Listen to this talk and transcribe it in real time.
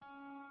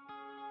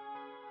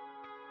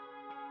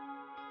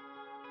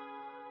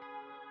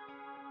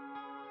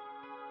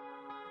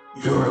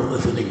You're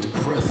listening to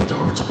Press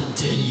Start to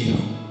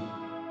Continue.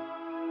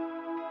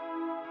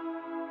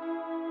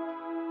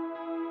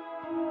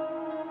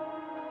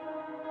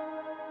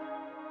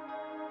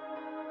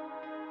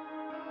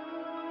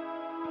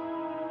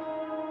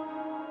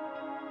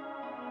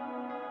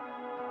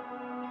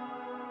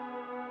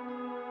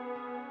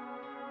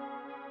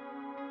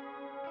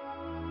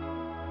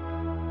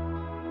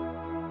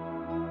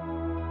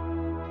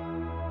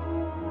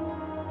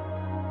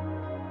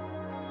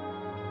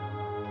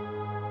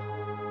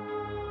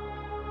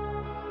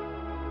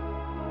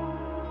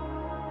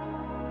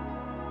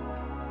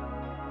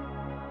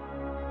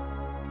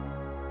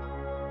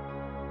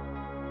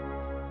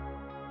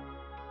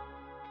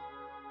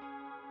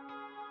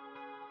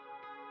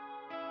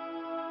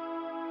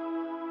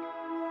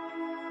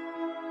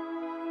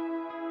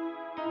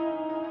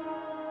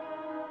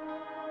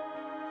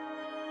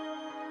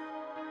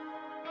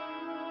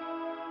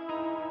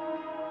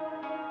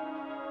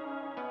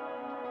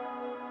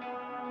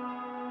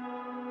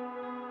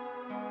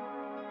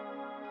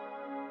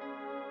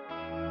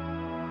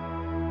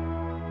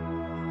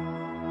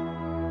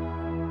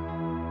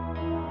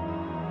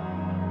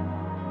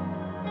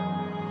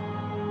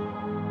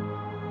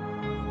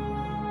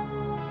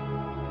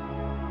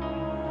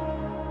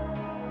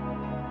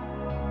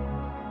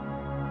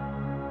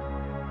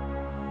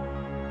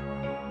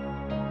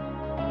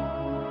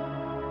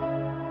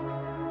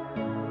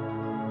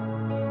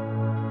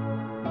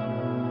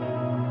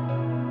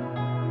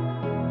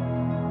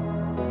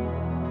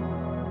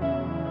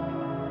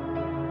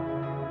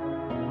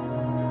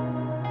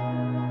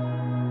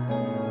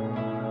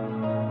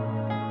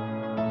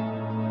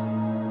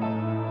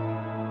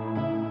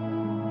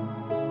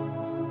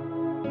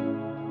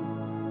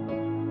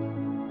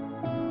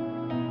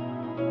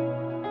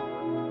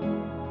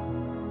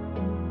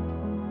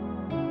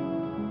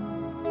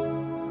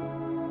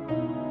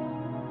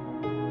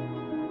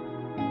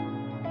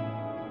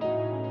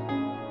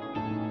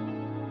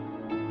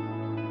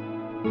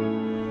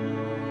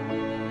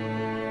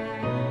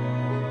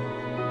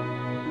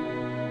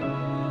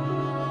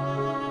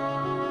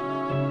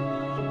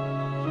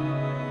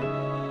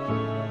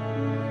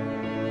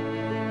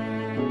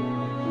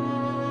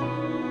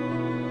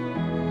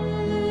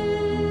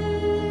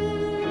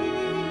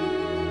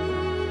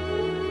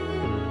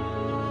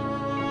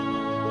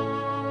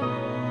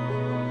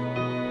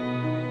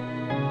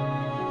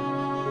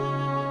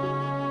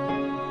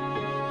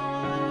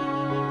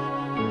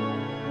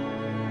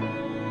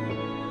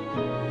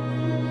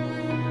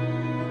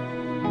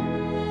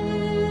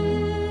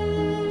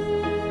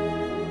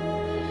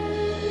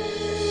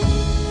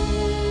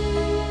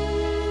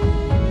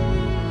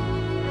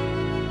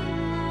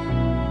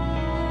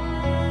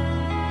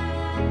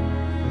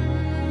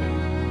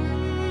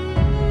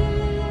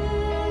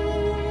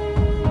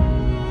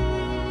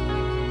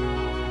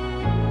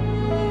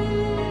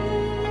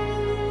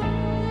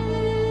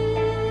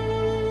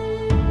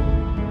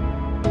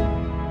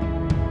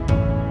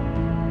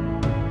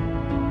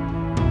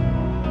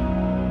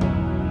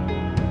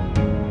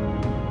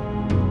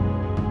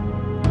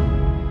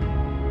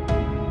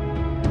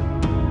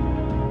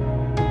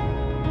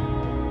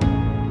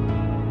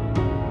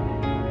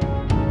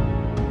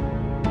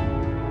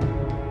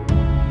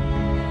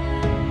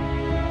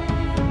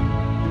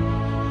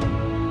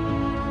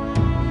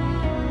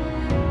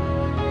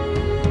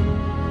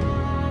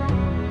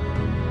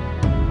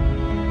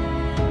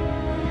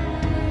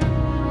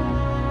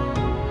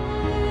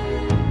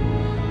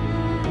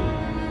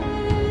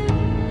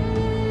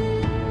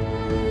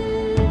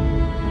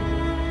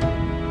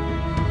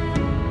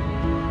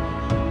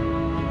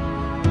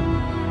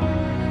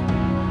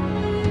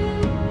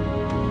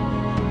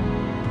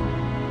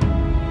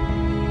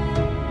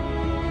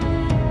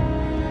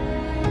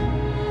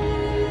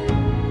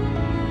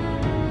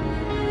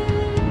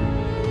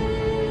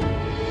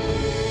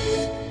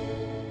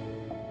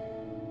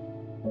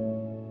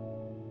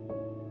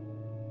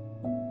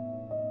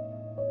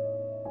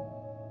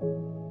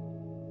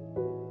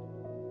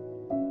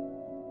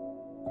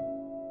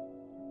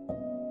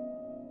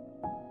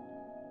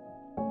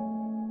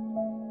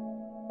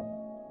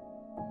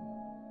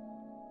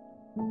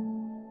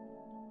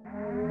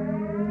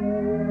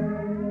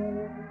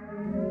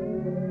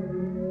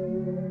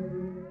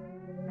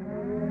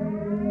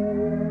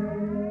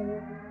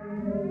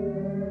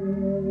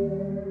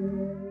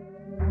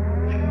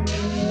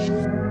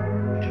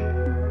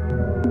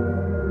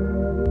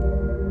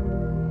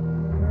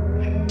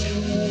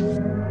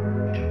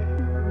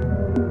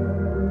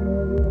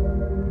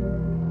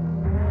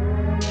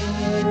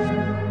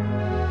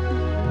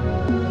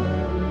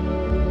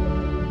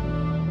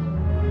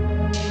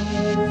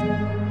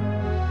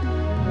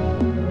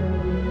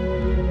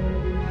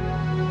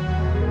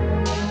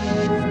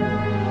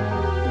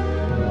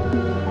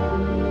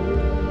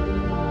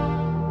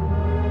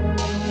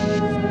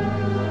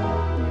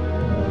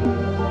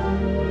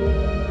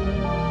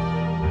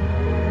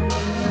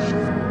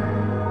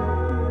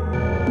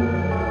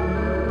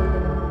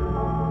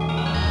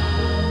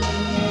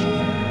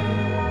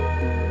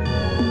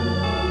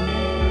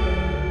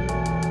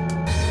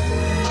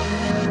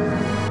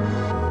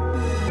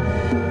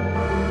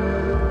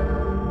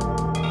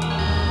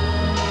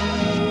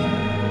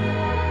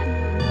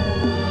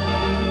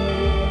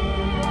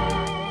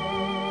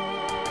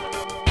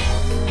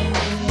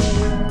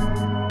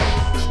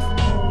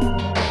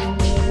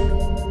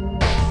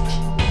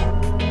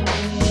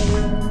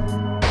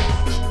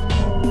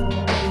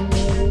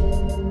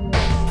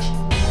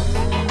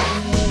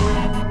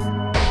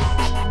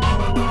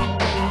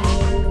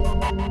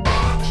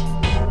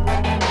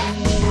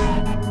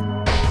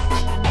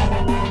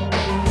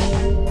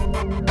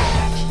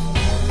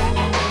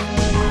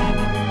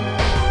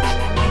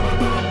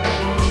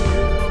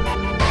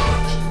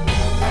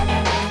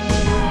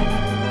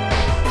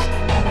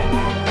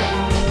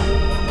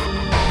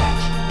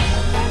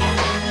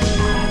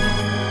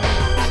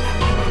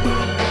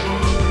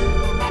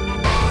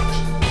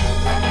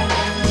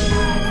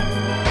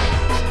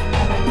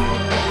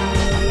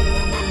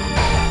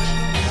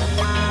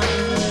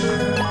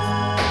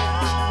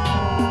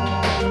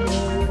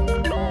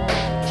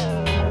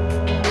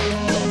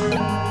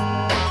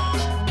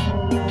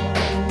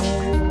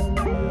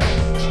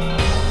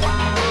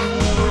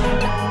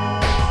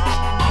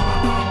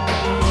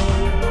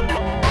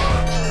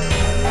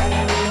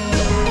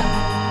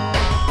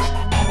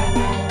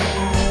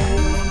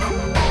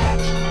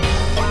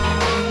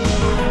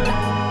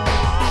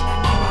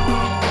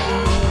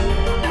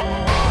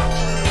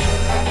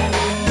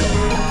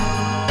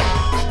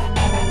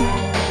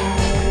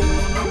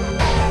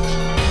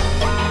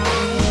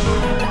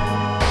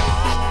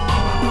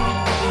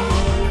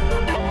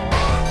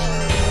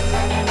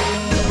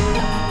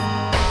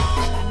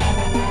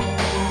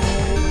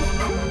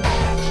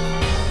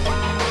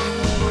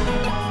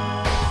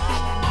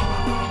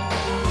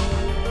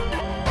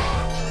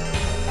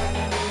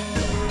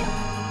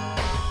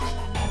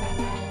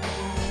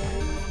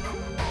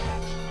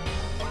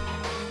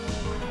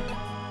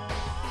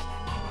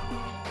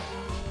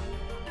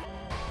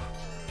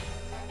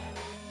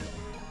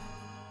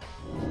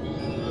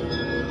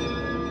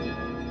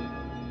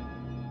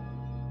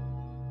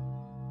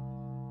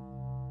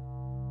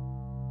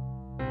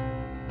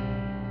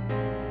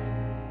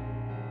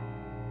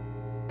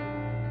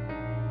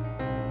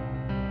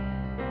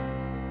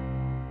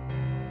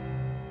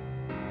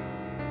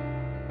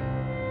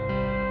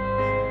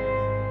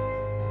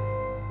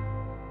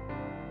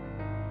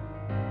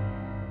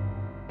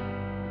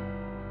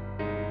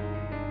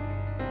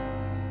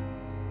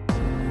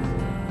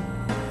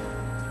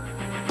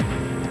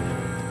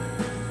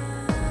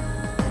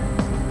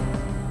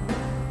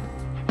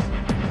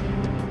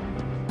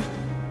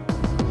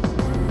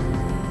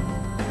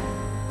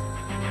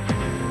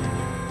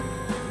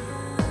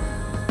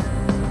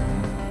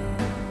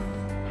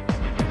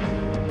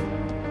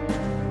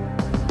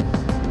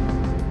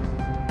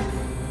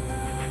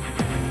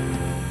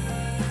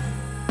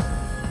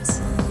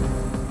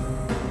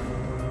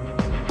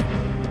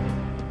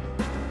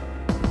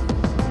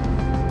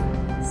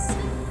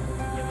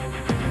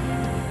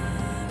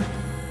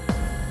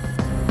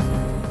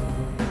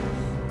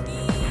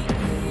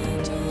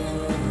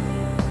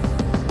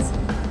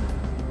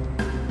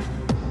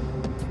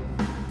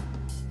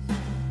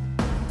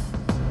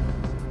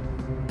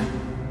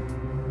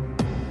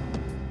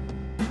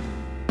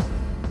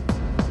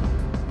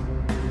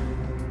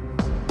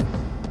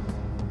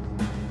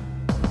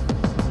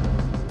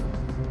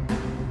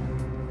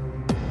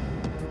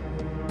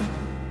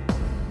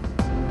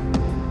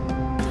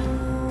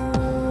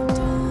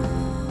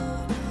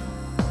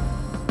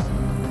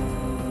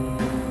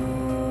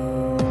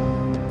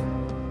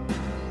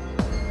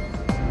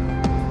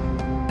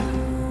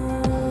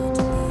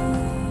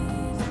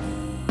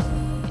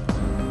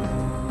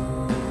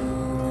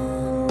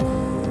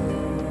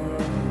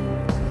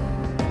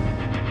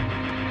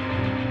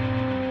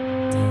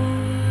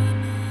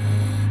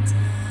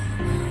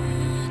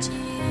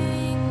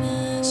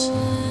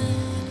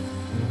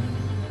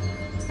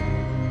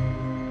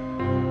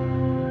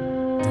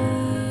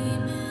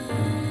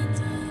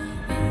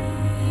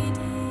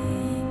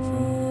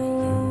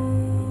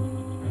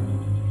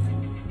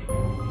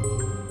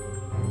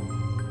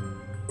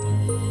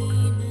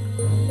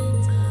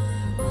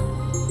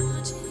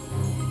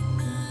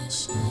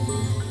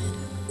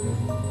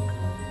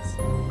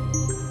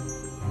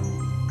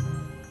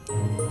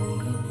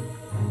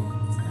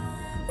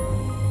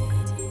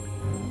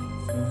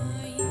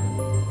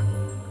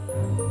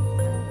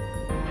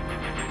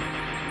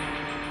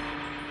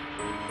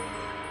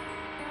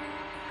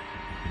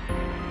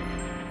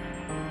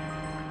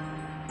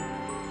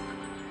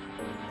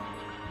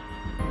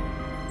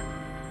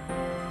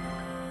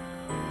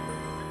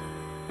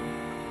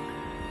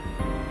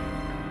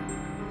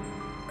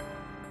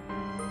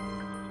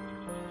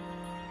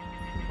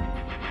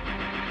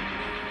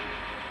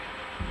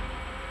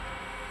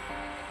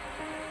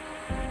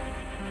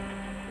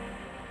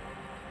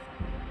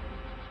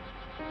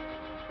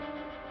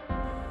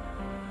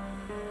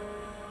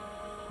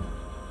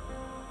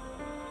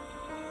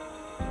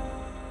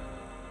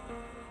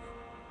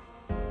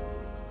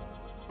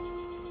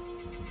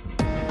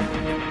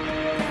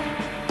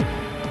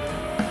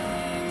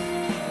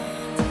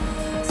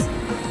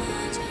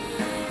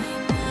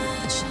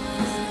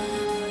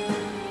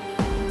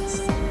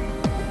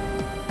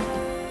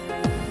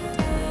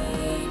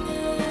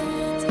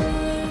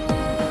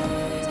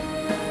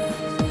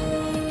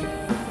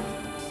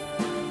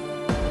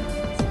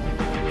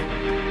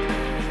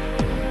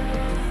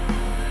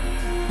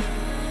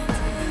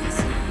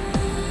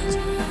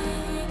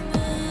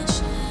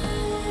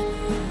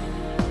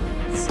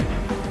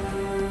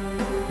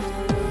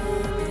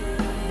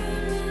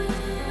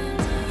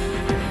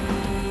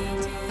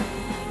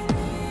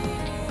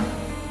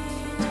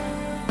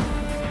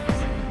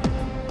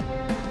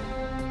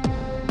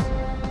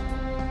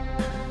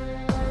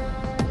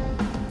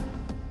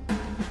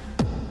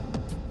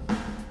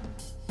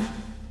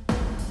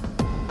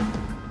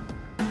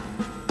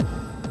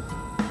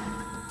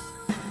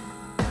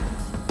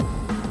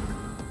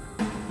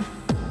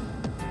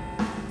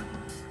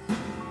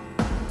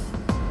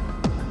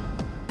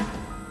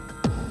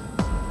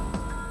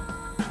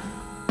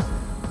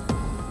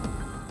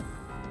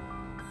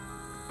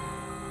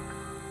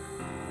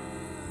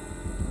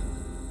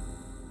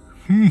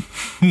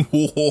 That's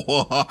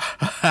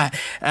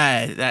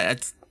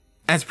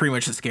pretty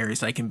much as scary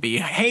as I can be.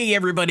 Hey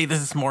everybody, this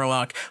is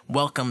Morlock.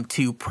 Welcome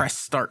to Press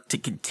Start to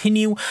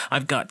Continue.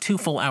 I've got 2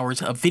 full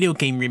hours of video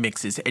game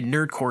remixes and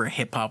nerdcore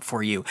hip-hop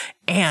for you.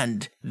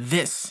 And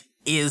this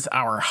is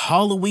our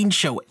Halloween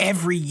show.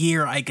 Every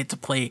year I get to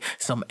play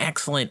some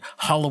excellent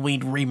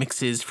Halloween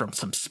remixes from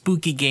some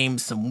spooky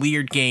games, some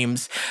weird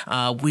games.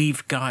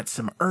 We've got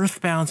some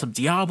Earthbound, some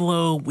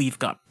Diablo, we've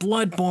got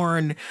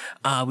Bloodborne,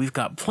 we've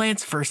got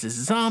Plants vs.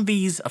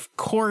 Zombies, of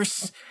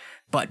course.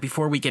 But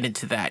before we get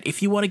into that,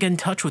 if you want to get in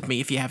touch with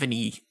me, if you have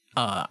any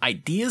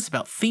ideas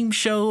about theme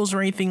shows or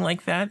anything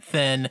like that,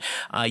 then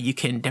you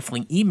can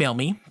definitely email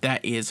me.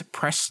 That is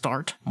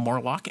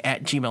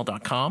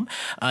pressstartmorlock@gmail.com.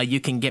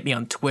 You can get me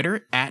on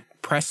Twitter at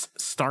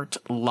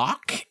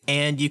pressstartlock,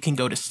 and you can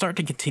go to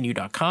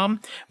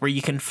starttocontinue.com, where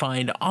you can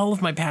find all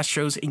of my past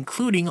shows,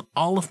 including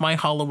all of my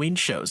Halloween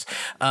shows.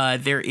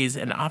 There is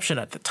an option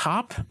at the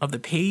top of the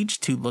page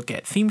to look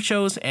at theme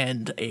shows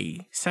and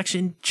a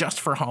section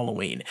just for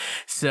Halloween.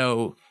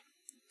 So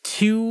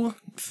 2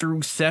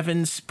 through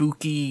 7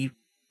 spooky.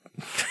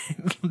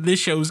 This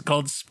show is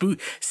called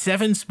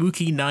 7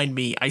 Spooky 9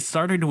 Me. I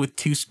started with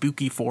 2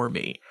 Spooky 4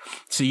 Me.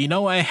 So you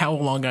know how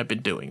long I've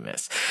been doing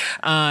this.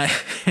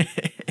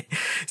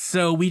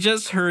 So we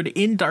just heard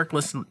In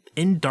Darkness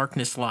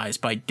Lies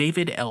by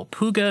David L.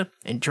 Puga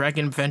and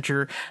Dragon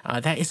Venture.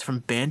 That is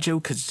from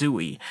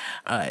Banjo-Kazooie.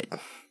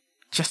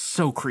 Just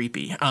so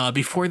creepy.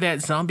 Before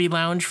that, Zombie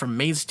Lounge from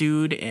Maze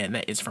Dude, and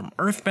that is from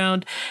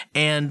Earthbound.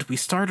 And we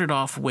started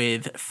off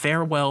with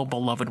Farewell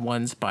Beloved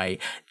Ones by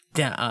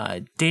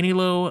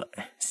Danilo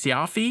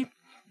Siafi.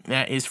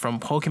 That is from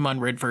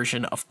Pokemon Red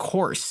version. Of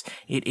course,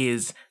 it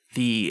is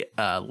the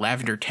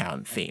Lavender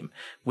Town theme,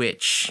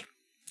 which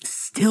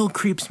still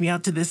creeps me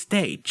out to this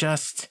day.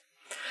 Just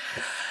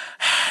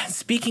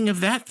speaking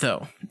of that,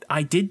 though,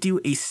 I did do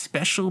a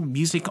special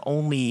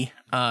music-only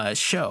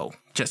show.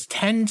 Just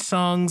 10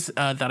 songs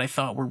that I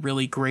thought were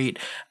really great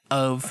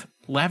of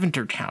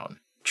Lavender Town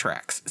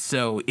tracks.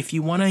 So if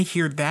you want to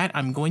hear that,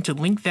 I'm going to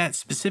link that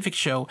specific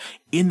show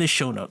in the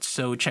show notes.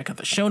 So check out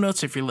the show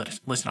notes if you're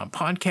listening on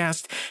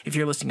podcast. If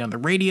you're listening on the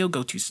radio,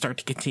 go to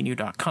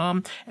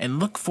starttocontinue.com and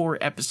look for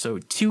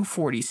episode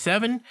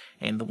 247,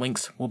 and the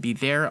links will be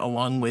there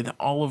along with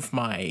all of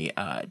my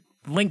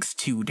links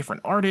to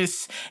different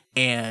artists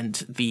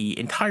and the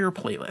entire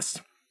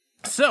playlist.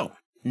 So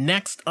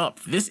next up,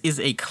 this is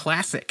a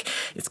classic.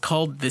 It's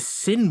called The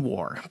Sin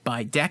War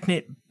by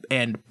Daknit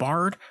and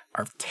Bard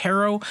of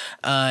Tarot,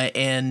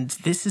 and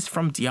this is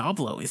from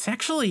Diablo. It's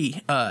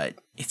actually,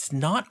 it's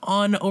not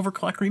on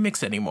Overclock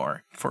Remix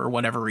anymore for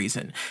whatever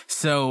reason,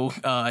 so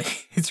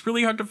it's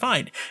really hard to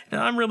find, and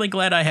I'm really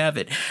glad I have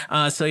it.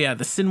 So yeah,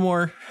 The Sin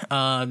War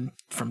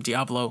from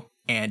Diablo,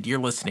 and you're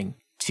listening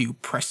to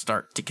Press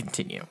Start to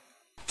Continue.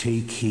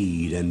 Take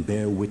heed and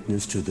bear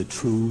witness to the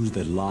truths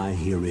that lie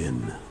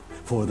herein,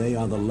 for they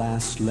are the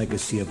last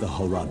legacy of the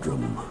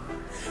Horadrim.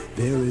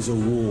 There is a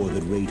war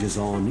that rages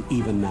on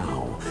even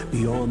now,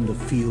 beyond the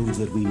fields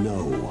that we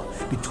know,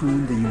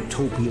 between the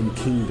utopian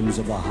kingdoms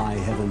of the high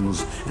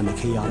heavens and the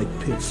chaotic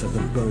pits of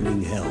the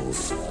burning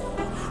hells.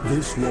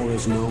 This war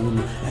is known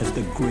as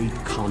the Great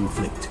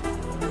Conflict,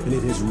 and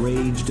it has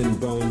raged and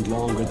burned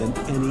longer than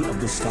any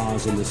of the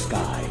stars in the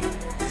sky.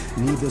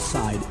 Neither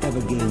side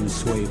ever gains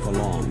sway for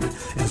long,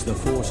 as the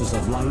forces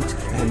of light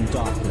and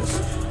darkness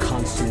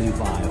constantly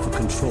vie for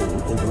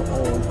control over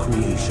all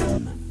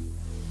creation.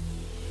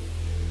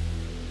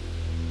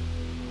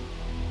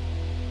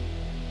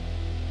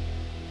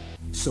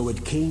 So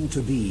it came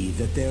to be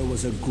that there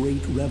was a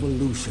great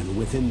revolution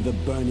within the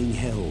burning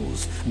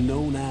hells,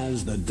 known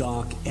as the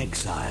Dark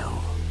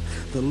Exile.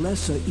 The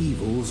lesser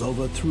evils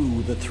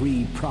overthrew the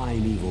 3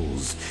 prime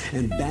evils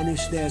and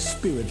banished their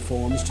spirit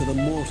forms to the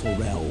mortal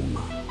realm.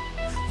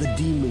 The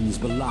demons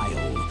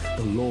Belial,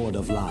 the Lord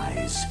of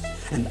Lies,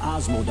 and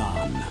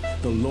Asmodan,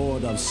 the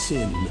Lord of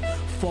Sin,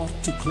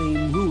 fought to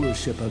claim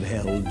rulership of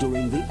Hell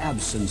during the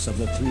absence of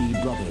the 3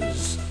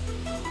 brothers.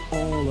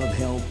 All of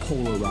Hell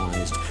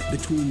polarized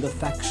between the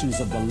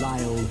factions of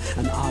Belial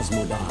and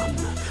Asmodan,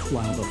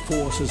 while the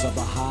forces of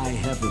the high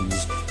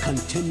heavens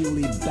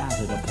continually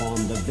battered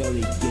upon the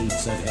very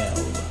gates of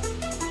Hell.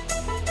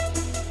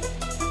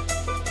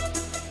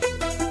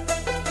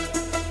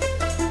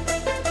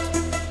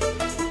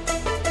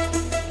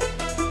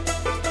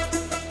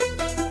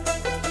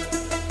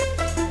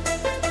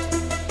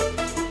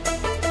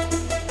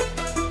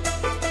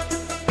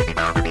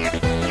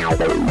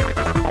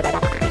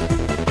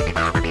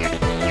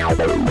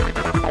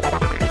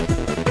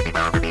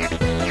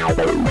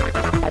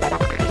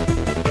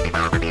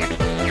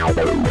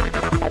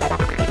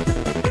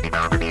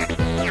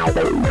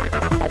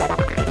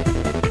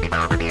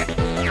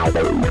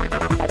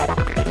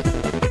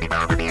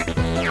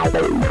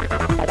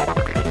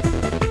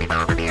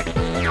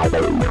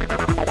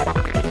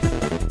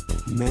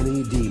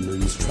 Many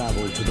demons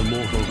traveled to the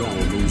mortal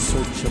realm in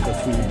search of the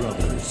 3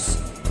 brothers.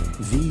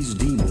 These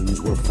demons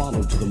were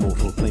followed to the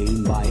mortal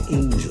plane by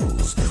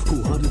angels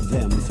who hunted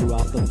them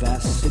throughout the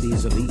vast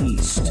cities of the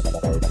East.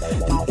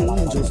 The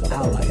angels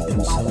allied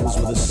themselves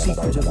with a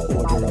secretive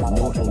order of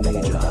mortal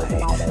magi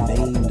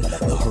named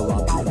the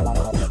Herodrim,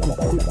 who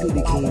quickly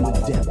became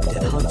adept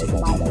at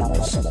hunting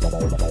demons.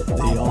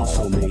 They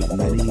also made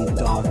many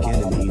dark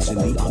enemies in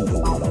the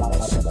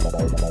underworlds.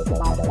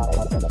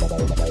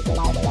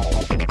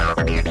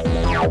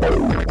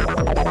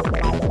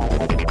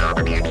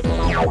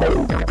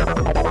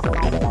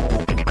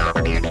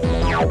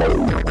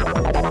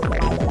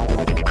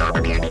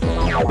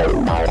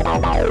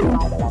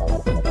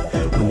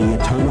 When the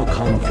eternal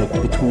conflict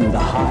between the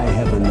high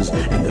heavens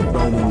and the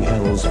burning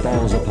hells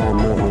falls upon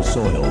mortal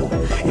soil,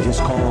 it is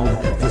called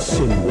the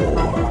Sin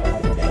War.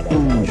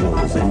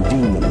 Angels and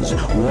demons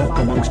walk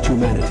amongst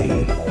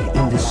humanity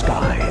in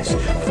disguise,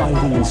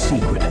 fighting in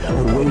secret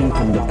away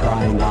from the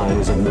prying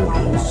eyes of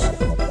mortals.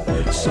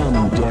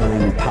 Some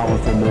daring,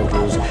 powerful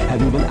mortals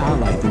have even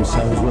allied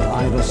themselves with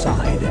either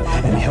side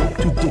and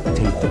helped to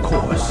dictate the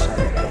course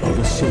of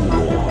the Sin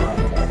War.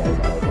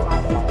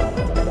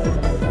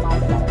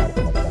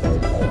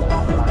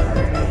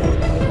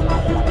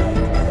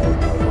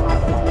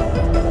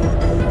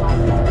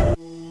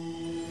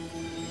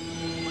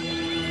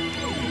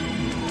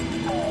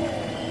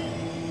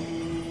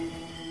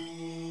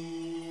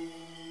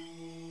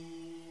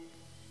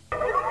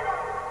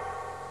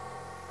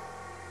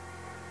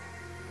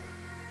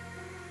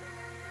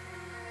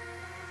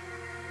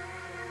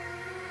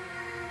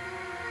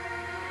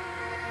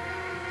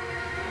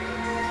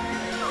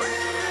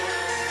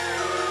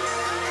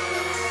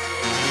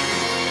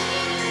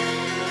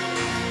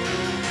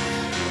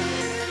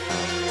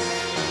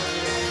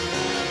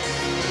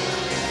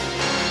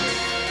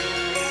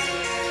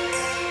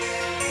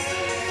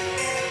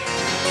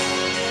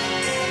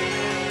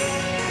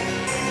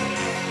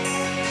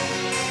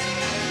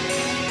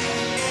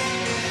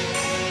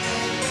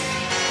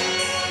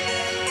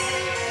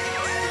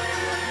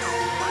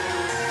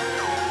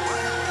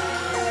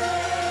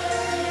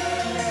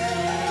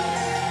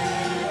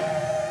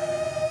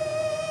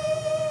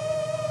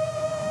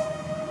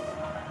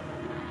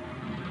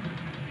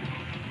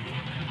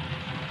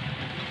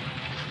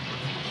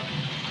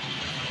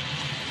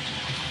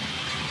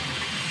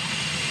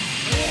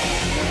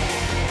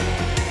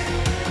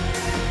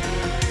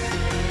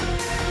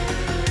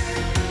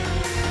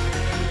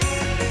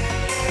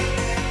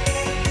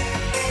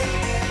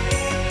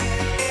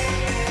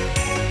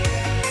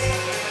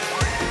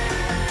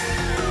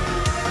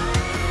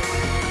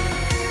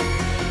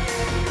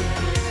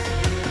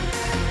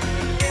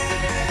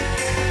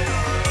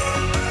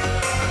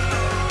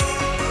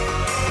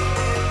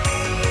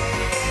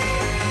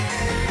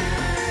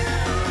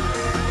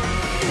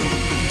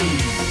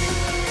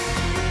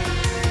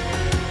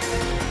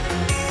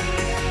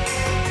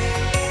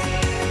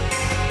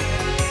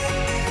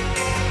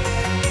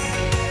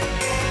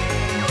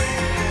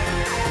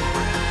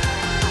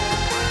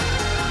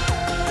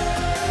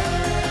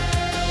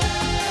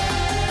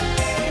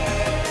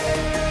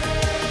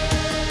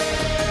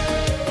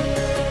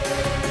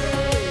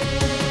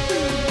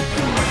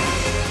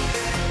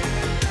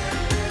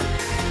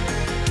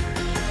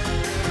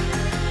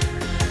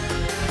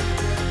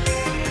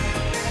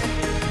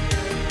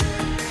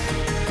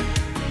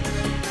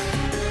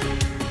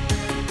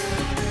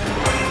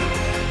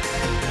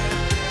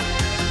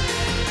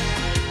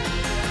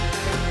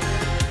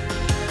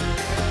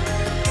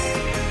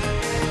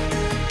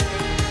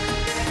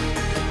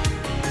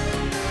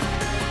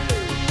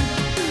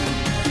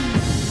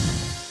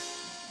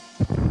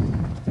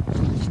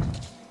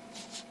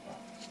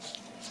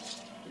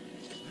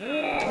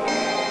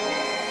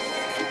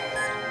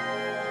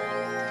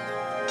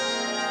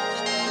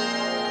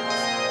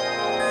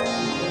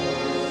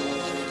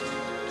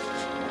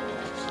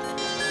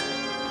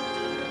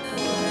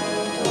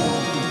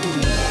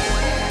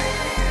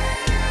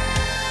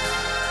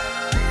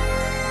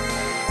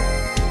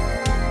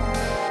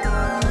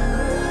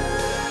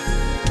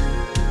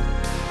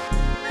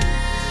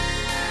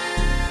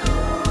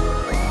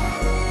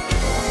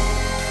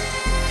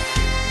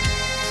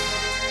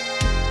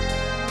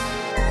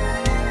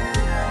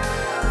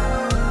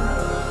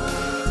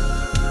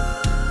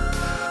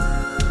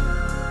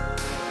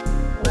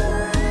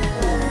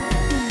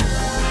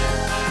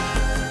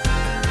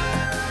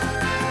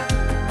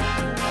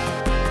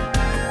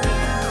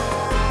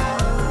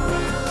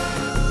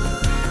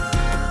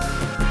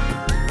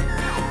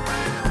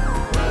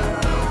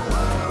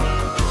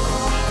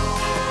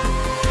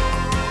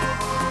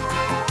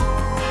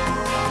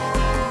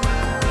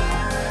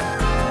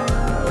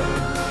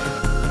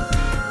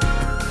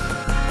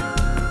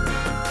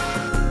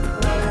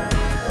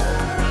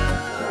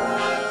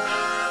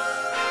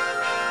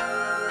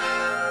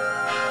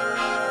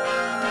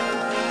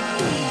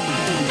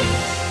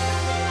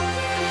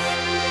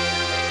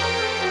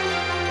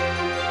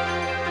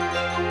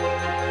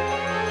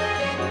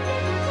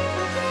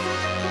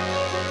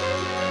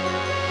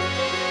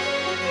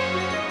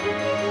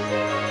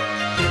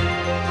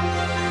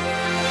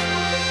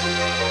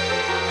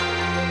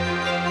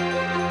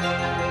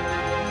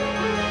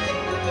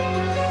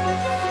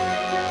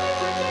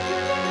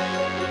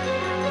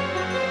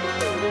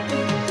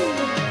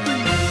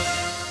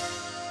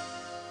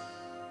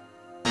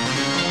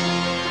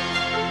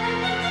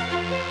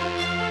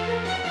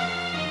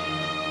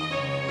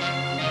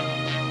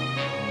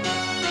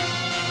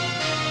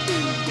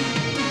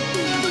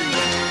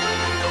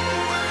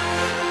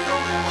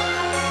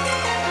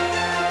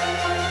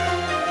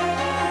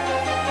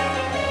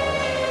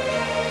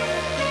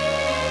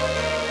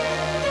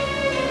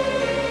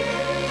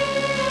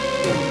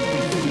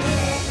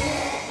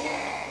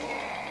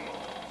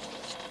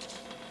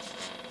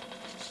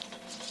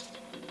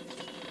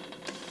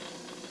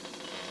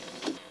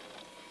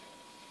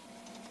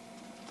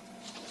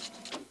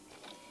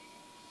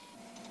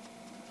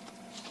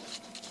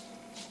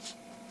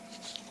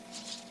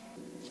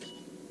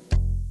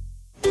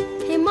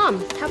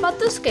 Mom, how about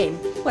this game?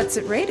 What's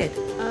it rated?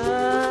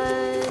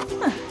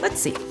 Let's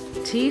see.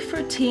 T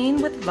for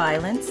teen with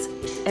violence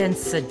and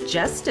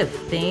suggestive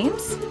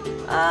themes?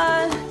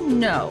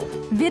 No.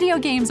 Video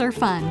games are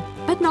fun,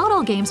 but not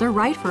all games are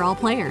right for all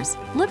players.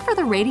 Look for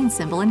the rating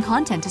symbol in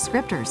content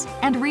descriptors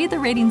and read the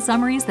rating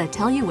summaries that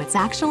tell you what's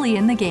actually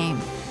in the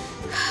game.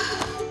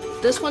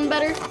 This one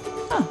better?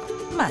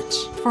 Much.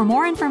 For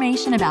more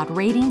information about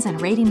ratings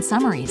and rating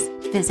summaries,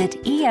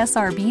 visit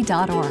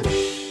esrb.org.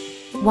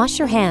 Wash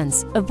your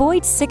hands,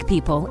 avoid sick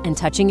people, and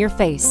touching your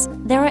face.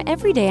 There are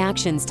everyday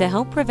actions to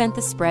help prevent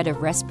the spread of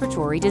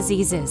respiratory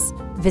diseases.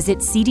 Visit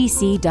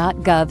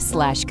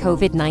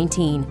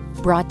cdc.gov/COVID-19.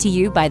 Brought to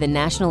you by the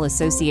National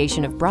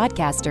Association of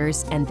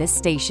Broadcasters and this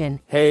station.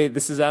 Hey,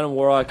 this is Adam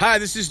Warrock. Hi,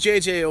 this is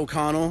JJ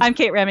O'Connell. I'm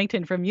Kate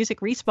Remington from Music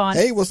Respawn.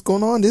 Hey, what's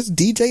going on? This is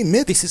DJ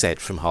Myth. This is Ed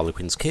from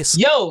Harlequin's Kiss.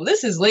 Yo,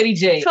 this is Lady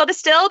J. Well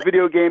Distilled.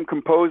 Video game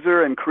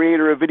composer and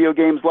creator of Video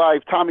Games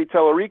Live, Tommy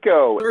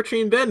Tellerico.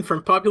 Archie and Ben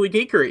from Popular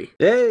Geekery.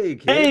 Hey,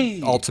 Kate.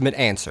 Hey. Ultimate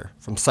Answer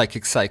from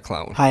Psychic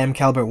Cyclone. Hi, I'm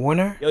Calbert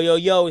Warner.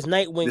 Yo, it's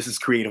Nightwing. This is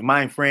Creative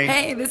Mindframe.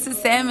 Hey, this is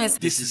Samus.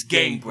 This is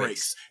Game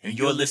Breaks, and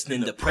you're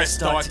listening to Press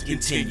Start to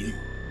Continue.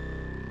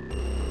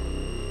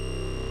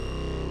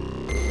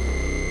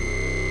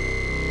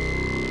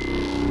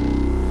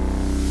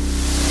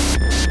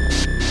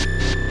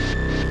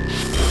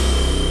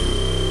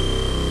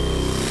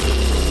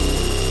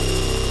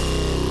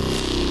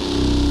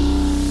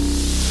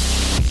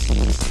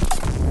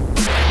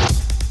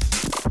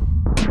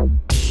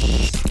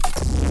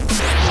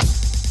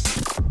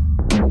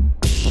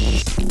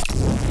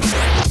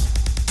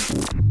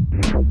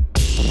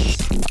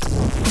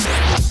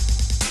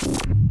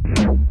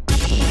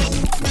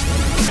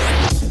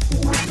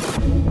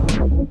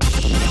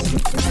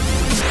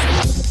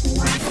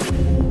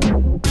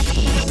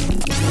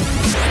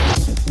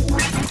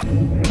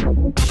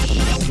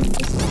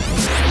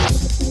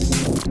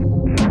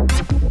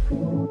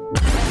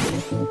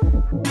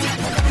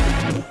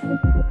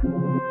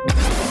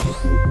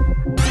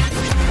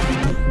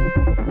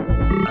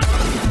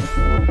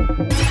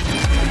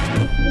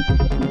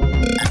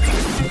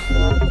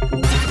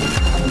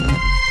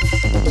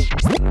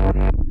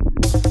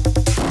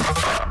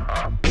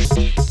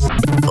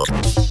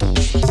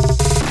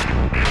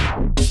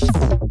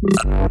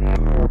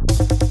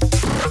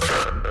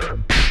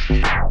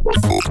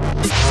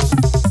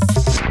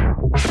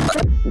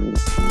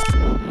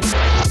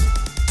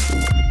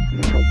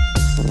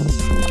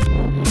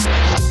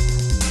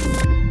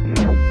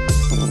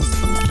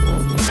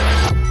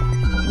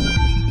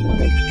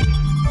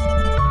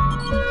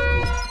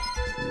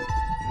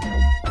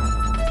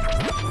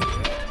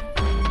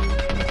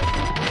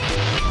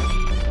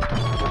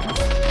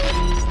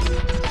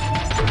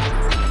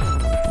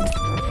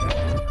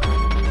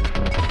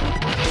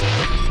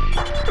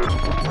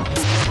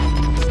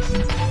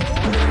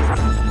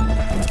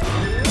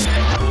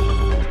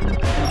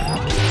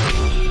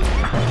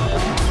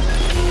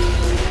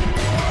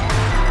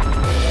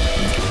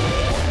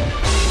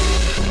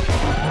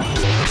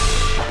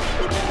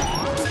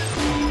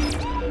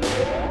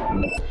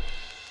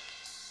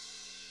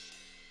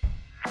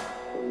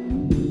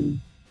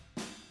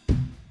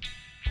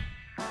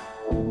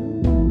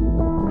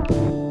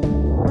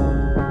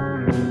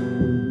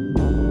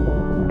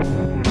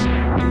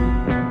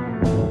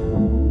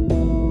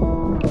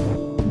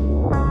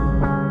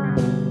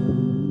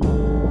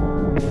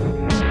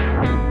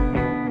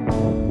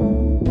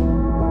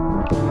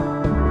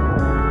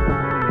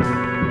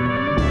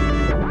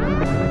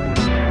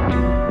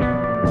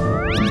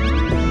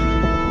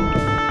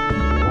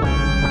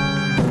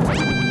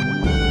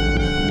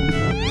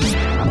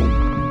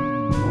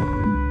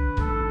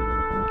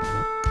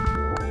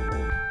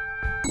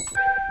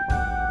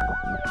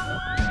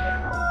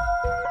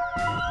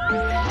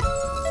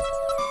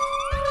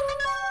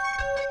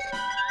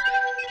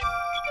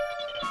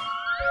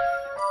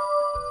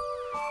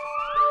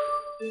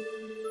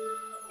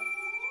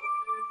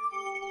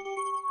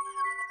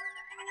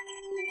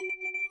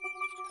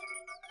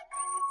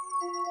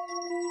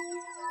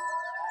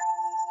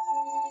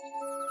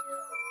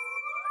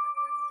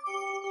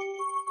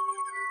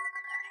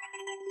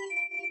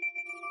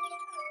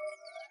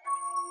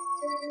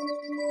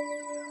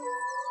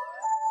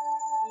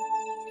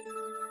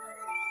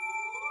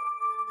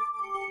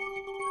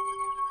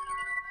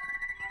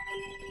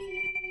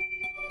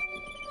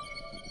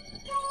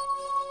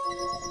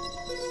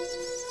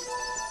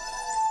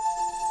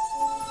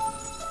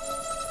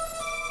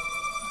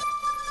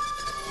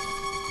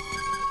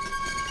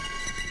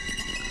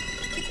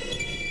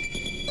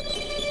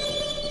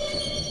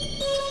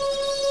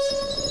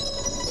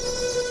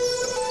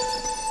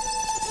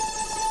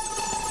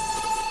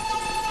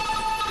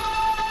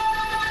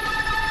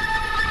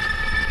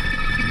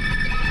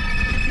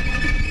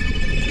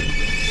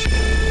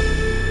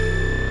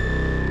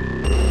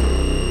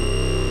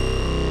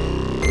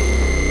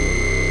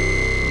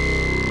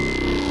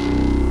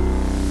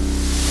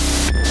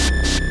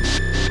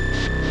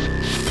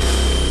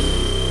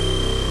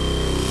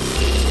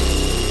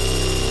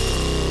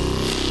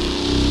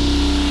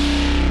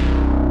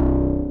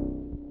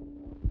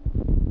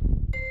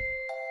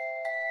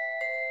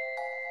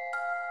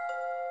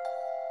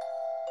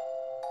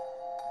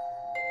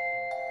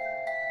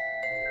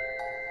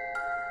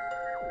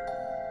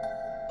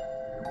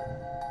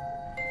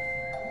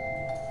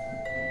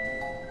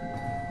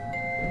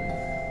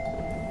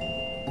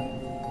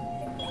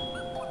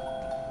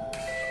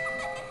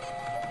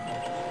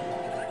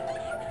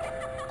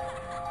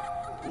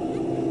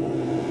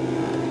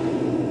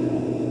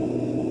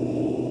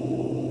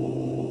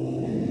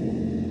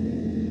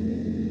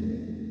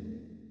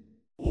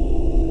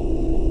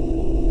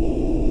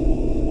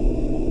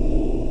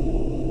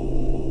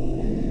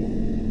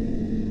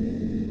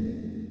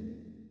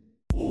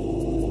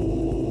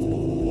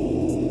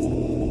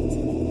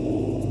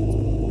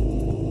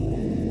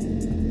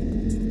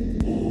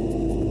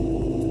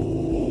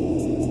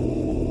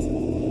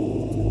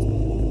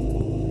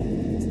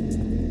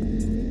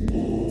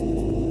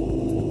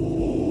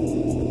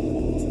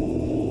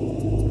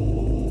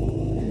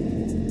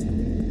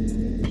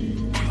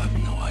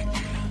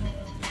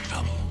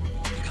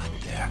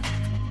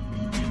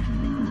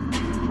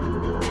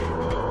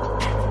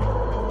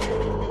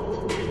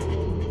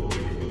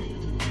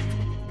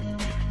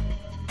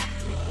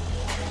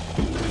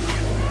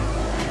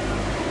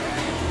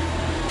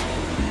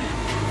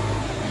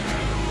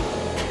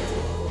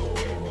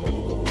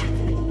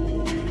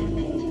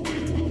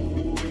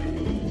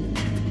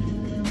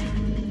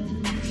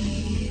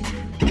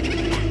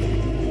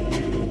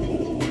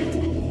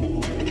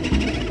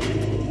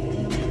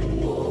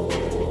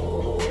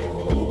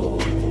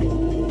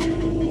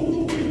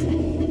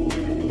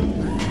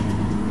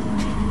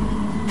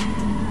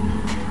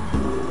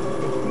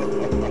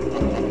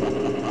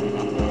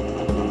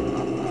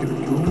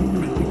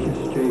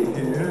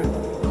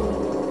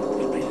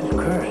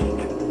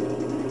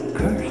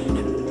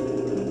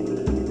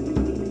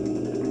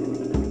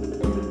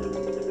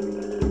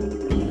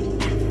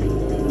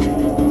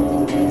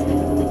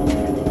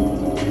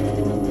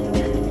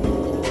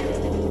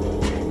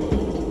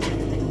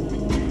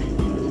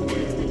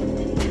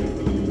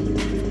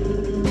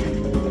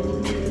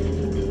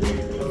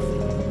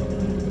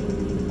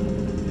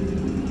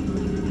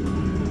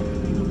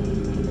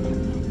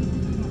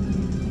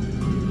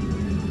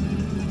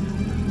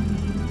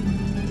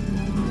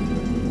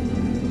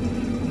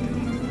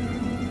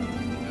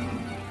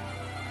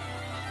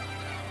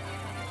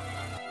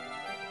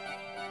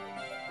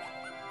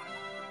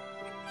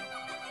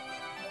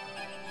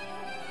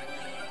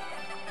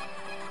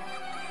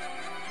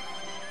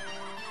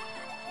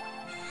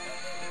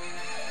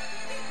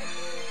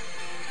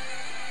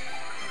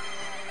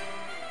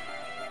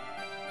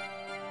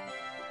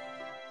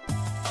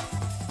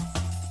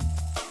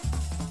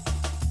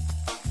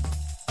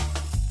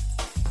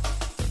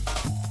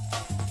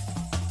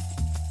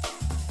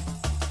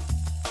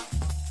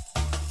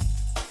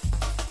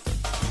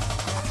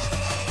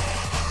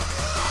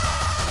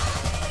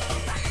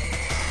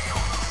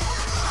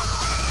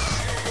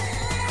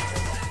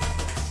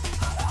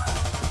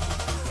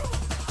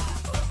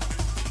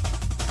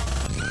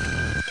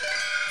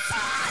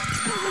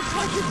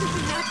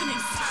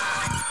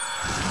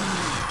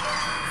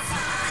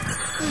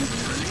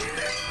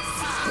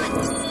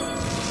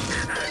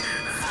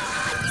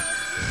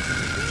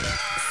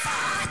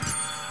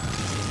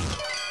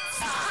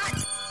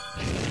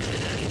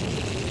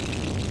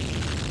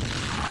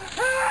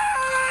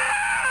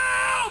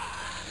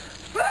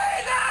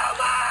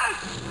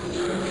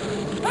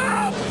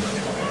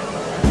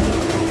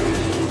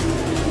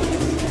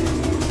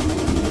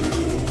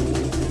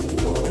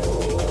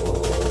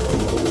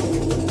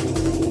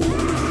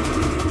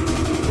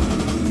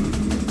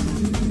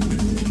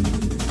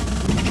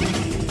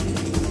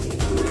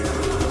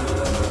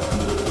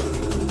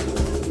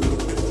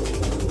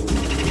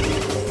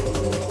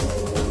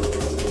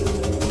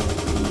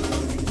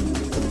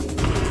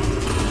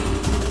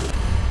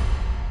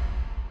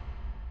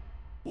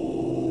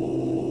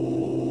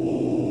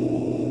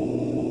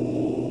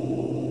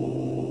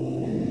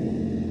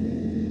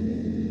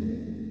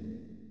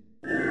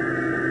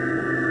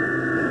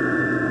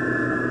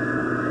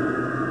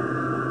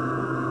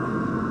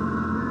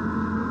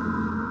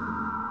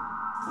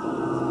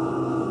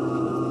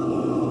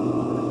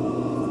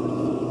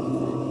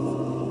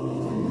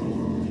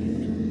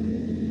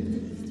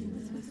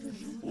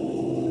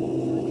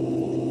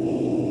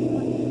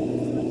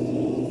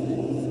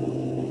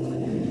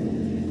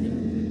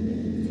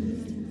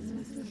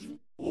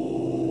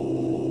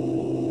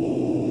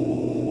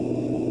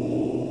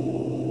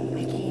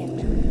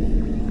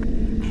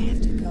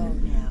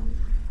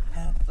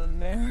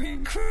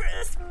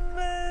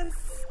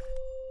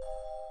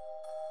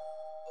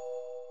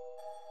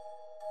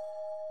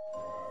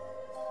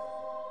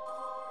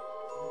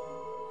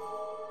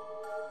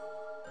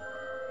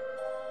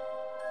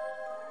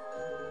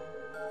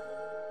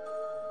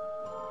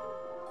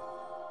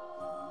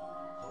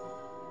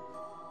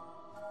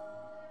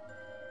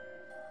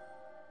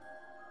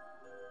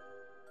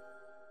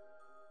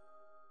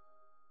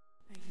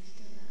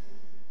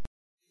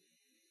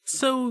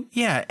 So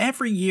yeah,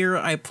 every year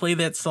I play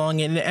that song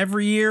and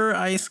every year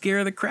I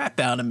scare the crap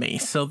out of me.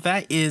 So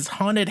that is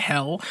Haunted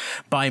Hell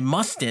by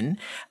Mustin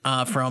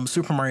from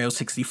Super Mario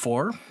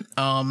 64.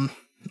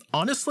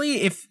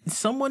 Honestly, if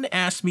someone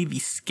asked me the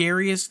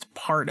scariest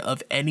part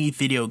of any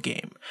video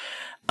game,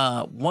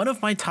 one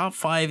of my top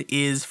 5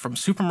 is from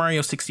Super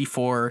Mario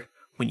 64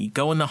 when you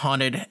go in the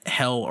haunted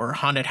hell or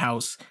haunted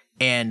house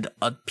and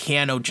a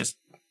piano just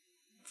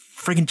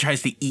freaking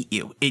tries to eat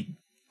you. It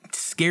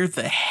scared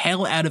the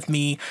hell out of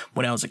me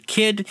when I was a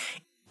kid.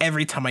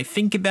 Every time I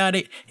think about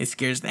it, it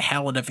scares the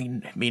hell out of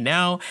me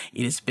now.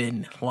 It has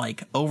been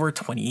like over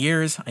 20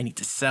 years. I need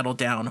to settle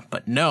down,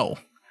 but no,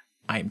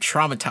 I am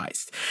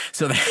traumatized.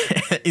 So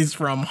that is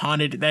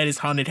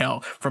Haunted Hell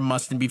from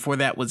Mustin. Before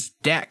that was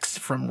Dex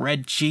from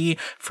Red G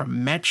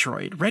from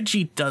Metroid. Red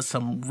G does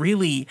some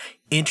really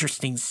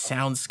interesting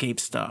soundscape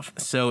stuff.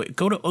 So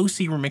go to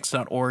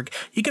ocremix.org.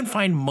 You can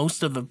find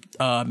most of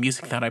the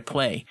music that I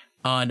play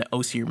on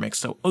OC Remix.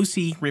 So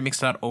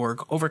ocremix.org,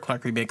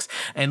 Overclock Remix,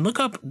 and look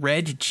up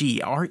Red G,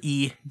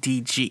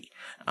 R-E-D-G,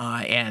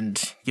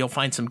 and you'll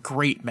find some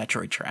great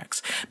Metroid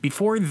tracks.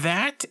 Before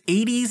that,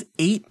 80s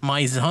Ate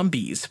My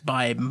Zombies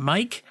by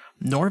Mike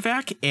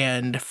Norvac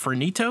and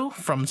Fernito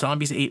from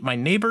Zombies Ate My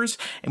Neighbors,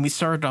 and we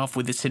started off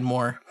with It's In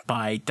More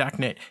by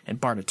Daknet and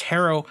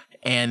Bartatero,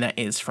 and that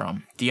is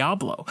from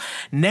Diablo.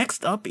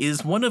 Next up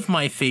is one of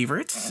my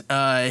favorites,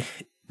 that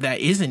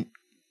isn't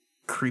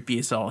creepy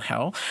as all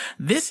hell.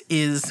 This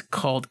is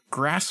called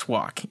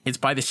Grasswalk. It's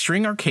by The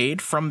String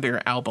Arcade from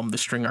their album The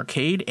String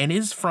Arcade and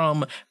is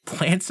from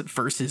Plants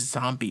vs.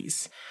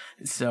 Zombies.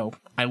 So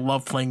I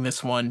love playing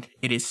this one.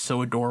 It is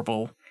so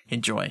adorable.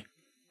 Enjoy.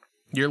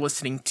 You're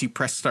listening to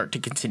Press Start to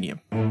continue.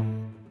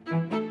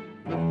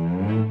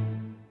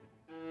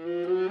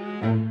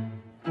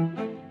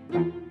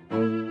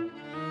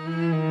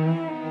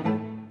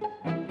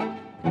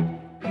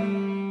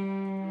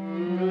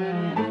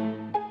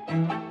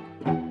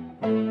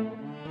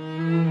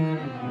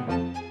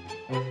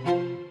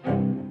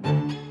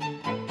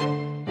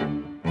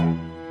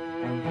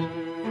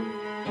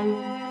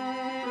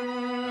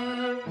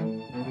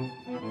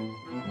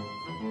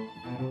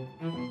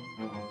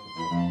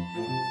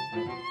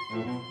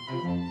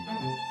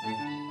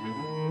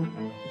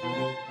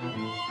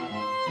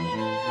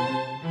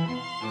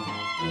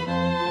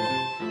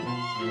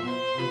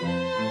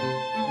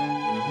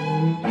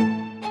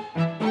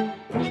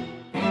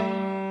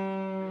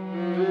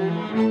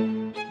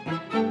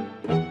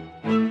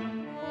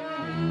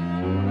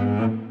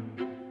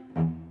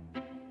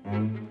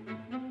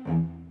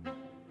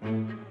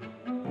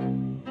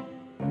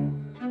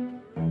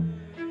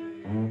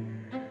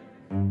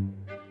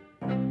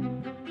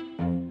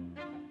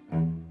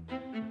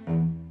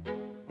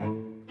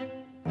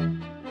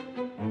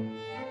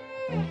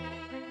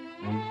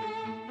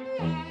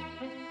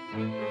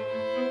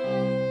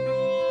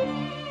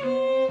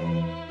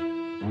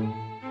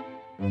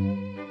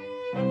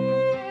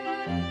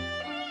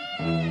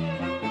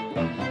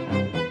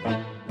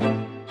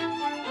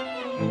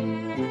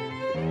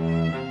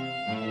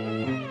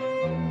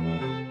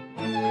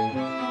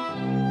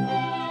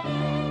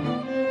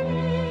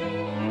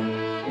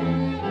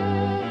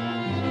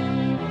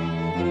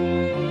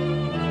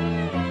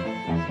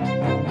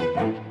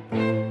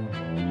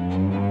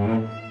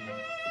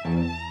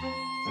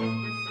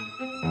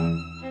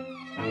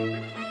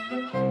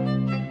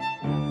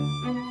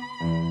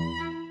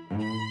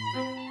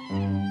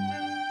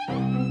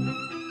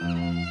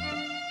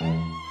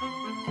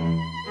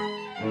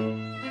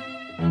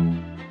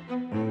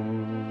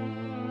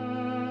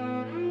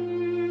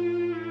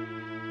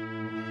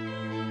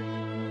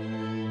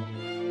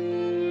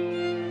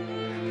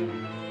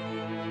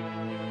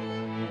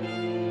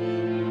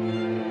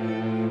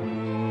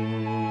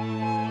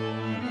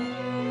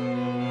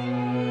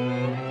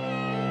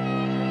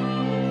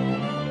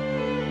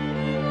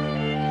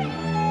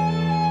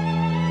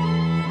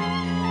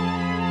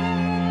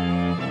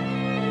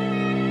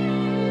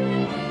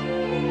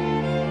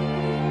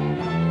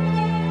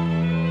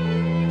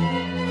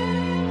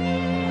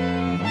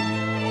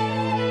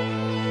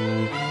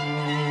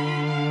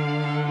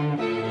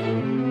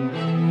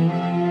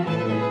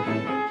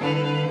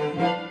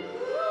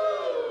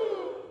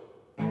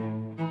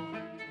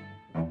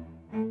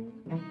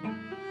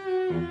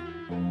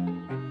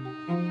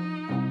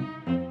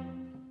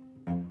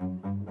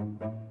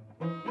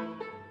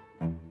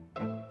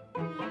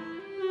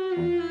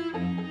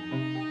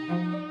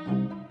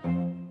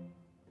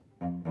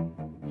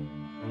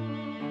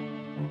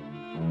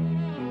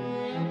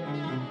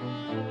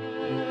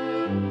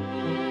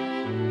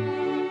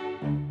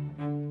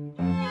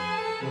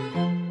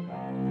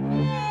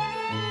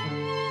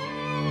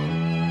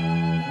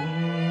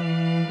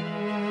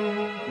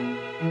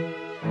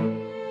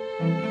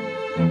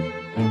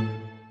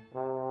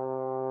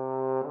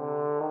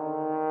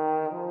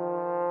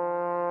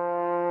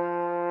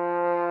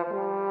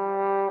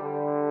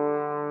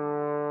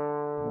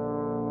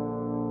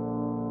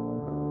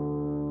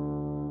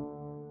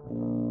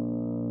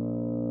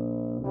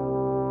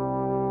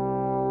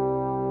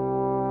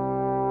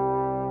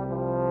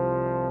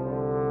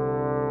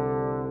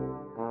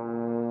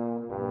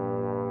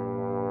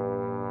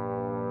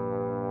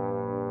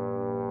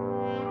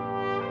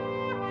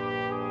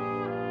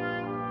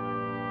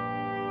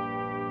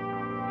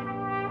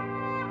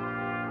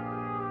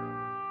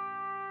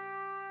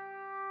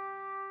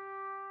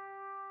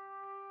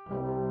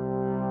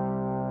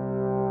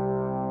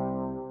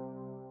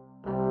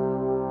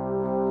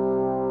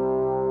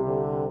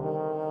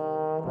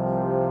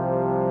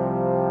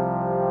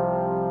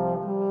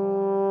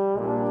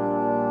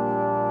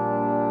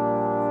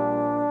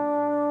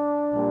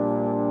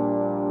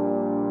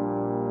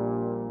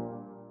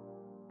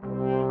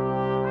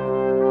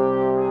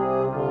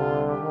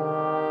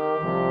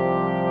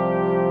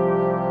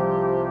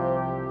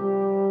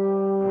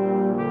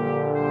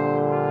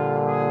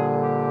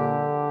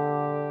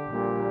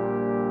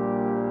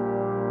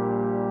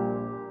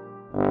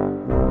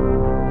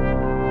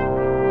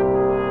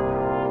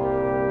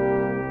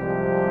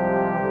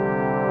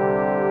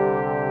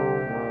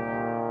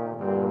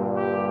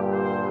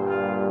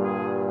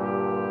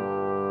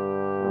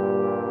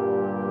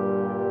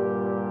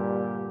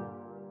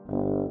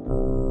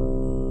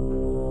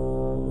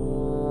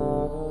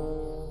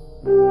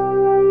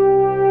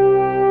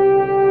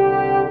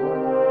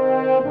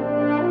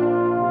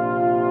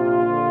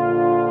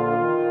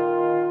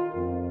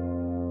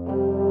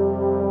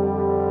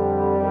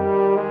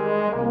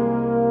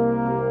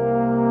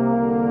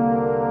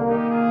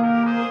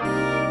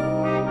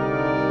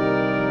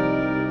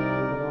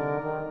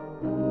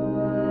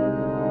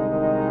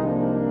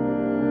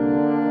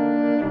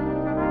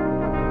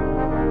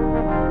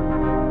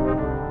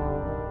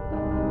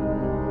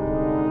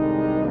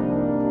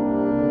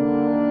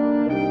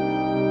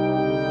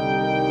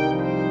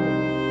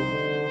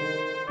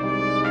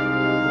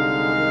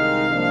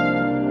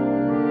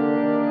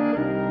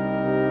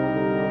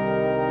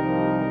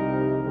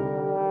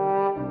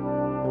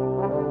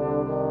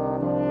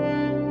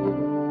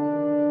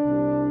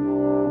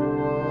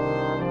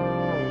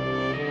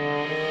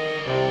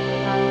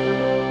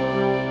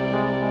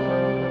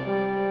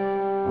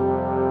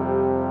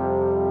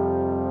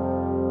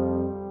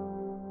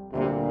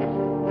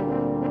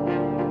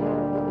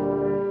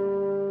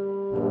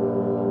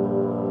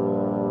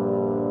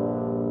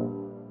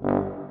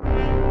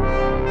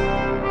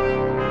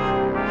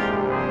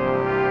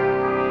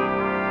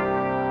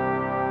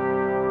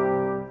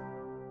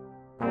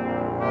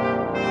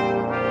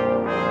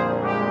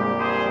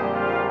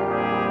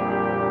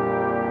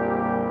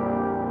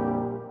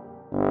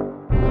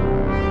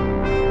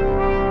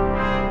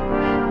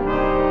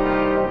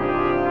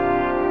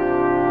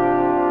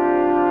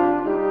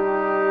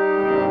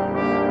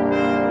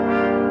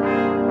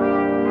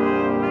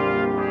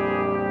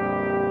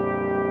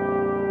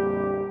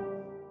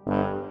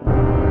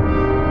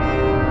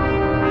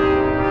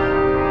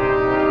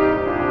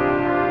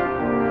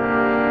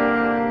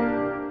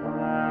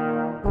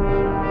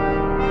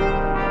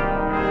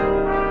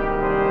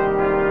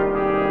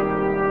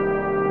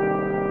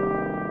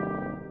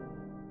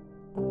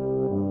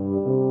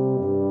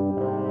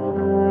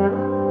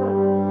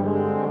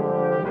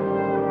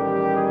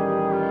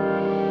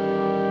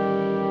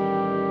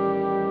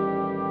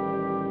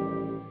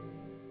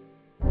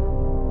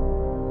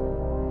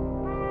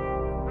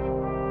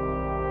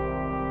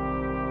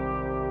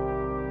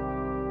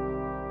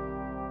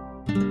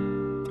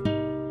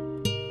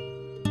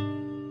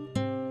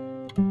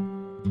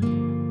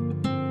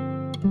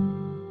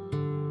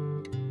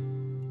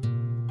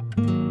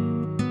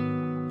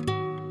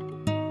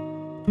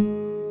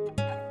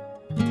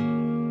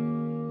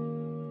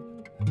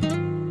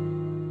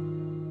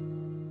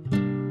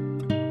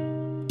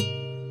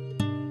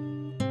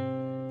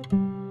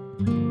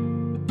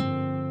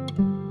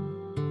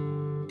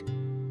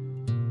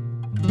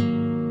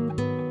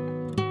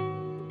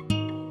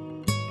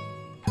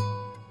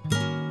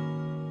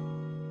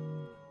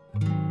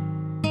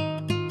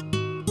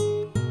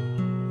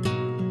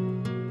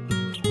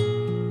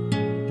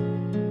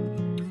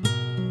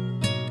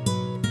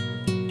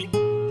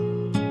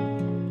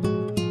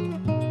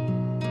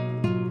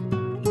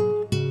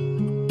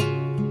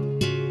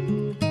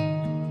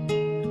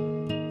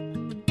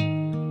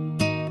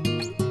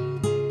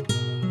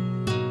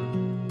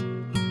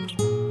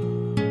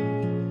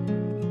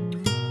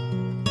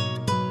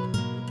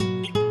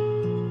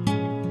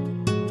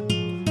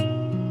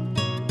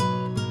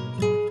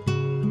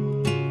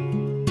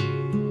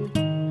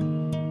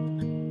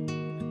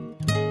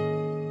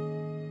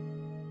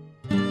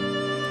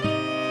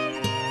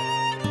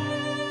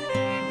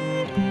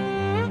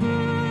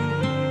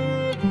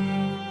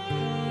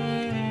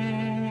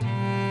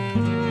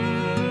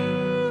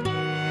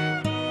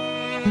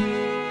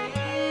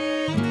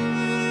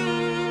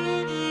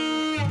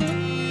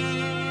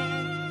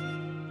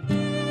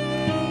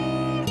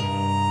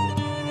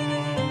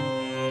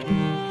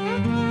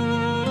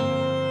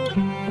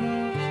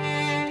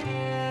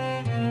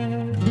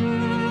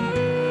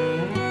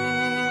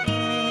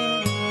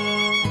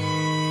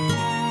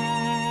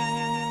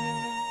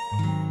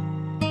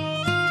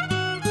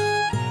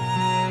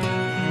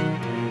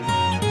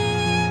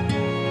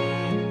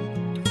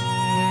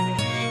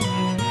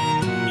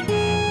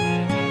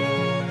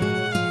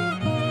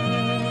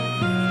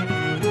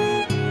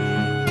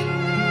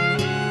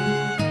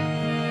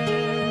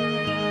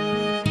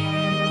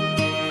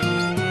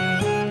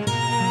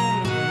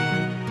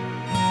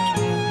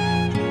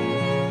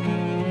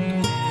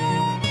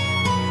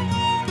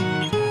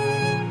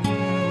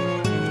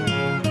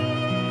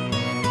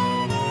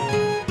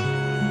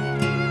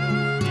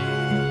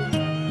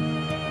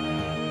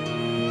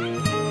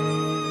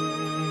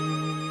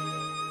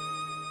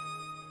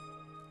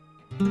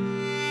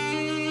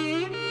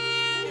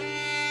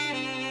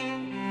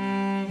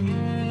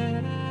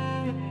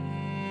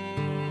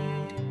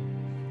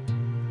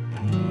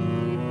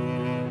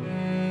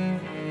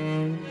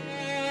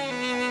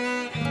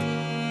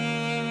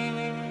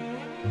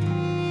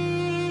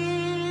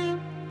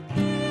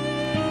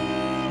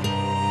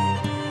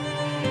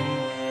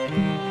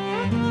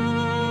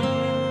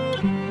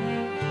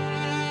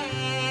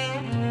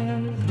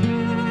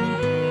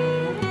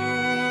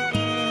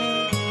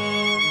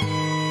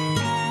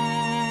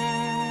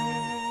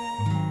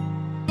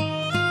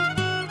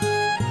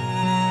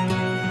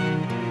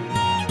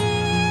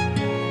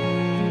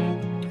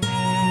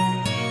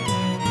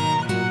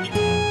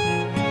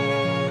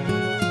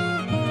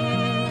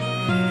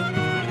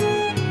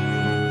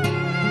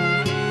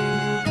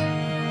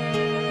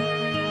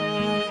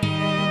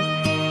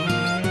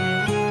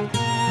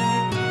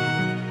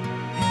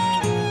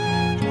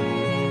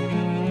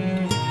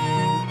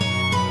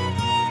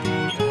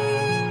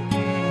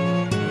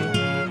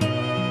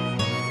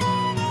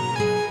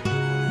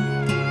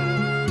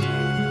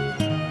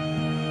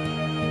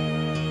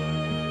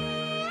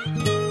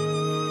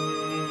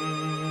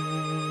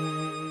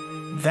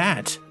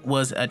 that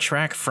was a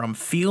track from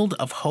Field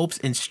of Hopes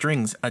and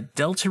Strings, a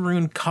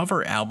Deltarune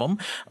cover album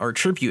or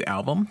tribute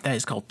album that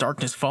is called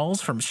Darkness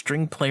Falls from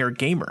String Player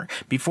Gamer.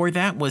 Before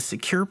that was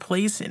Secure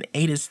Place and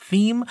Ada's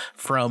Theme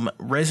from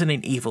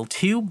Resident Evil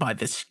 2 by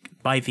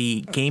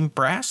the Game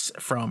Brass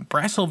from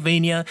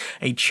Brassylvania,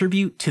 a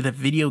tribute to the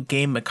video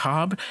game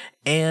Macabre.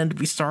 And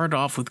we started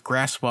off with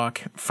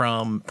Grasswalk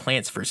from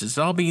Plants vs.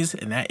 Zombies,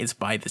 and that is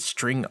by the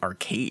String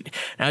Arcade.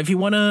 Now, if you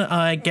want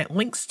to get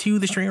links to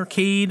the String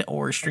Arcade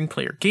or String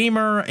Player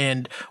Gamer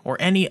or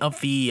any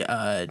of the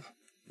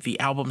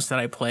albums that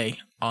I play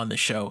on the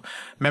show,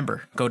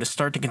 remember, go to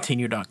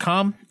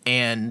starttocontinue.com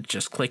and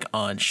just click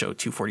on show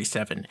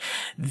 247,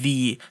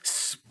 the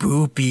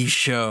Spoopy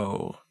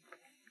Show.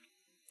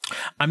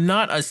 I'm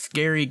not a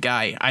scary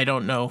guy. I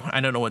don't know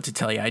what to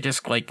tell you. I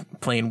just like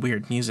playing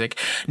weird music.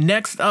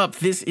 Next up,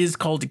 this is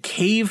called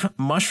Cave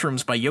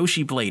Mushrooms by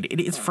Yoshi Blade.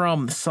 It is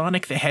from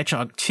Sonic the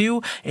Hedgehog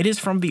 2. It is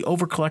from the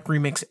Overclock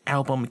Remix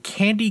album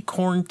Candy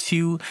Corn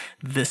 2,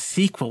 The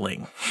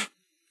Sequeling.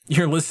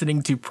 You're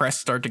listening to Press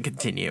Start to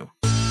Continue.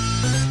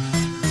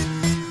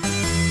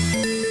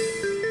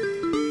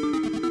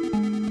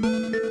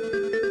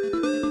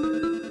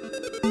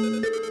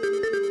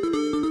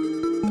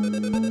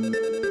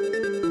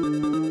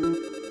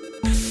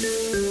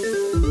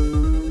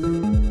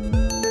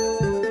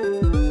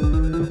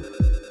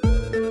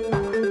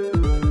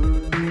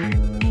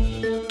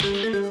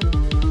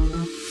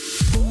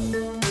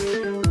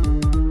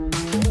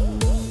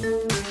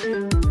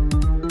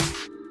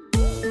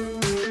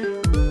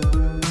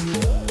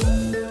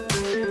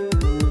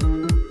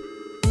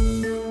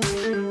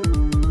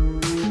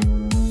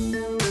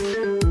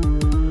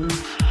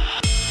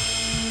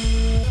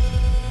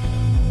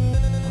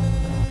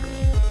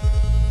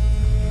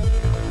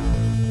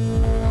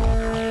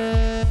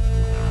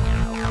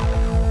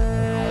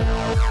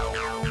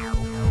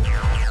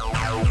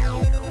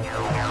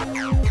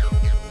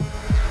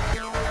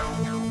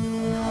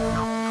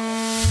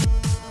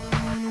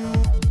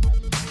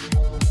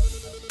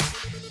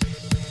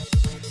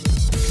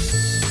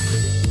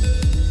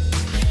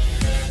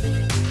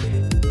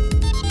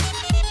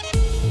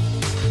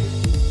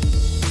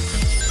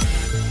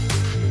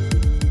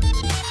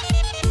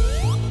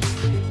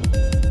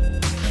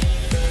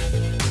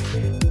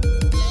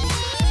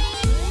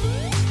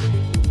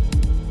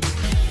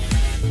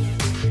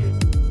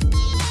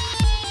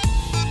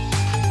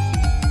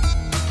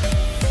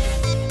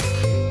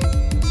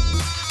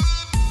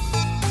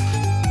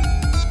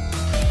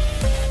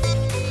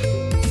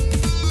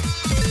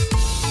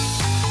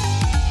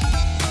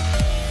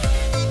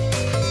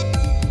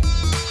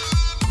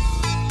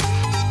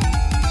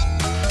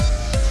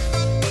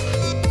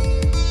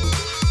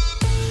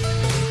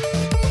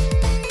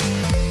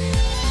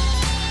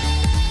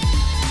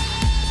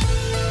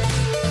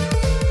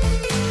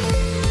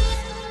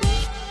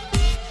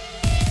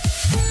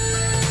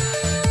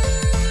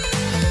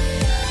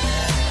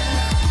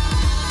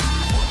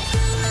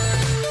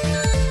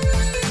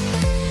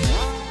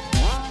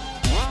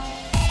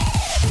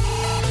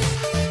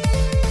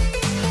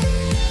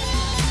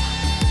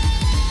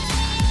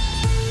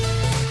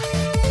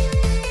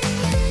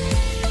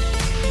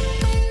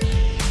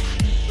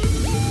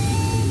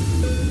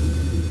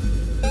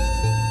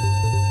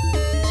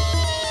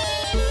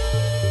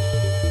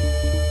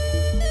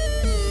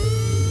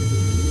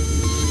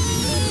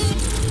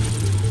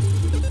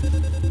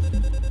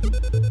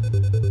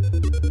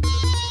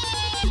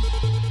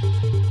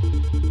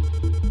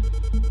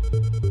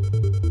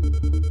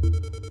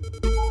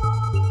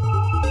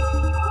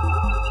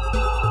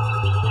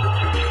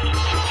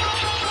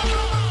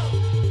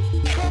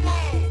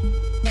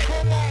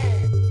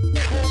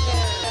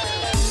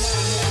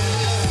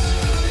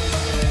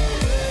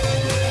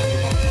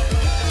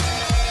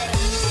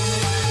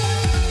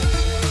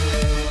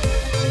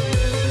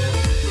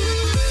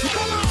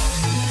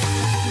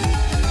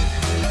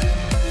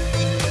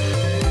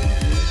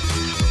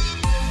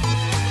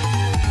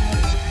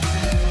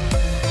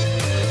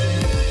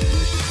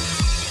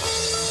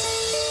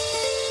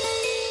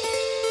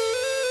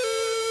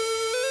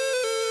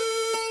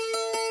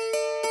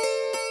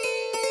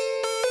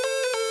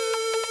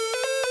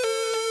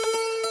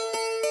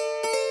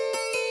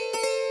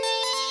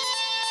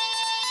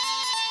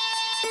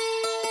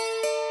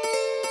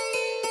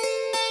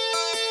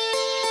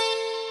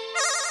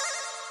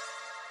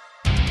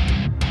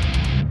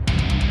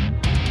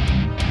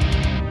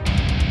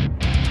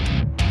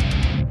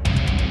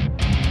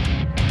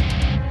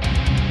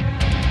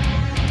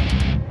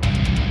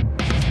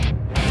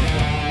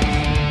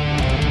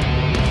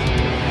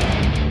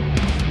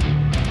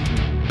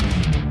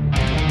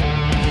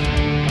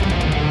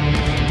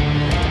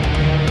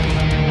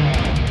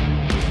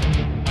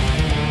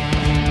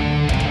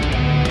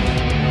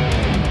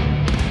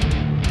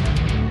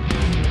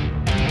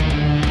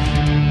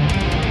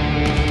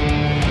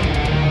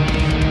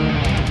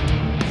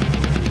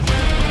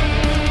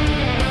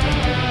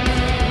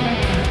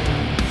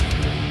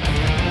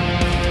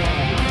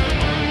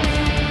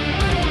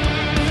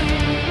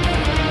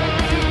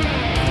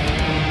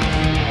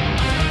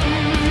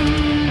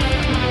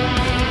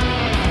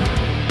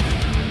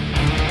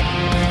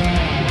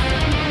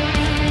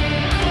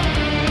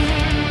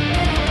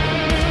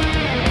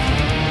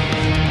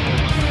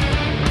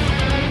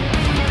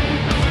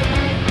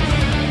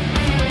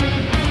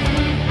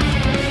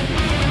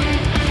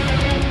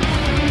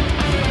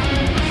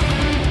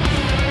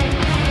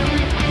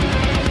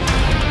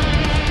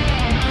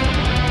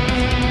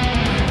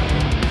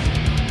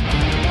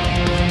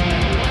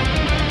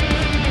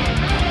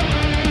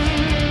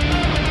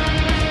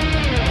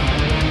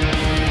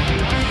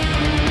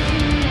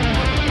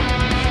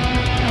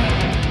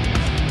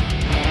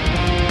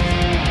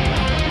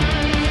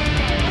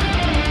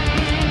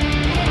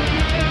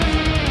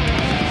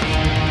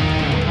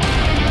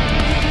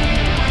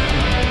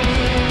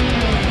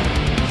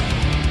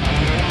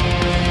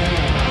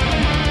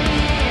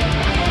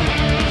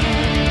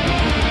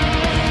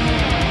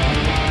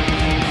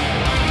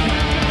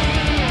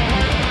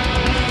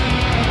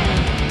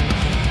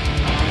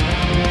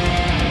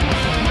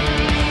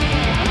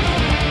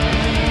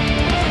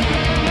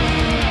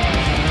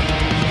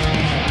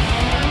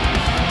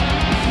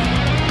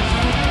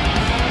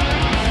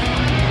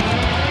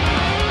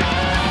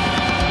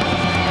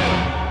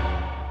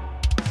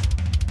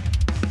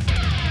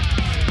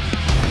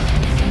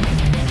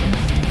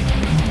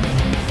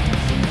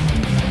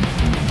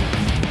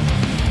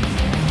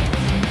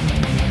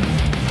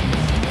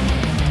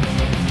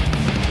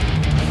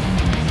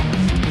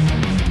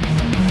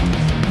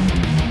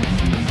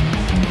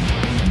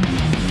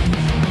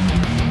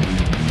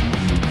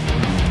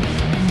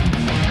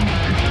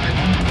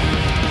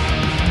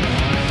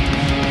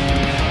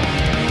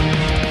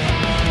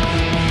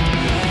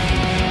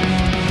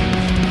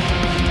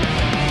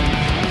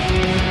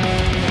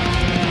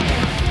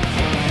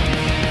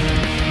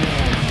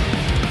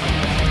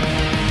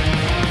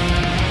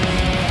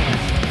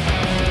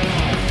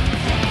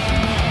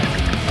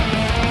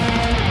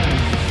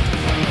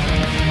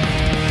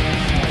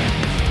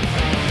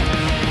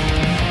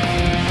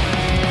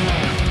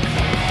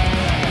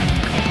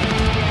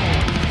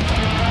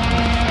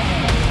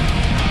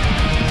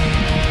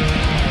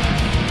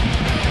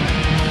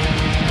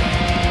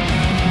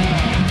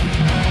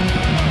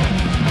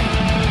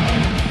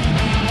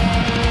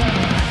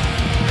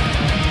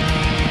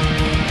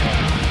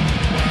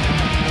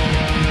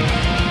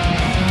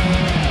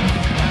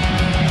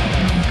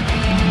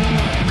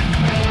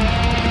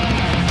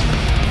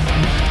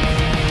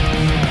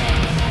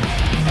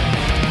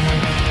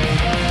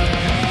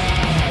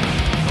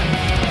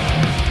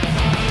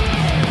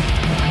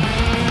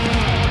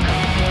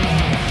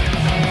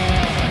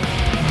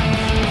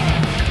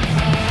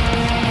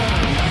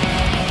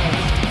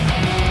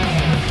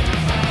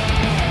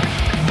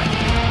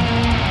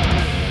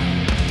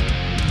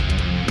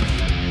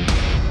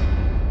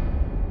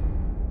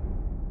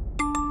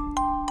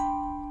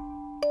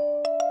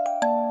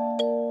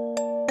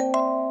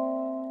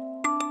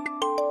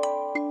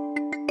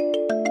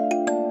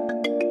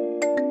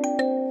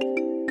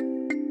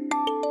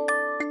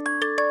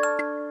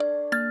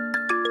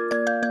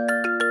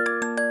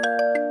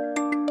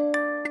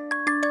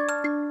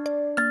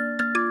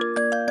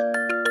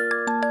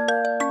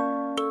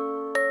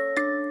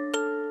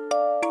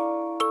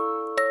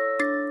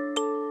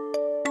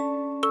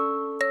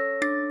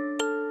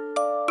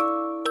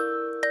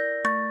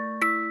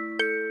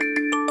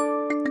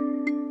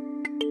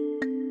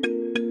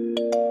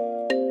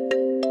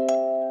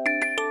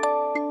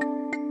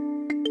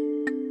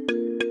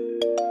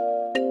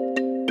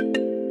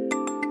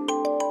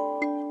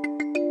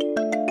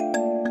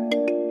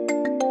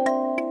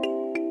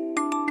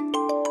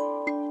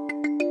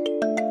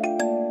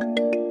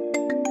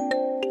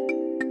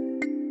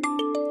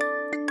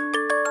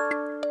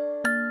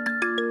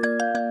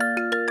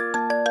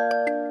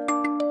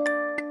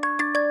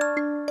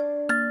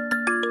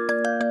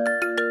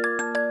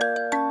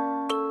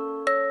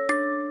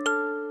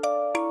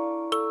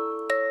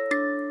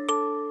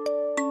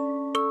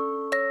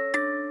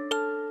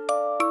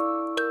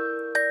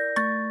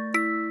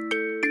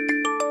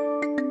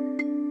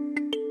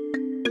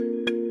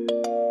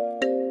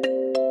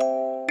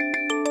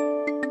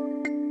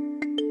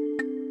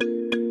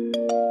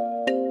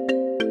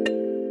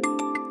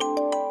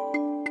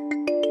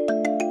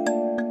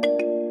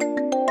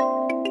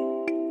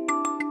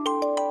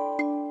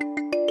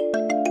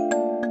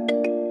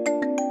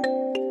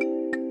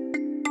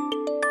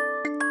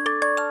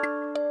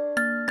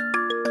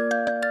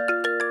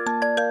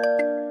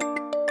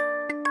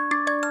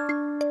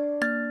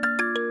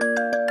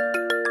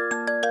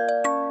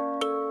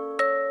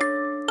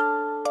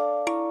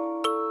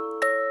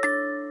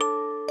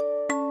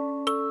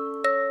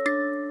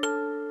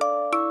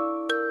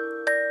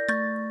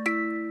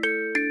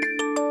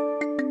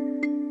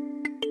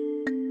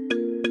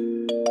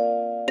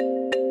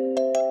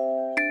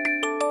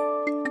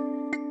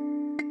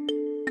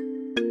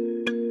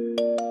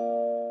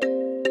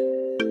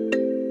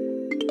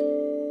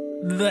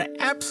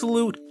 the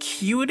absolute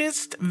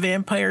cutest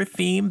vampire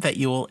theme that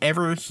you will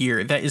ever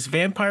hear. That is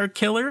Vampire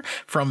Killer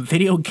from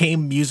Video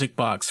Game Music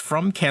Box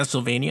from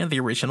Castlevania, the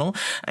original,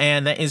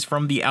 and that is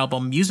from the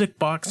album Music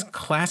Box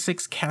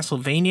Classics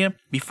Castlevania.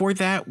 Before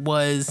that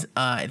was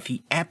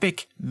the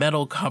epic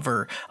metal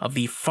cover of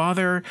the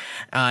Father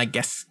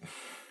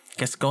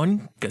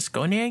Gascoigne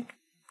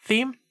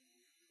theme.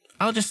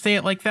 I'll just say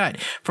it like that,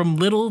 from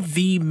Little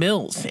V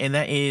Mills, and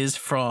that is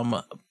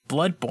from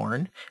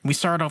Bloodborne. We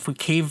start off with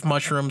Cave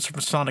Mushrooms from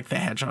Sonic the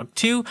Hedgehog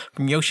 2,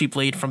 from Yoshi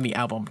Blade from the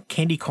album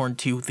Candy Corn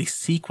 2, the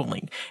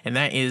sequeling, and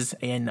that is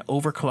an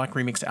Overclock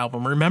remix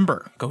album.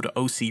 Remember, go to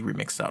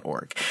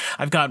ocremix.org.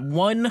 I've got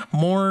one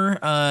more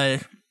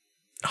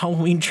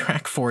Halloween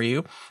track for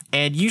you,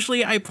 and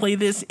usually I play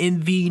this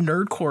in the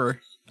Nerdcore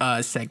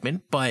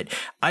segment, but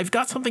I've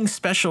got something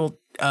special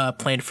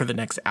planned for the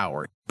next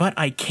hour. But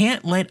I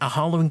can't let a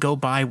Halloween go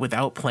by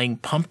without playing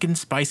Pumpkin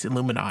Spice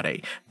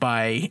Illuminati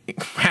by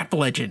rap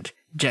legend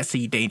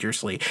Jesse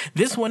Dangerously.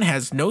 This one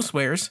has no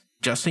swears,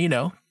 just so you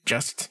know,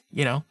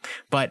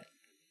 but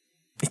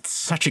it's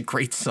such a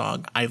great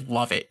song. I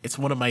love it. It's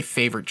one of my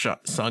favorite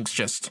songs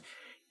just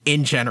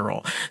in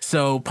general.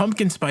 So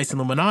Pumpkin Spice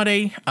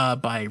Illuminati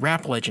by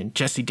rap legend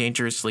Jesse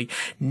Dangerously.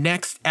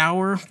 Next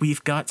hour,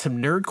 we've got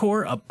some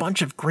nerdcore, a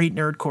bunch of great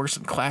nerdcore,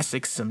 some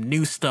classics, some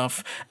new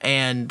stuff,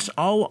 and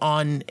all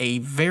on a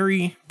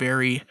very,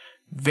 very,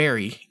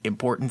 very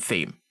important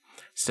theme.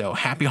 So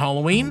happy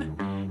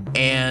Halloween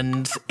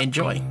and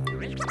enjoy.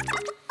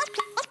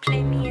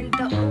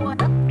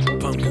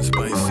 Pumpkin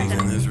Spice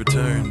season has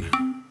returned.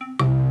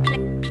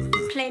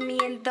 Play me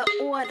in the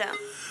order.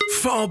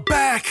 Fall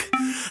back,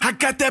 I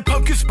got that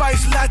pumpkin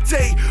spice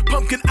latte,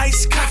 pumpkin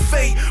ice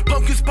cafe,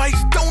 pumpkin spice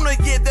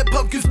donut, yeah, that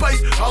pumpkin spice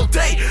all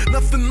day.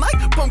 Nothing like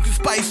pumpkin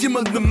spice, you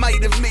must have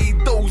might have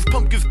made those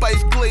pumpkin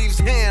spice glazed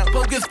ham,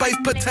 pumpkin spice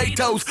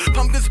potatoes,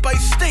 pumpkin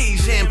spice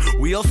stage ham.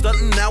 We all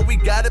stuntin' now, we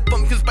got it,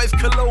 pumpkin spice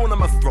cologne on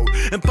my throat,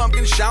 and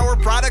pumpkin shower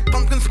product,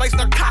 pumpkin spice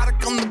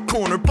narcotic on the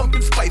corner,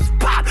 pumpkin spice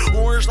pot,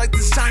 orange like the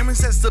sirens,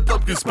 that's the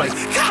pumpkin spice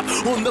cop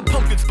on the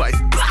pumpkin spice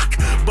block,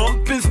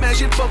 bumpin',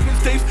 smashing pumpkin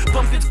taste,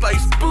 pumpkin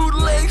spice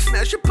bootleg,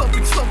 smash your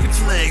pumpkin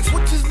legs.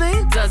 What's his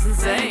name? Doesn't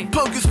say.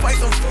 Pumpkin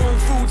spice on foreign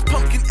foods,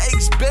 pumpkin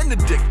eggs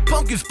Benedict,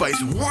 pumpkin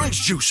spice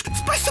orange juice.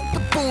 Spice up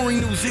the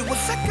boring news. Hey,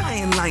 what's that guy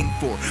in line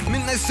for?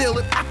 Midnight sale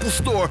at Apple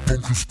Store.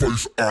 Pumpkin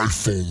spice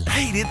iPhone.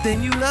 Hate it,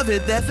 then you love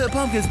it. That's a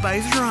pumpkin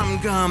spice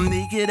rom-com.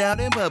 Naked out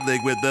in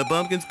public with the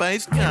pumpkin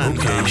spice condom.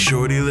 Okay,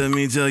 shorty, let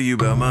me tell you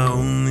about my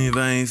only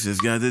vice.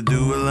 It's got to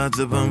do with lots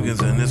of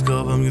pumpkins and it's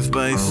called pumpkin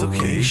spice.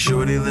 Okay,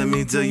 shorty, let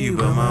me tell you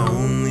about my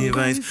only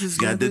vice. It's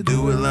got to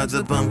do with lots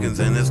of pumpkins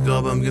and it's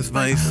called pumpkin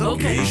spice.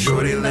 Okay,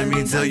 shorty, let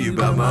me tell you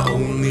about my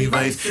only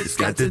vice. It's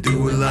got to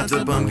do with lots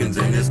of pumpkins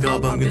and it's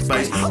called pumpkin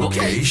spice.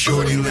 Okay,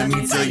 shorty, let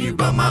me tell you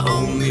about my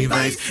only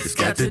vice. It's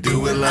got to do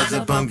with lots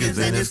of pumpkins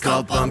and it's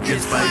called pumpkin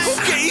spice.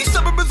 Okay,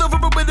 summer is over,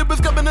 but winter is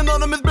coming and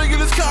autumn is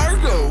bringing its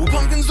cargo.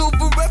 Pumpkins over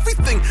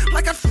everything,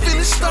 like I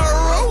finished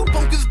Star Road.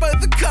 Pumpkins by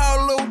the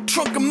carload,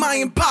 trunk of my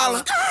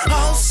Impala.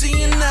 All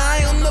seeing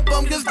eye on the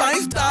pumpkin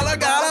spice dollar.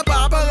 Gotta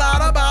pop a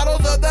lot of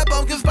bottles of that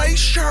pumpkin spice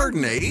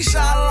Chardonnay.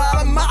 Shot a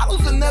lot of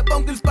models in that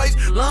pumpkin spice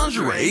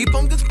lingerie,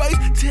 pumpkin spice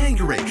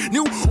Tanqueray,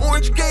 new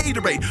orange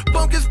Gatorade.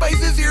 Pumpkin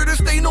spice is here to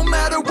stay no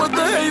matter what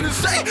the haters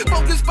say.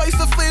 Pumpkin spice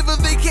a flavor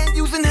they can't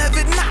use and have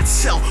it not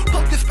sell.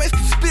 Pumpkin spice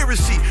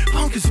conspiracy,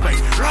 pumpkin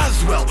spice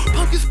Roswell.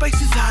 Pumpkin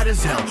spice is hot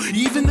as hell,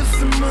 even if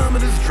the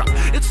thermometers drop.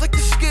 It's like a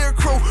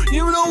scarecrow,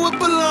 you know what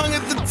belong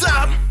at the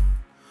top.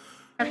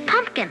 A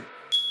pumpkin.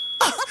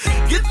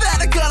 Get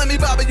that economy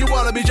bobbing, you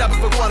wanna be shopping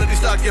for quantity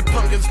stock. Your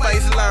pumpkin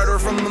spice larder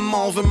from the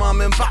malls and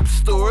mom and pop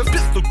stores.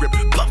 Pistol grip,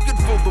 pumpkin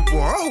for the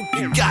war. I hope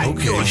you got it.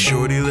 Okay,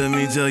 shorty, let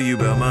me tell you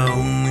about my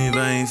only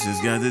vice.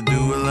 It's got to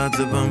do with lots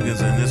of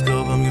pumpkins and it's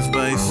called pumpkin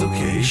spice.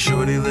 Okay,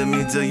 shorty, let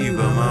me tell you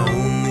about my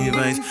only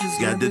vice. It's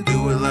got to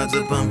do with lots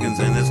of pumpkins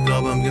and it's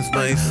called pumpkin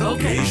spice.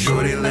 Okay,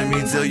 shorty, let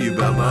me tell you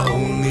about my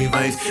only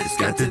vice. It's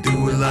got to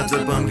do with lots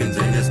of pumpkins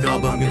and it's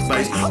called pumpkin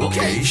spice.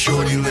 Okay,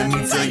 shorty, let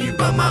me tell you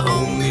about my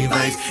only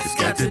vice. It's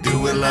got to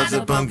do with lots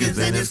of pumpkins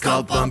and it's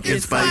called pumpkin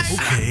spice.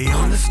 Okay,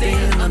 on the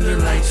stand under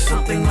lights,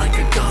 something like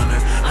a goner.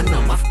 I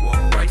know my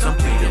rights, I'm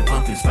pleading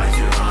pumpkin spice,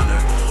 your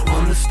honor.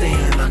 On the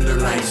stand under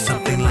lights,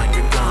 something like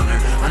a goner.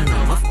 I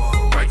know my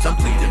rights, I'm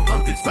pleading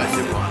pumpkin spice,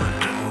 your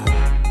honor.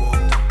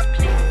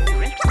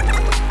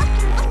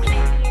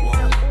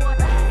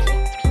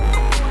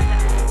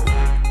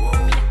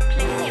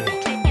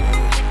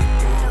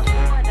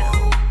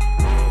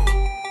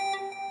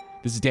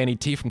 This is Danny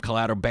T from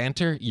Collateral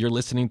Banter. You're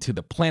listening to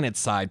the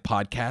PlanetSide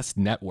Podcast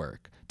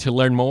Network. To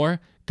learn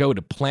more, go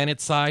to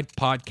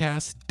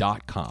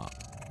planetsidepodcast.com.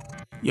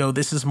 Yo,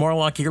 this is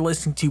Morlock. You're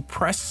listening to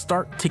Press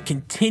Start to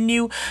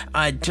Continue.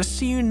 Just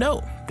so you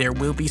know, there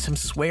will be some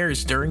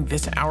swears during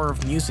this hour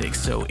of music.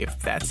 So if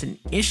that's an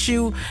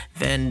issue,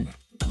 then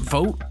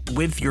vote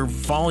with your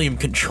volume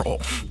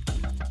control.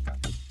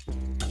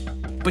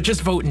 But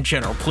just vote in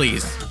general,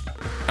 please.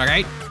 All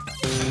right?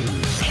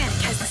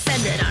 Panic has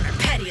descended on our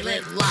petty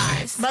little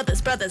lives.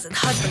 mothers, brothers, and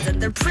husbands,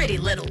 and their pretty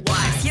little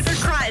wives. Hear their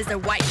cries, their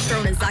white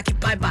throne is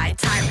occupied by a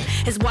tyrant.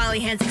 His wily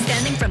hands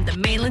extending from the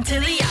mainland to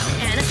the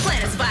island. And his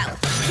plan is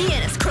violent. He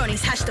and his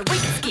cronies hatched a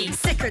wicked scheme,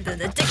 sicker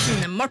than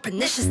addiction and more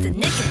pernicious than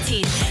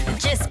nicotine. The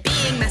gist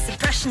being mass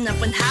suppression of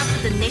one half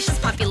of the nation's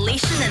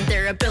population and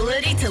their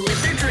ability to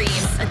live their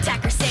dreams.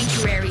 Attack our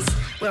sanctuaries,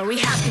 where we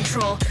have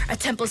control. Our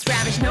temples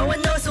ravaged, no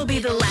one knows who'll be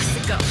the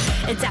last to go.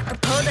 It's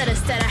apropos that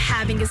instead of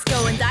having us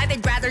go and die,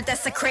 they'd rather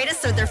desecrate us,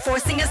 so they're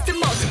forcing us to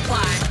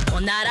multiply.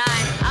 Well, not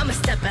I'm a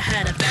step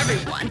ahead of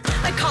everyone.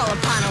 I call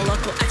upon a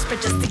local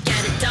expert just to get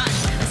it done.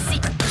 A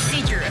secret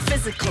procedure, a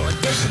physical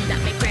addition that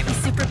may grant me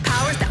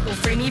superpowers that will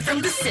free me from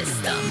the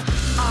system.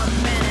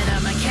 Augmented, a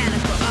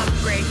mechanical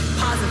upgrade.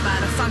 Pause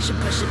about a function,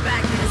 push it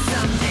back into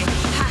someday.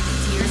 Hack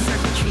into your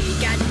circuitry, a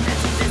gadget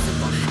that's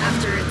invisible.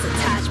 After it's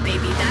attached,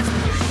 baby, that's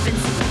when you're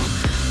invincible.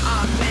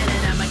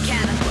 Augmented, a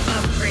mechanical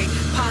upgrade.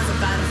 Pause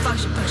about a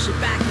function, push it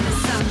back into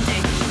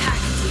someday.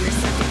 Hack into your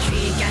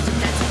circuitry, a gadget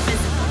that's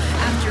invisible.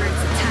 After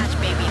it's attached,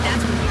 baby,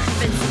 that's when you're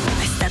invincible.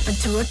 I step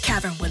into a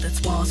cavern with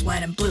its walls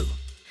white and blue.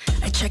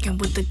 I check in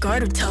with the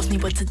guard who tells me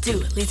what to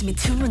do. It leads me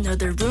to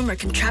another room where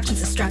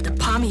contraptions are strapped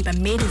upon me by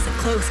maidens and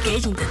clothes,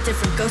 gauging the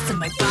different ghosts in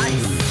my body.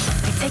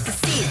 I take a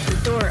seat, the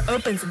door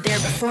opens, and there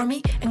before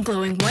me, in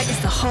glowing white, is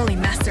the holy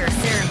master of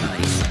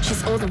ceremonies.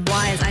 She's old and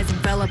wise, eyes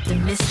enveloped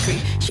in mystery.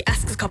 She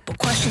asks a couple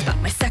questions about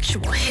my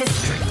sexual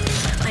history.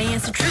 I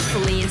answer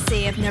truthfully and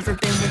say I've never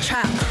been with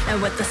child.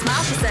 And with a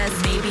smile she says,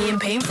 maybe in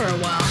pain for a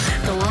while.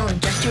 They'll all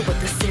inject you with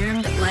the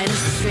serum that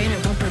lightens the strain.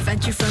 It won't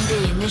prevent you from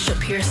the initial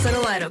pierce of the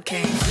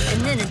lidocaine.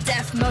 And in a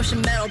death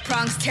motion, metal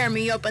prongs tear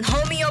me open,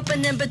 hold me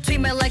open in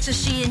between my legs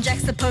as she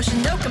injects the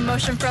potion. No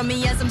commotion from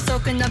me as I'm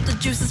soaking up the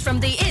juices from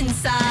the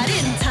inside.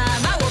 In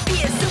time, I will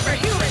be a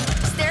superhuman,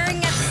 staring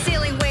at the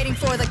ceiling, waiting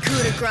for the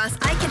coup de grace.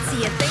 I can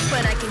see a thing,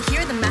 but I can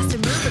hear the master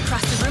move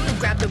across the room and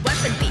grab the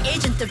weapon, the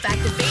agent of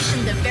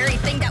activation, the very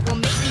thing that will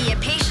make me a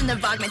patient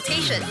of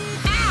augmentation.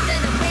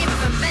 Then a wave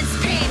of immense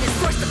pain is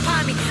forced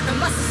upon me, my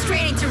muscles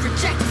straining to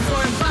reject the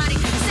foreign body.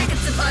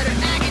 Seconds of utter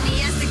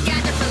agony as the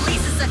gadget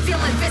releases. I feel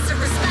my visceral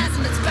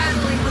spasm, it's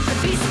battling with the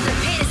beast. The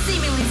pain is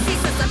seemingly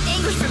ceaseless, I'm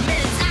anguished for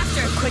minutes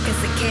after. Quick as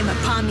it came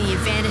upon me,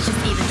 it vanishes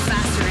even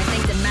faster. I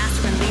thank the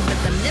master and leave with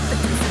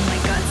omnipotence in my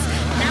guts.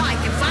 Now I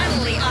can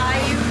finally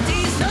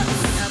IUD's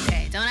nuts.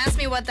 Okay, don't ask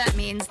me what that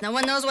means. No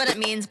one knows what it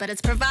means, but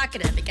it's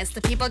provocative. It gets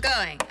the people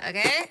going,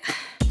 okay?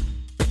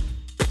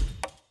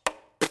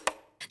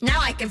 Now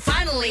I can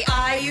finally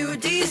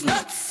IUD's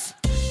nuts.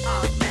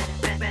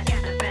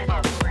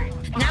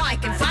 Now I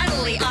can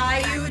finally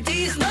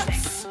IUD's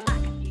nuts.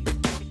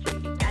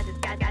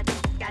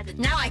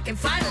 Now I can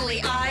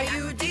finally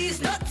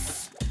IUD's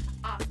nuts.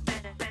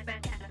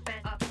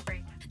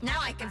 Now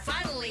I can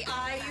finally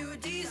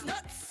IUD's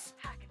nuts.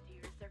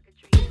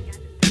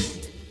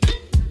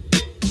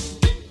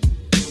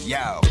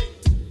 Yo,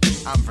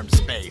 I'm from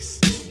space,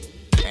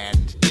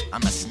 and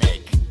I'm a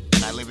snake,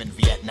 and I live in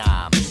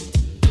Vietnam.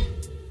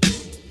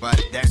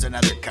 But there's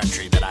another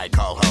country that I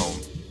call home,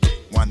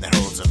 one that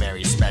holds a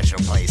very special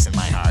place in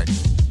my heart,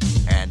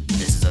 and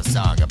this is a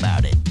song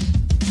about it.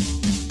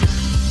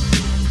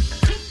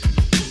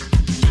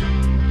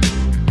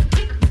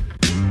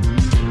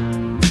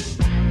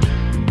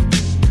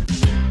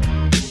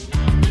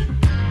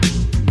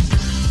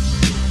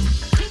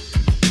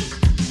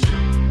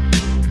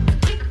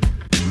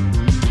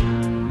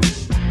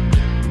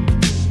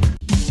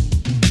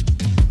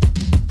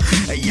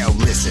 Yo,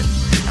 listen,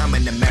 I'm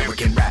an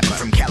American rapper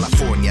from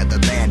California, the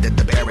land of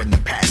the bear and the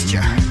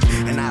pasture.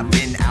 And I've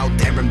been out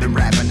there and been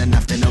rapping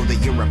enough to know the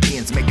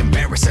Europeans make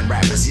embarrassing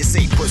rappers. You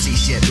say pussy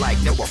shit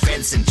like no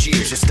offense and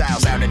cheers. Your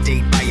style's out of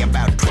date by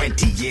about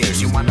 20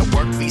 years. You want a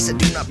work visa?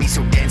 Do not be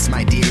so dense,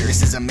 my dear.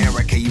 This is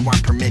America, you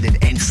aren't permitted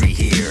entry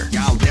here.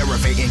 Y'all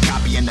derivating,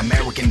 copying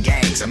American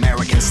gangs,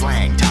 American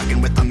slang,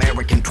 talking with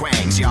American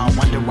twangs. Y'all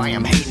wonder why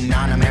I'm hating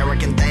on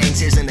American things.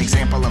 Here's an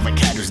example of a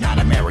cat who's not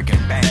American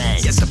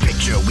bang. Just a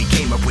picture, we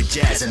came up with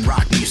jazz and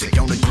rock music.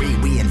 Don't agree,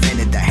 we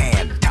invented the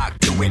hand. Talk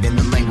to it in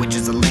the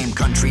languages of lame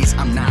countries.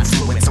 I'm not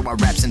fluent, so I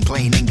raps in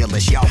plain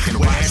English. Y'all can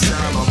watch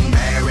some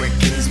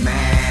Americans,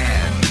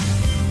 man.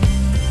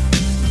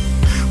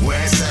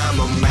 We're some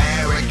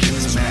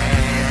Americans,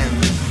 man.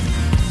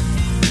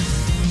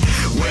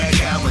 We're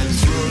coming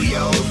through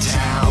your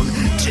town,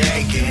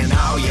 taking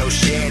all your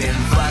shit and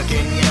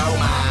fucking your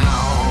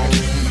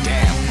mouth.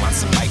 Damn, want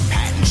some Mike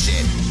Patton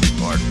shit?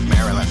 Or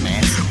Marilyn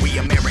Manson? We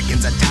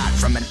Americans are taught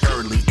from an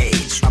early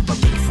age a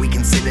belief we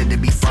consider to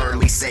be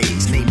fairly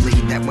sage. Namely,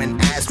 that when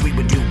asked, we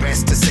would do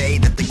best to say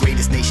that the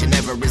greatest nation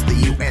ever is the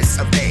US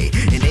of A.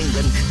 In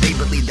England, they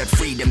believe that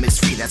freedom is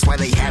free. That's why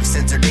they have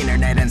censored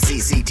internet and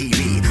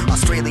CCTV.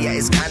 Australia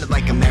is kind of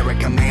like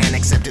America, man,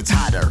 except it's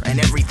hotter and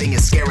everything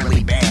is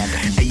scarily banned.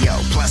 Hey yo,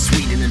 plus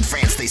Sweden and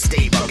France, they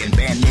stay bugging,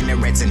 ban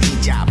minarets and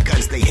hijab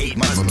cause they hate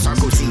Muslims.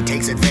 Sarkozy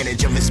takes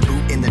advantage of his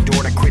boot in the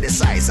door to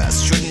criticize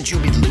us. Shouldn't you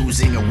be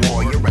losing a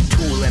war? You're a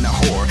tool and a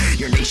whore.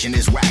 Your nation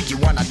is whack. You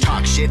wanna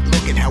talk shit?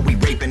 Look at how we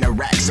rape in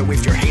Iraq. So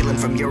if you're hailing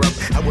from Europe,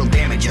 I will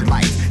damage your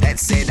life. That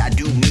said, I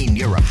do mean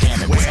Europe.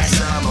 Damn it, we're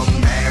some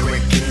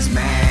Americans,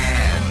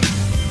 man.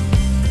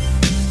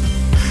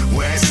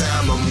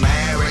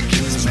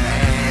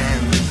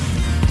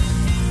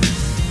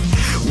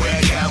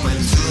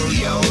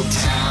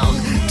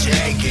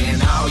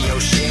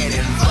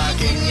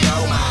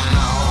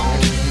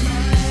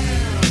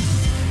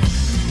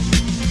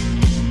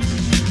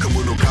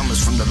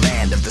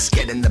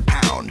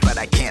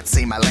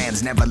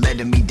 is never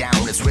letting me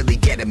down. It's really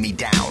getting me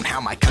down. How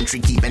my country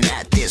keeping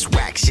at this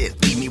whack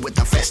shit? Leave me with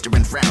a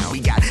festering frown. We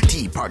got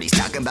tea parties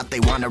talking about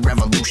they want a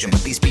revolution,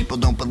 but these people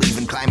don't believe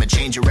in climate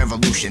change or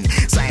revolution.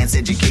 Science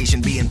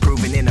education being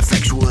proven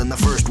ineffectual in the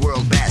first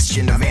world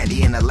bastion of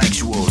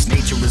anti-intellectuals.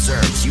 Nature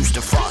reserves used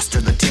to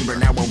foster the timber.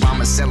 Now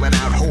Obama's selling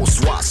out whole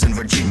swaths in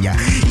Virginia.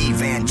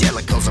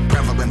 Evangelicals a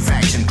prevalent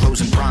faction,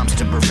 closing proms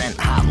to prevent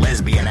hot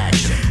lesbian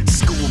action.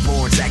 School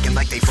boards acting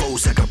like they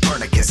foes to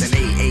Copernicus, and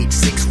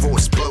AH-64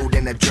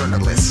 exploding a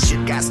journalist. Shit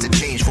gots to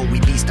change before we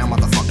beast down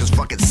motherfuckers.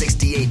 Fucking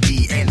 60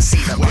 AD and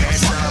see the We're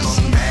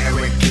some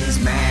Americans,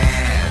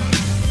 man.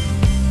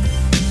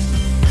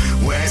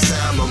 We're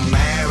some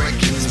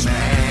Americans,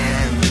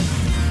 man.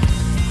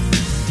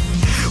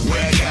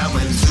 We're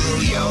coming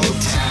through your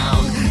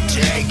town,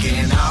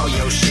 taking all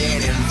your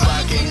shit and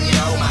fucking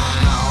your mind.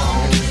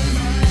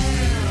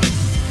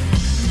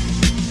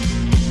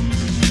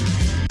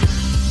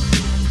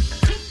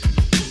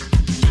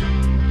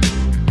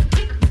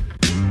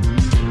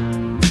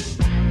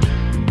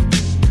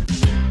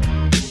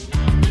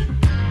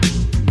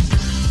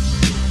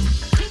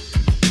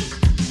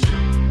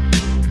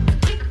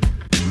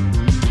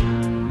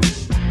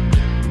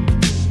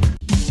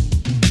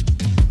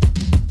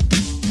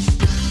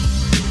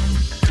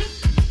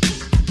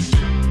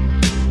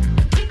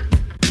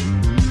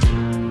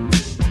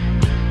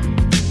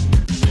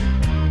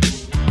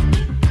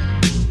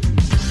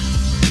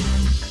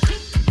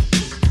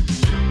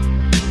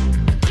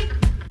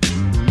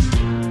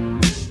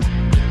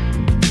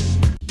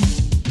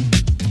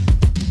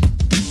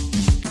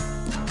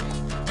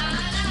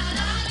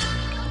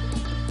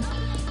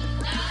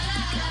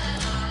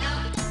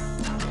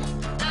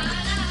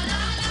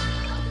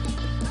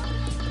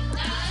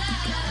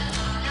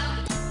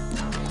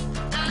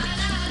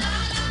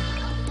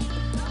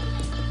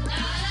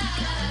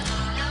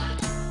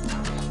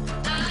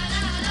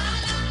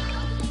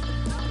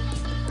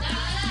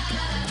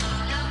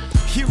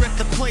 Here at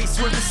the place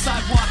where the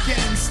sidewalk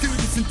ends,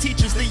 students and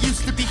teachers, they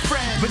used to be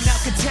friends, but now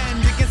contend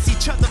against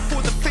each other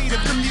for the fate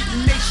of the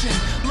mutant nation.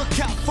 Look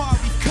how far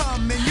we've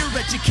come in your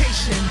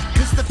education,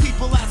 cause the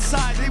people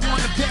outside, they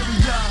wanna bury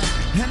ya.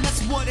 And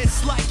that's what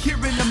it's like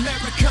here in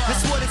America.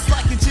 That's what it's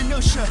like in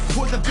Genosha,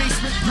 or the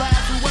basement lab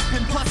where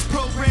Weapon Plus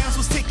programs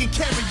was taking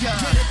care of ya.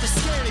 Get it to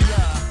scare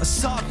ya. A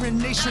sovereign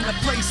nation, a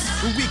place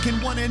where we can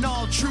one and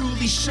all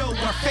truly show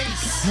our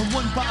face. And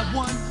one by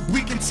one,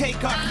 we can take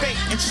our fate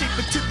and shape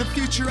it to the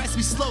future as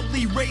we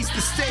slowly raise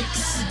the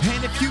stakes.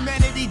 And if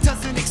humanity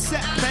doesn't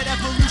accept that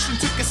evolution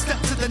took a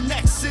step to the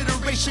next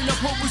iteration of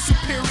Homo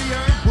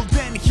superior, well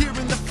then here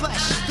in the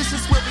flesh, this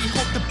is where we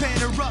hold the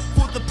banner up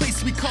for the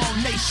place we call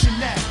Nation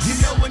X. You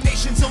know a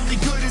nation's only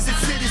good as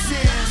its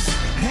citizens,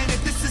 and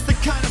if this is the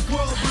kind of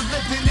world we're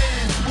living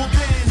in, well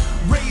then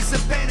raise a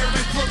banner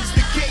and close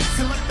the gates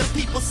and let the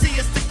people see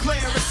us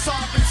declare a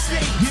sovereign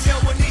state. You know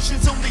a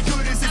nation's only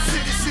good as its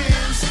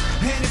citizens,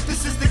 and if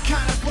this is the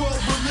kind of world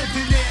we're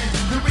living in,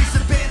 then raise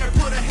a banner,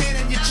 put a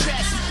hand on your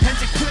chest, and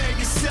declare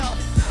yourself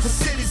a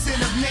citizen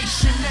of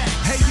Nation X.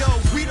 Hey yo,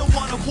 we don't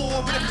want a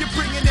war, but if you're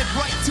bringing it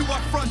right to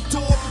our front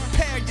door,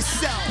 prepare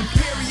yourself.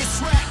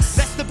 Imperious Rex,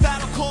 that's the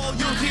battle call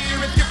you'll hear.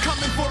 If you're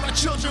coming for our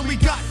children, we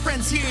got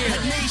friends here at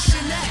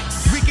Nation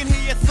X. We can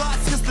hear your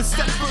thoughts cause the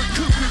Stepford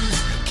cuckoos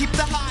keep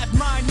the hive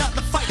mind, not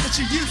the fight that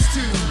you're used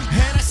to.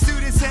 And our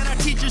students and our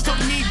teachers don't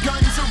need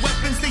guns or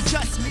weapons, they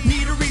just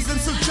need a reason,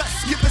 so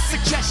just give us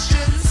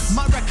suggestions.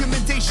 My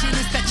recommendation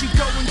is that you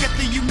go and get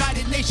the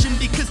United Nations,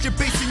 because you're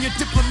basing your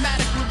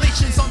diplomatic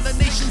relations on the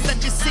nations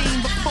that you've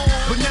seen before,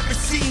 but never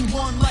seen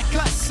one like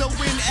us, so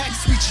in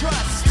X we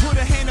trust.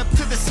 Put a hand up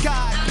to the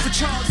sky for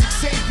Charles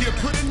Xavier,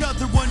 put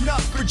another one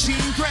up for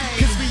Jean Grey,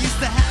 cause we used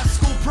to have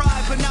school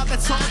pride, but now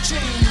that's all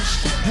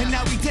changed, and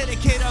now we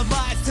dedicate our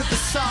lives to the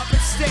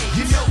sovereign state.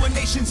 You know a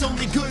nation's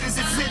only good as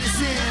its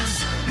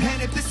citizens,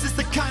 and if this is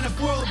the kind of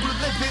world we're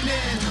living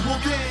in, well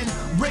then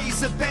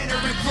raise a banner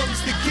and close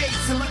the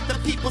gates and let the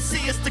people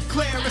see us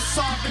declare a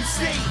sovereign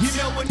state. You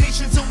know a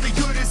nation's only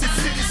good as its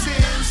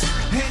citizens,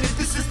 and if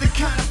this is the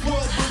kind of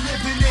world we're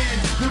living in,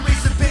 then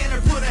raise a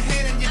banner, put a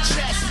hand on your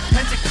chest,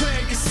 and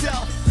declare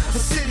yourself a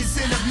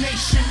citizen of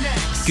Nation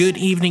X. Good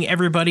evening,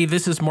 everybody.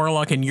 This is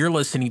Morlock, and you're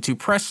listening to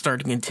Press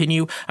Start to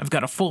Continue. I've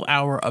got a full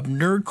hour of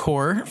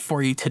nerdcore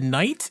for you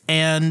tonight,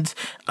 and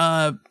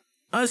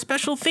a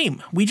special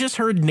theme. We just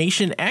heard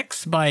Nation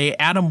X by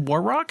Adam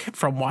Warrock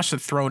from Watch the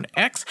Throne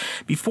X.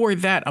 Before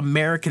that,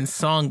 American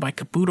Song by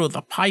Kabuto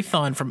the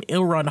Python from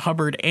L. Ron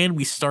Hubbard. And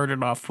we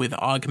started off with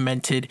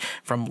Augmented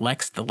from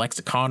Lex the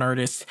Lexicon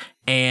Artist.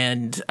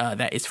 And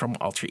that is from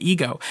Alter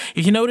Ego.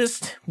 If you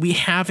noticed, we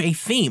have a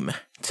theme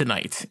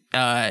tonight.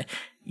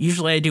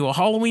 Usually I do a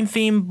Halloween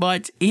theme,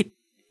 but it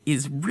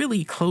is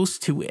really close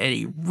to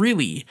a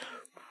really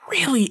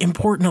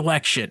important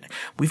election.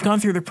 We've gone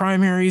through the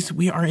primaries.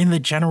 We are in the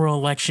general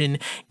election.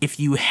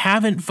 If you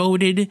haven't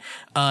voted,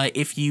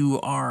 if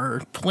you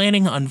are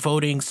planning on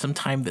voting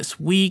sometime this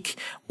week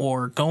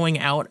or going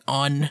out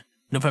on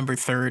November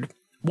 3rd,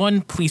 one,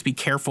 please be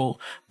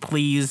careful.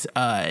 Please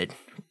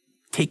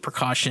take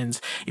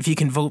precautions. If you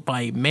can vote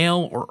by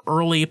mail or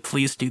early,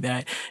 please do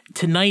that.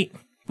 Tonight,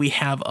 we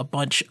have a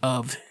bunch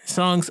of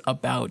songs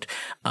about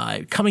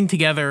coming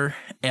together,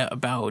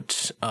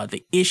 about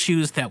the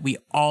issues that we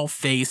all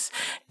face,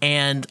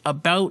 and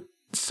about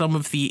some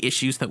of the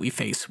issues that we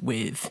face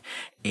with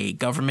a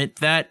government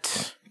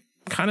that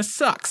kind of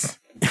sucks.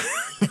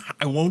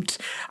 I won't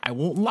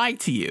lie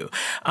to you.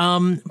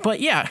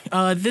 But yeah,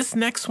 this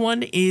next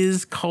one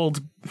is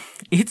called,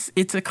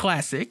 it's a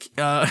classic.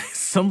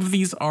 Some of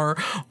these are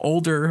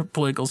older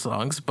political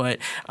songs, but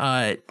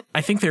I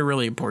think they're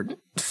really important.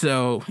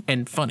 So,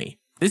 and funny.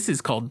 This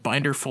is called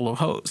Binder Full of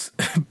Hoes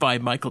by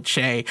Michael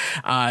Che,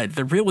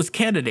 the realest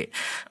candidate.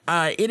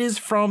 It is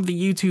from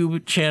the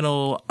YouTube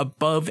channel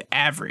Above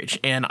Average,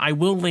 and I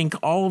will link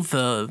all of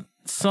the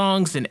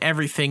songs and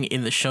everything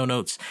in the show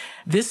notes.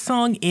 This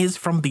song is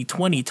from the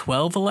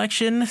 2012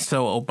 election,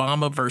 so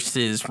Obama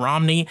versus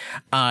Romney,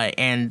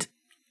 and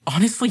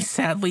honestly,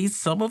 sadly,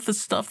 some of the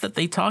stuff that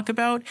they talk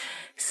about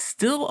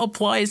still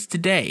applies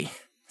today.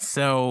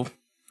 So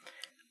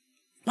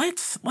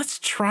let's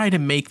try to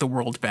make the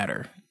world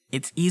better.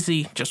 It's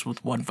easy, just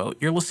with one vote.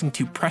 You're listening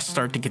to Press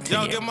Start to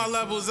continue. Y'all get my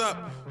levels up.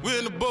 We're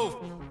in the booth.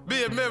 Be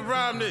it Mitt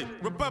Romney,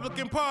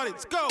 Republican Party.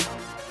 Let's go.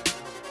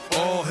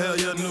 All hail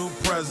your new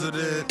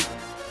president,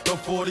 the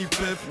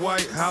 45th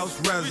White House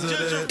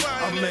resident.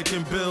 I'm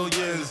making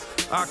billions.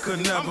 I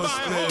could never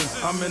spend.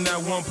 I'm in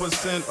that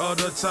 1% of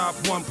the top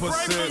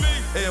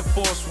 1%. Air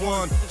Force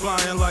One,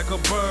 flying like a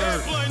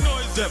bird.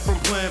 Jet from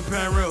Planned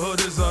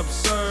Parenthood is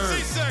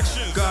absurd.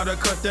 Gotta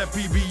cut that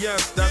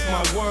PBS, that's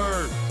my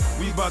word.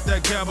 We bout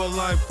that gamble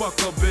life, fuck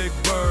a big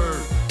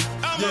bird.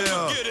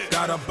 Yeah,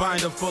 got a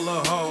binder full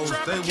of hoes.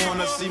 They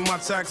wanna see my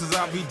taxes,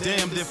 I'll be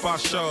damned if I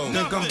show.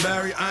 Think I'm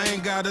Barry, I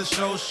ain't gotta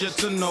show shit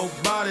to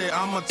nobody.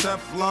 I'm a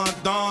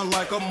Teflon Don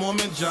like a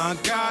Mormon John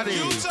Gotti.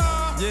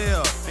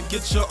 Yeah, and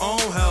get your own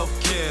health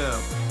care.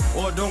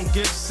 Or don't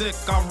get sick,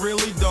 I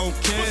really don't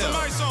care.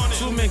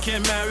 Two men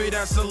can't marry,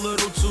 that's a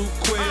little too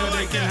queer.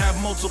 They can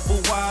have multiple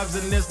wives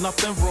and there's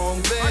nothing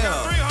wrong there. I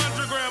got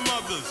 300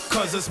 grandmothers.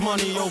 Cause it's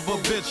money over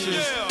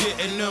bitches.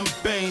 Getting them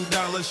 $1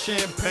 billion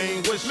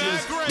champagne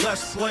wishes.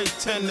 Let's play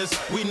tennis,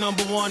 we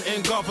 #1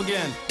 in golf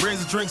again.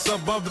 Raise the drinks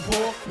above the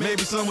poor,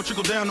 maybe some will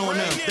trickle down on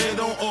them. They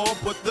don't all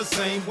put the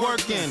same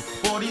work in.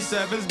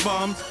 47's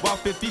bums while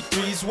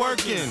 53's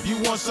working.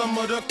 You want some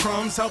of the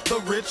crumbs, help the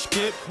rich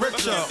get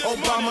richer.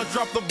 Obama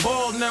dropped the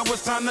ball, now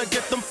it's time to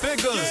get them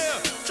figures.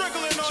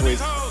 So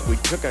we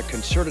took a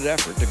concerted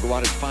effort to go out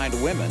and find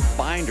women,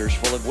 binders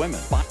full of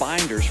women,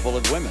 binders full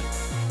of women,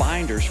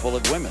 binders full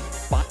of women,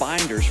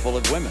 binders full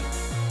of women,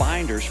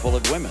 binders full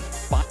of women,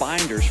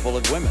 binders full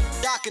of women.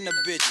 Docking the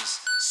bitches,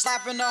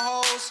 slapping the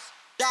hoes,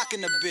 docking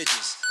the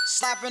bitches,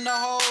 slapping the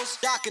hoes,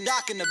 docking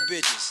the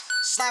bitches,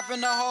 slapping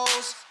the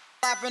hoes,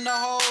 slapping the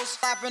hoes,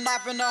 slapping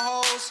the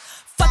hoes.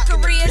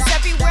 Fuckery is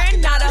everywhere,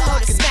 not a hoe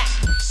to smack.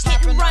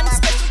 Hit and run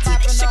specialty,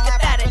 they should get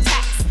that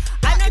attack.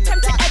 I've no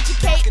time to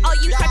educate all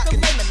you cracker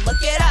laymen.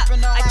 Look it up,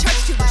 I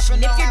charge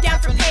tuition if you're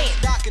down for paying.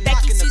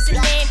 Becky, Susan,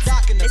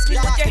 Nancy, miss me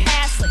with your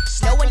Hasley.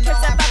 No one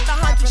cares about the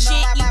honky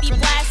shit you be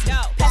blasting.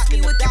 Pass me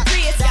with your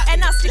Prius,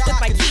 and I'll stick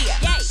with my Kia.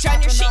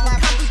 Drown your shit in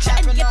kombucha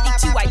and get thee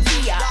to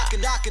IKEA.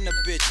 Docking the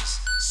bitches,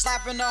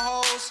 slapping the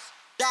hoes,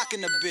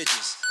 docking the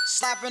bitches,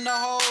 slapping the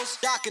hoes,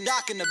 docking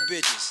the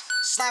bitches,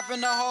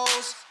 slapping the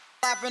hoes.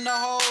 Slapping the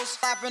hoes,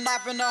 slapping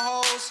the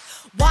hoes.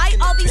 Why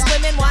all these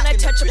women wanna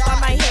touch up on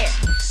my hair?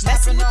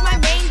 Messing with my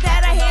mane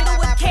that I handle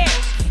with care.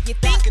 You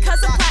think cause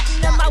I'm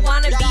platinum I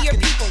wanna be your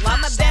people.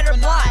 I'm a better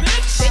blonde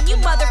than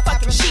you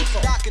motherfucking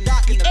sheeple.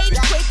 You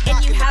age quick and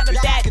you have a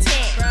bad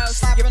tan.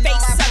 Your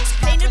face sucks,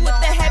 painted with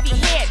a heavy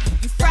hand.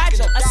 You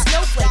fragile, a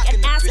snowflake,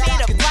 an ass made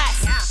of glass.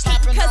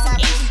 Hate cause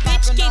an Asian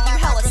bitch gave you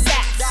hella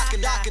sass.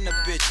 Docking the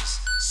bitches,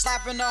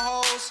 slapping the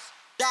hoes,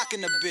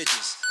 docking the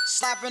bitches.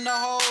 Slapping the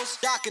hoes,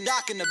 docking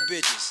the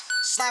bitches.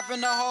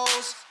 Slapping the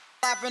hoes,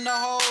 slapping the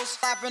hoes,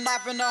 slapping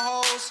the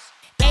hoes.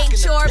 Ain't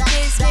your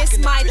business,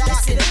 my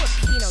listen.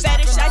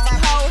 Fetishizing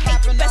hoe,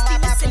 hate you best be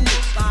missing me.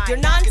 Your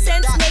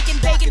nonsense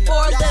making begging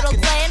for a little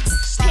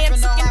glance.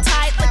 Pants looking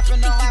tight like you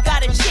think you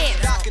got a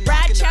chance.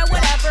 Brad, chat,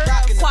 whatever,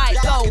 quiet,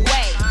 go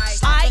away.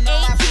 I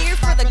ain't here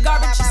for the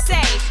garbage you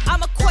say.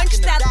 I'ma quench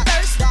that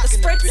thirst with a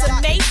spritz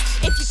of mace.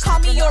 If you call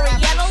me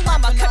Oriental,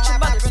 I'ma cut your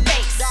mother's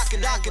face.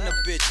 Docking the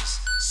bitches.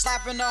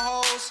 Slapping the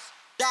hoes,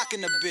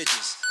 docking the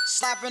bitches.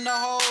 Slapping the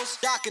hoes,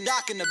 docking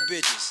the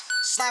bitches.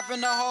 Slapping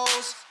the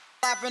hoes,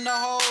 slapping the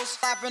hoes,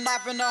 slapping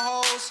the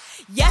hoes.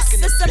 Yes,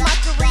 it's a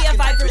mockery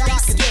of ivory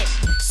skin.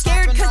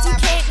 Scared cause you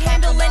can't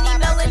handle any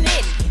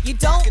melanin. You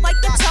don't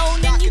like the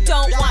tone and you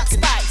don't want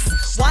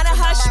spice. Wanna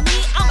hush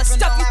me? I'ma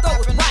stuff your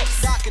throat with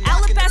rice.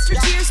 Alabaster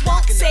tears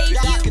won't save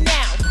you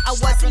now. I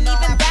wasn't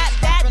even that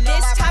bad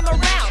this time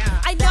around.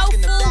 I know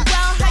full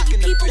well how you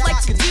people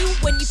like to do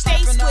when you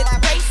face with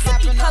race.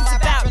 It becomes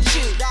about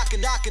you.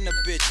 Docking the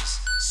bitches,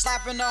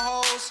 slapping the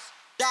hoes,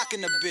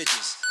 docking the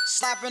bitches,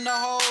 slapping the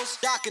hoes,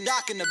 docking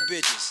the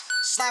bitches,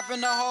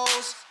 slapping the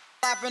hoes,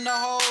 slapping the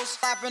hoes,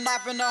 slapping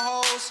the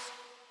hoes.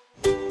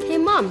 Hey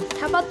Mom,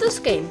 how about this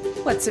game?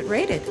 What's it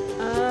rated?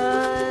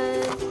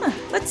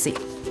 Let's see.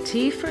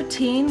 T for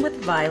teen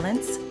with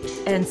violence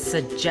and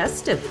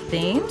suggestive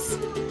themes?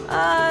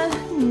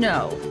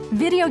 No.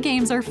 Video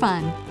games are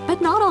fun,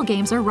 but not all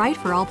games are right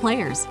for all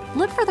players.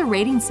 Look for the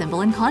rating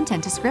symbol in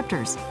content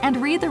descriptors and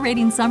read the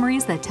rating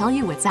summaries that tell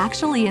you what's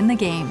actually in the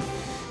game.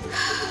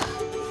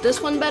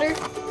 This one better?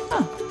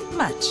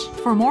 Much.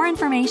 For more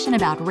information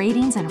about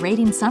ratings and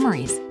rating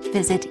summaries,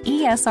 visit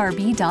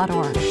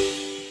esrb.org.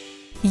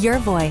 Your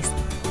voice,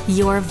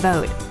 your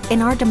vote.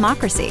 In our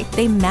democracy,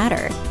 they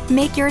matter.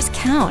 Make yours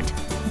count.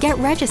 Get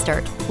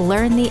registered,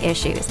 learn the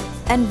issues,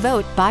 and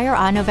vote by or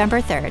on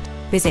November 3rd.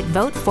 Visit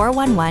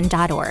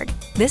vote411.org.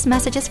 This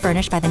message is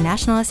furnished by the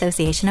National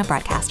Association of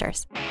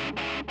Broadcasters.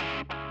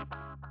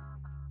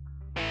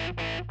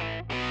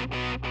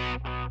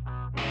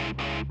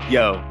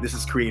 Yo, this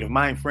is Creative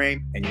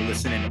Mindframe, and you're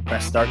listening to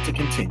Press Start to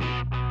continue.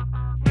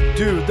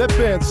 Dude, that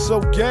band's so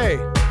gay.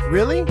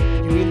 Really?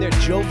 You mean they're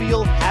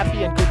jovial,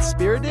 happy, and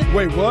good-spirited?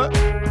 Wait, what?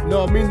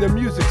 No, I mean their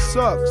music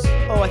sucks.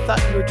 Oh, I thought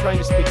you were trying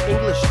to speak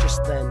English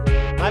just then.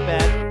 My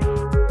bad.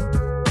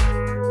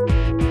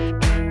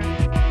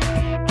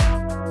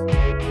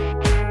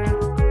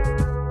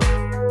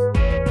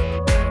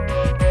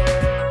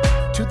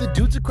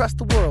 Dudes across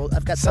the world,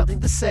 I've got something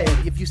to say.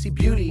 If you see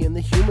beauty in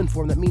the human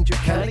form, that means you're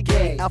kinda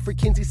gay. Alfred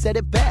Kinsey said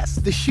it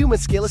best. The human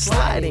scale is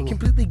sliding,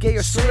 completely gay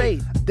or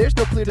straight. There's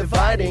no clear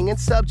dividing, and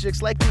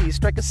subjects like these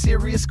strike a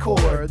serious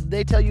chord.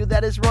 They tell you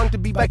that it's wrong to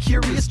be by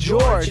Curious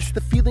George. It's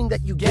the feeling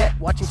that you get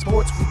watching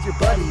sports with your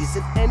buddies.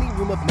 In any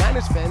room of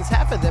Niners fans,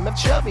 half of them have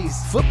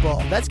chubbies.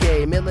 Football, that's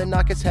gay.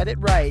 Milanakis had it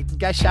right.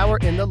 Guys shower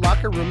in the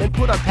locker room and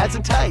put on pads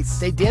and tights.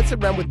 They dance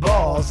around with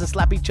balls and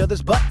slap each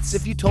other's butts.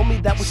 If you told me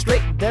that was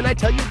straight, then I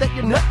tell you that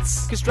you're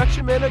nuts.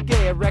 Construction men are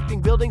gay,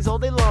 erecting buildings all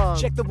day long.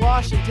 Check the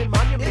Washington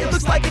Monument. It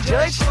looks like a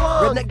giant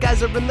schlong. Redneck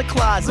guys are in the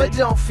closet, but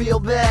don't feel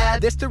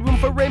bad. There's still room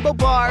for rainbow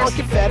bars on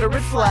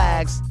Confederate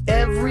flags.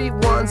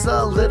 Everyone's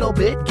a little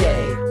bit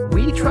gay.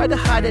 We try to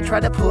hide it, try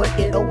to put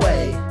it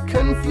away.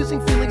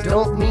 Confusing feelings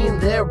don't mean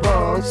they're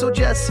wrong, so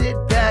just sit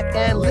back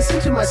and listen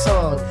to my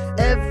song.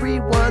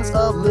 Everyone's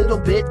a little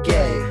bit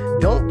gay.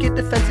 Don't get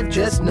defensive,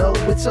 just know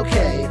it's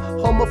okay.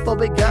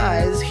 Homophobic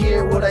guys,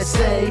 hear what I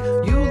say.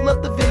 You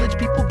love the Village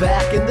People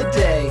back in the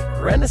day.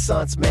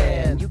 Renaissance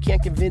man, you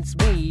can't convince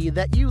me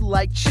that you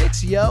like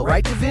chicks, yo.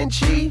 Right, Da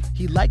Vinci?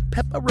 He liked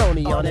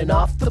pepperoni on and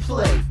off the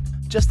plate.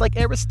 Just like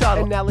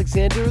Aristotle and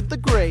Alexander the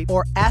Great.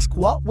 Or ask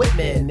Walt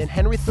Whitman and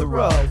Henry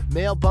Thoreau.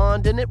 Male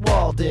Bondin at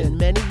Walden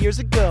many years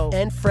ago.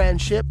 And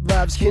friendship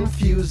loves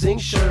confusing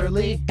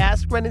Shirley.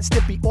 Ask Ren and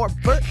Stimpy or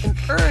Bert and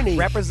Ernie.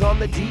 Rappers on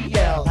the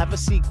DL have a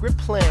secret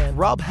plan.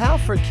 Rob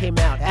Halford came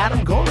out,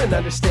 Adam Gorin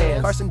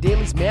understands. Carson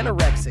Daly's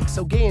manorexic,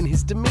 so gay in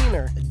his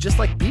demeanor. Just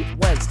like Pete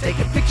Wentz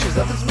taking pictures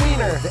of his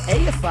wiener. The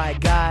AFI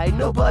guy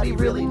nobody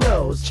really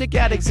knows. Check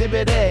out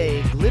Exhibit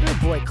A, Glitter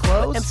Boy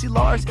clothes. MC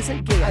Lars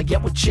isn't gay, I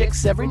get with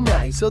chicks every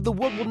night. So the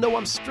world will know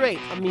I'm straight.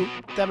 I mean,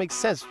 that makes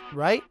sense,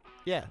 right?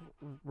 Yeah,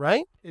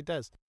 right? It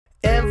does.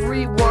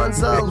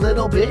 Everyone's a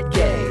little bit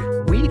gay.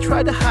 We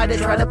try to hide it,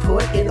 try to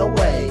put it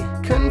away.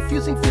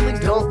 Confusing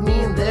feelings don't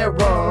mean they're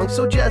wrong,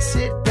 so just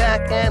sit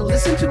back and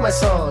listen to my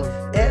song.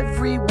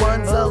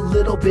 Everyone's a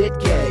little bit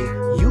gay.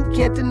 You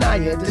can't deny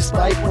it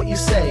despite what you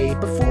say.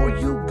 Before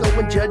you go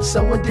and judge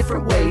someone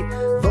different, wait.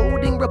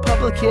 Voting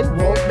Republican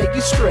won't make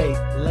you straight.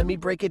 Let me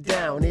break it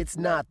down, it's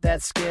not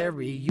that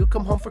scary. You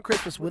come home for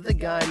Christmas with a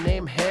guy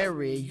named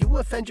Harry. You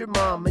offend your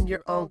mom and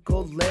your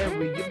Uncle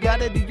Larry. You've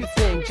gotta do your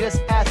thing,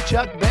 just ask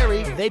Chuck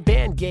Berry. They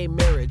ban gay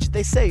marriage,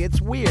 they say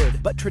it's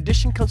weird. But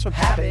tradition comes from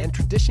habit and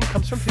tradition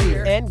comes from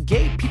fear. And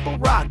gay people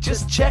rock,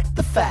 just check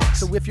the facts.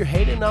 So if you're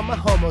hating on my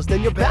homos,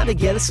 then you're bound to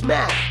get a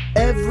smack.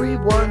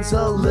 Everyone's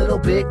a little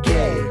bit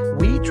gay.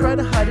 We try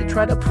to hide it,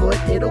 try to put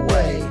it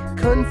away.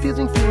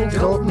 Confusing feelings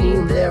don't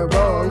mean they're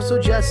wrong, so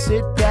just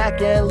sit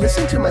back and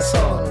listen to my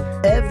song.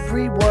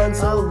 Everyone's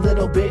a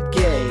little bit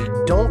gay.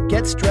 Don't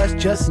get stressed,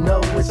 just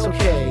know it's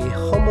okay.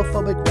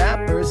 Homophobic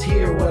rappers,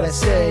 hear what I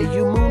say.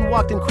 You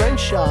moonwalked in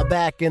Crenshaw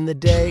back in the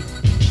day.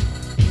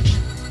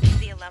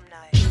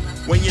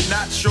 When you're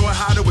not sure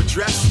how to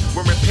address,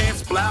 wearing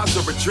pants, blouse,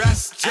 or a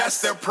dress,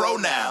 just their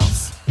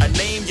pronouns. A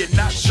name you're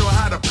not sure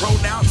how to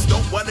pronounce,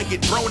 don't want to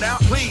get thrown out,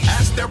 please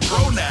ask their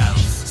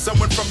pronouns.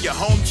 Someone from your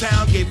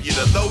hometown gave you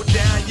the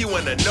lowdown, you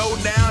wanna know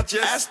now,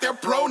 just ask their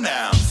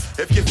pronouns.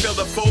 If you feel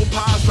the faux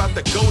pas about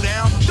to go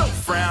down, don't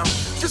frown,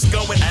 just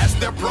go and ask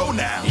their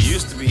pronouns. He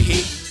used to be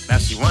he, now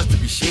she wants to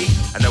be she.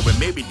 I know it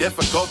may be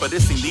difficult, but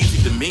it seems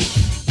easy to me.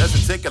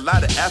 Doesn't take a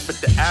lot of effort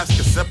to ask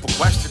a simple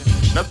question.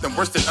 Nothing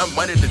worse than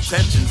unwanted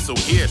attention. So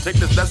here, take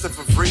this lesson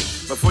for free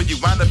before you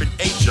wind up in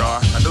HR.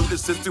 I know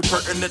this is too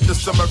pertinent to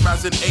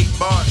summarize in 8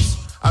 bars.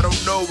 I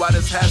don't know why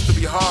this has to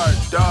be hard,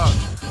 dog.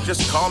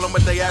 Just call them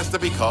what they ask to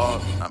be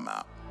called. I'm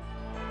out.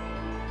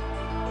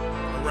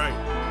 All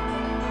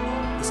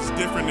right. This is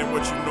different than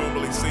what you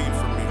normally see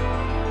from me.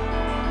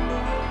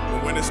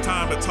 But when it's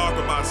time to talk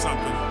about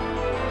something,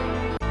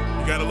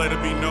 you gotta let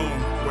it be known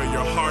where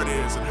your heart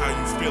is and how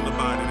you feel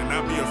about it, and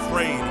not be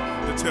afraid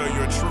to tell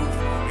your truth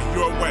in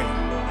your way.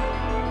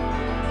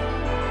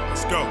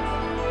 Let's go.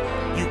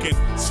 You can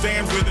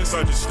stand with us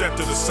or just step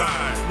to the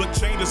side. Look,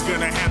 change is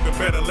gonna happen,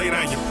 better lay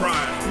down your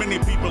pride. Many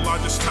people are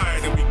just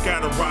tired and we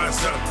gotta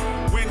rise up.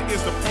 When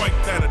is the point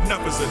that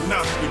enough is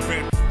enough? We've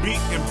been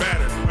beat and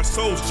battered, our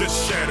souls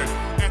just shattered,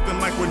 acting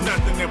like we're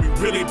nothing and we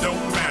really don't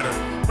matter.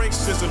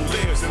 Racism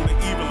lives and the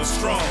evil is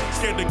strong,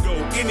 scared to go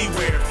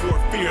anywhere for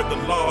fear of the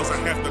laws. I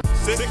have to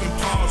sit and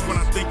pause when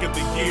I think of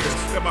the years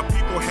that my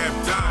people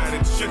have died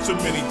and shed so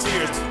many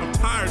tears. I'm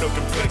tired of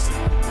complacent,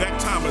 that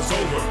time is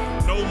over.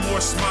 No more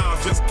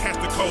smiles, just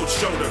cast the cold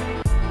shoulder.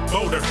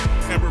 Voter,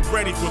 and we're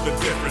ready for the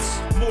difference.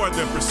 More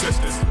than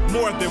persistence,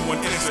 more than one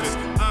instance.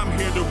 I'm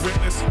here to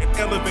witness an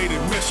elevated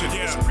mission.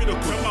 It's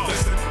critical to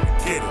listen and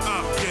get it.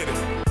 Get it.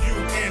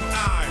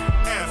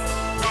 U-N-I-F-Y,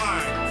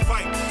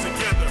 fight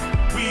together.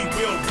 We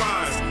will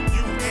rise.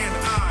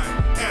 U-N-I-F-Y,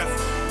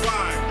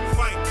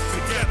 fight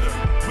together.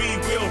 We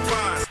will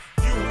rise.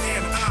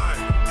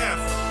 U-N-I-F-Y,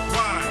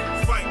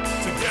 fight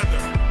together.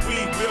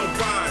 We will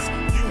rise.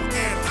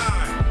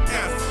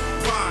 U-N-I-F-Y,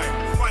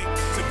 fight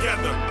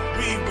together.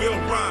 We will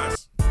rise.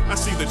 I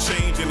see the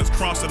change and it's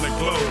crossing the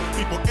globe.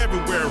 People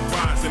everywhere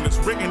rising, it's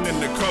written in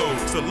the code.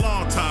 It's a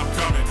long time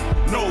coming,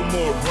 no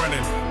more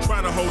running.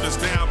 Try to hold us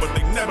down, but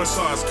they never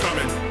saw us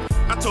coming.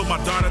 I told my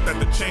daughter that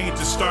the change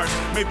just starts.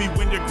 Maybe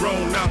when you're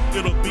grown up,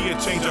 it'll be a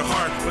change of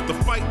heart. But the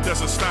fight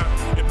doesn't stop,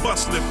 it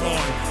must live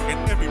on. In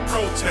every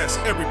protest,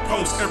 every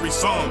post, every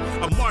song,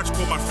 I march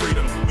for my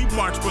freedom, we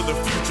march for the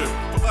future.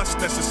 For us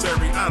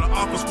necessary, out of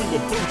office we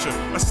will boot you.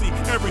 I see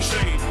every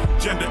shade,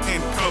 gender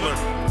and color,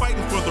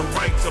 fighting for the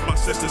rights of my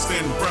sisters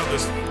and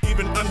brothers.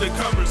 Even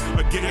undercovers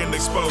are getting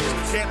exposed.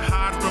 Can't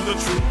hide from the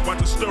truth, watch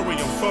the story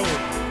unfold.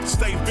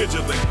 Stay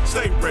vigilant,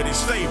 stay ready,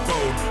 stay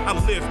bold. I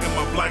live in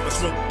my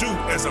blackness, won't do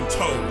as I'm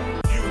told.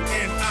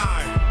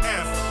 U-N-I-F-Y,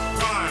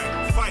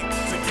 fight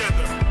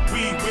together.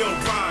 We will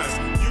rise.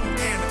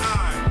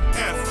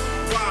 U-N-I-F-Y,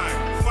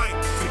 fight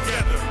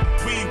together.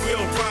 We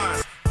will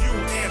rise.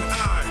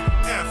 U-N-I-F-Y,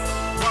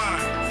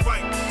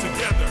 fight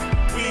together.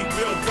 We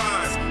will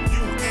rise.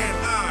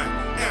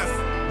 U-N-I-F-Y,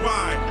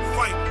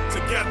 fight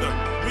together.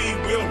 We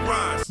will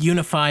rise.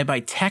 Unify by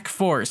Tech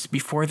Force.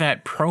 Before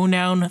that,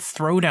 Pronoun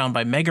Throwdown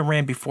by Mega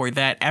Ran. Before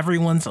that,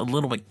 Everyone's a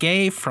Little Bit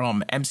Gay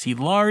from MC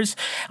Lars.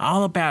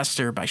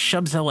 Alabaster by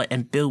Shubzilla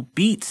and Bill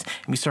Beats.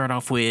 And we start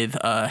off with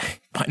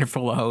Binder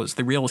Full of Hoes,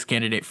 the realist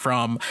candidate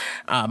from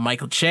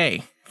Michael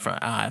Che.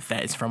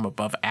 That is from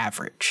Above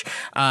Average.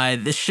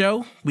 This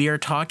show, we are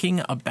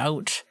talking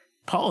about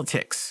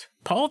politics.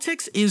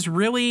 Politics is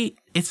really,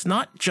 it's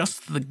not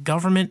just the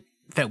government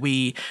that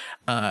we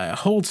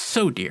hold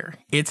so dear.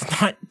 It's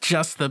not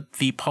just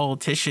the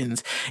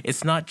politicians.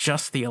 It's not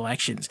just the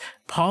elections.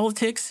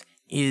 Politics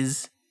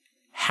is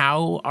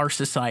how our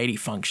society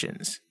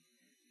functions,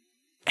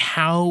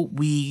 how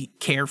we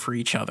care for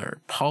each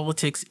other.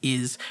 Politics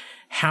is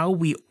how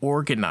we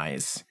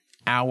organize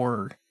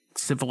our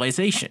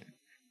civilization,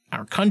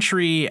 our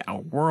country,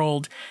 our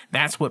world.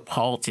 That's what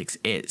politics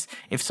is.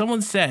 If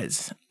someone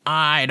says,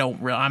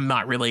 I'm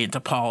not really into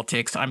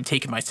politics, I'm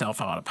taking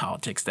myself out of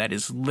politics, that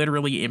is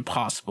literally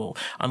impossible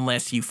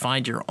unless you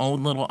find your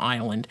own little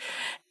island,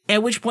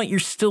 at which point you're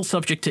still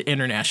subject to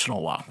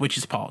international law, which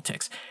is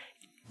politics.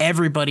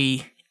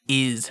 Everybody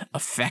is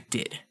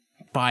affected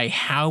by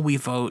how we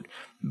vote,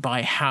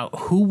 by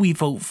who we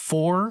vote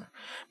for,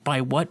 by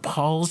what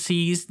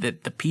policies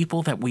that the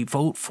people that we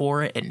vote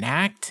for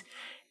enact.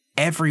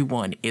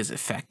 Everyone is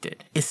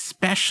affected,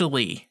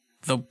 especially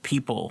the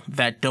people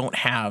that don't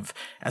have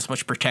as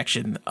much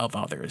protection of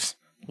others,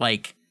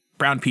 like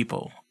brown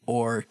people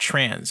or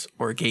trans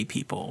or gay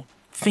people.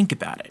 Think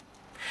about it.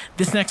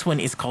 This next one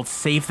is called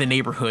Save the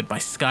Neighborhood by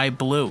Sky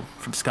Blue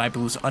from Sky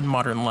Blue's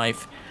Unmodern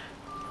Life.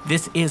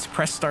 This is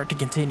Press Start to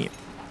continue.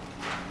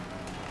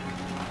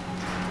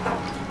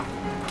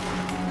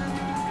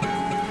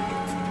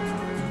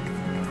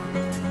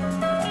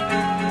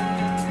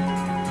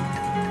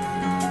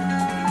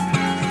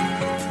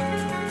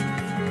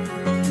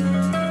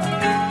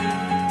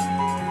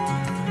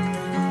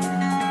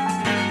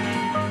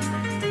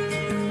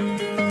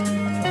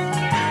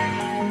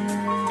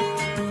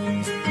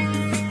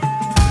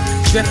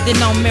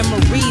 Drifting on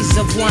memories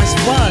of once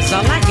was.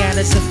 All I got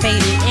is a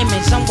faded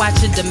image. I'm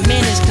watching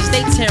diminish cause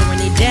they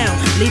tearing it down,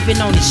 leaving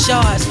on the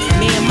shards.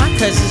 Me and my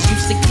cousins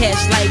used to catch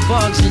like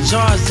bugs in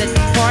jars at the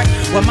park,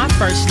 where my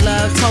first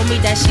love told me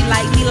that she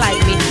like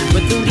me.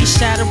 But through these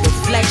shadow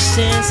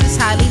reflections, it's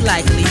highly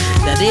likely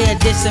that it'll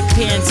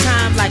disappear in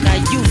time like our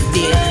youth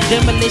did.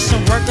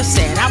 Demolition worker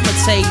said, I'ma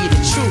tell you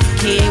the truth,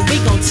 kid, we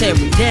gon' tear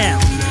it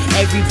down.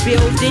 Every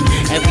building,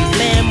 every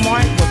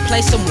landmark,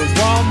 replace them with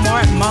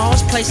Walmart,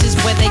 malls, places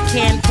where they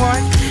can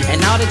park. And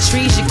all the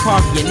trees you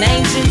carve your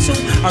names into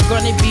are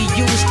gonna be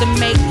used to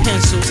make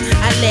pencils.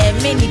 I led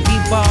many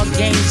b-ball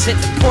games at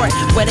the port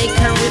where they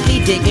currently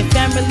digging.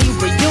 Family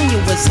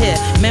reunion was here.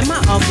 Man, my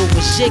uncle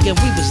was jigging,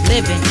 we was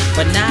living,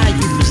 but now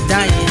you was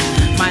dying.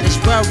 Might as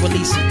well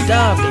release a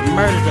dove, they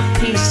murdered a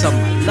piece of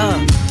my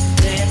love.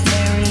 They're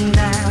tearing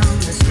down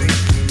the street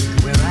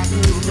where I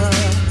grew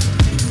up.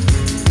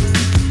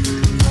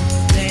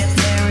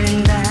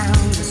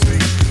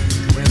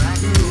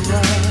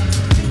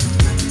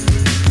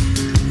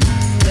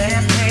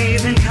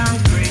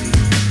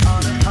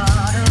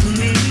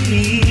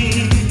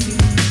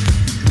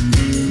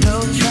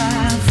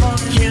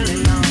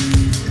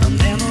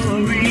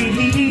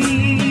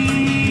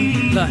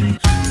 Look,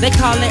 they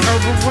call it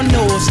urban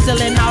renewal,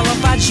 stealing all of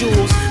our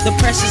jewels. The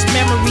precious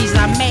memories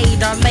I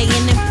made are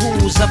laying in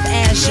pools of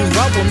ash and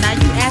rubble. Now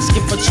you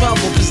asking for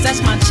trouble, cause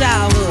that's my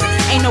childhood.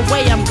 Ain't no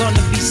way I'm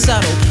gonna be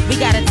subtle. We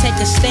gotta take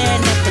a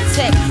stand and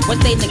protect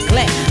what they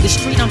neglect. The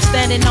street I'm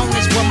standing on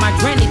is where my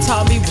granny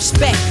taught me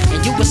respect.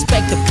 And you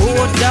respect the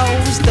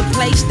bulldoze, the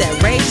place that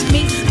raised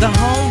me, the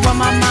home where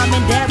my mom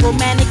and dad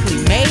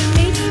romantically made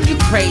me. You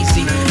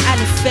crazy, I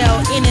done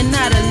fell in and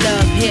out of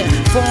love here.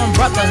 Formed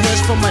brotherhoods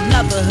from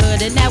another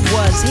hood, and that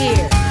was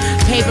here.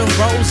 Paving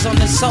roads on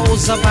the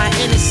souls of our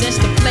innocence.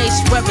 The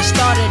place where it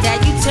started at,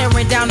 you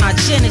tearing down our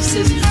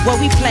Genesis. Where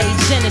we played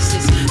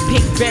Genesis.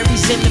 Pick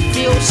berries in the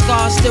field,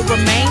 scars still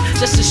remain,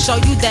 just to show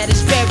you that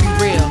it's very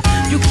real.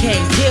 You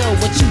can't kill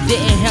what you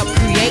didn't help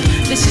create.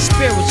 This is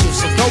spiritual,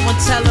 so go and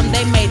tell them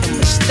they made a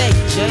mistake,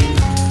 Jay.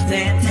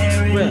 They're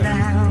tearing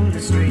down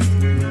the street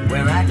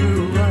where I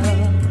grew up.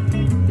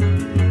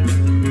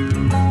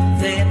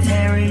 They're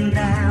tearing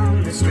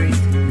down the street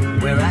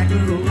where I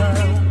grew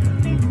up.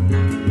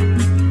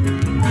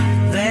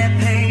 They're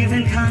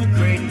paving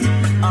concrete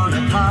on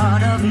a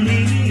part of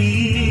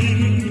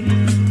me.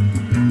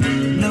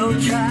 No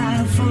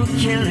trial for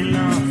killing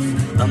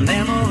off a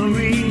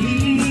memory.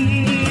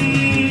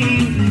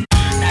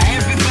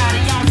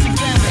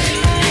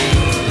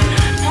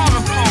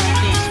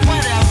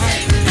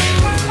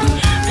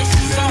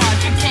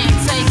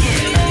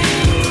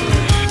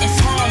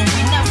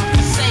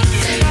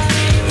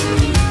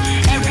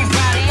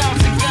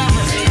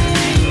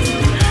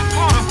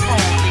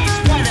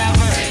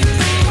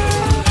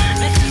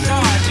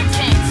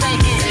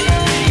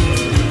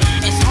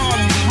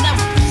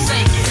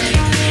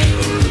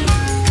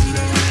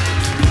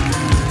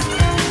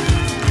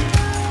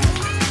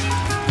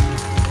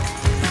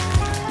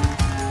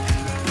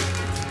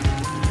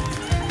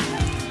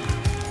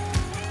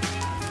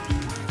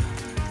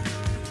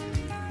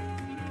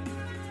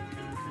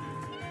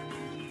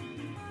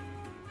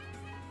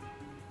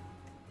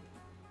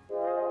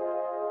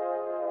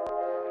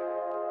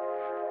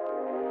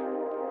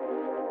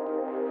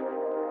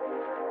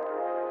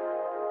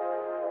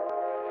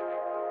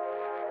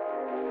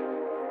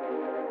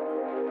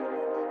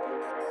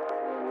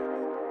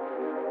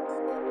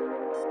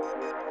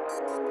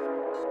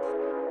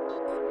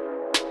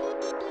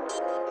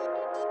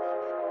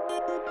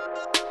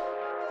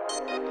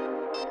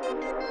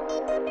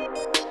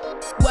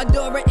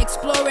 Dora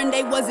exploring,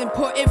 they was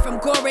important from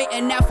Gory,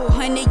 and now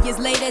 400 years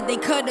later they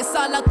cut us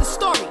all out the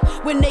story.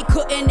 When they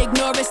couldn't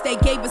ignore us, they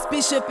gave us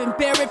Bishop and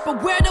Barrett.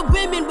 But we're the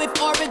women with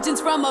origins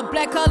from a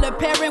black colored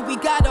parent. We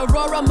got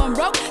Aurora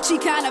Monroe, she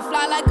kinda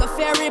fly like a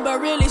fairy,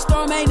 but really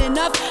Storm ain't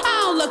enough.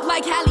 I don't look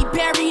like Halle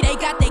Berry, they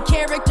got their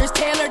characters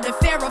tailored to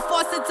Farrah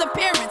Fawcett's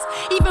appearance.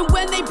 Even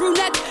when they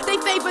brunette, they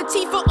favor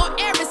Tifa or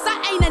Eris. I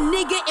ain't a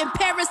nigga in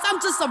Paris,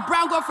 I'm just a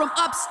brown girl from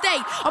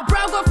upstate. A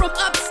brown girl from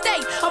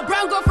upstate, a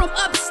brown girl from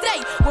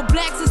upstate. Well,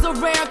 blacks is a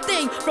rare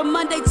thing, from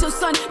Monday till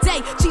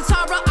Sunday.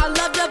 Chitara, I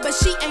loved her, but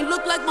she ain't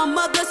look like my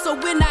mother. So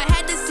when I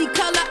had to see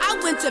color, I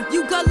went to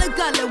view Gullah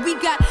Gullah. We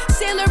got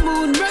Sailor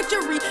Moon,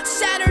 Mercury,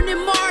 Saturn,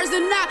 and Mars,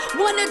 and not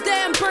one of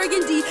them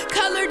burgundy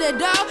colored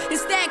at all.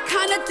 It's that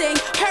kind of thing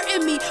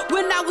hurting me.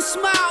 When I was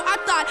small, I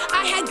thought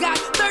I had got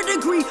third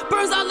degree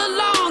burns all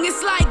along.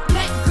 It's like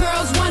black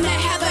girls wanna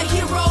have a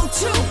hero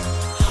too.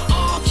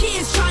 All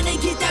kids trying to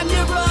get that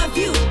mirror of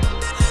you.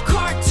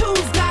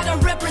 Cartoons gotta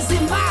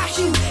represent my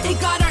hue. It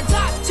got our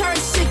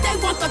doctors sick, they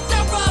want the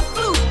thorough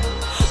flu.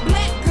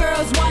 Black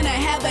girls wanna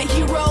have a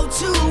hero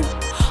too.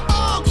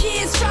 All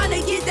kids trying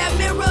to get that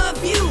mirror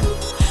of you.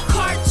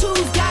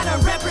 Cartoons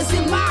gotta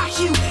represent my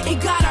hue. It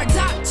got our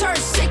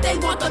doctors sick, they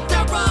want the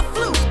thorough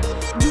flu.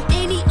 Do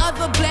any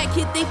other black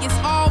kid think it's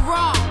all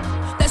wrong?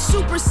 That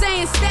Super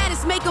Saiyan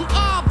status make them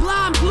all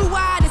blind.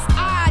 Blue-eyed is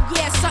odd,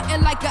 yeah,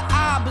 something like an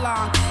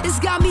oblong. It's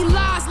got me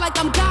lost like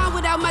I'm gone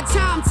without my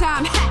time.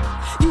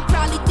 You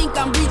probably think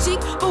I'm reaching,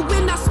 but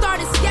when I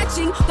started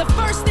sketching, the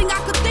first thing I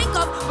could think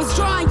of was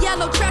drawing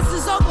yellow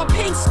tresses over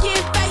pink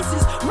skin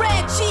faces,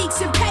 red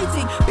cheeks and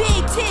painting big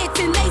tits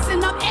and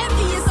lacing. I'm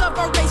envious of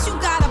a race. You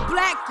got a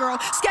black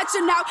girl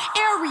sketching out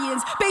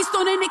Aryans based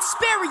on an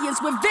experience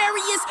with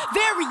various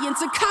variants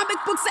of comic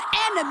books and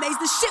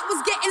animes. The shit was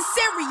getting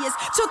serious.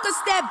 Took a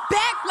step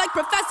back like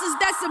professors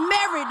that's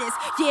emeritus.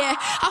 Yeah,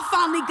 I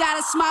finally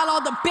got a smile.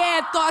 All the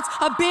bad thoughts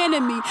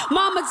abandoned me.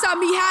 Mama taught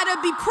me how to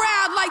be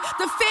proud like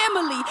the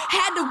family.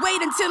 Had to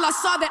wait until I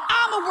saw that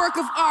I'm a work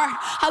of art.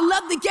 I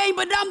love the game,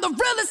 but I'm the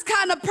realest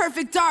kind of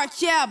perfect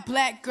art. Yeah,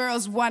 black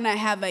girls wanna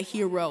have a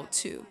hero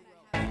too.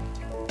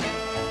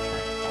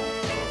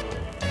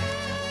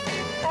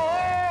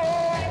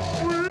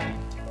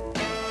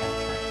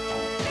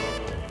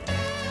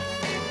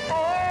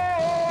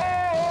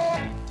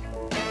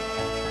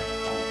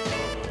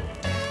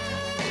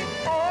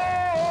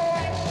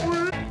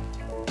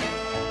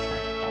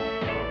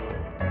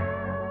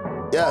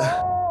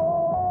 Yeah.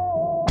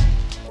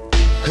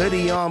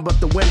 Hoodie on, but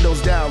the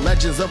windows down.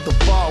 Legends of the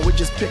fall, we're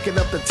just picking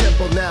up the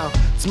tempo now.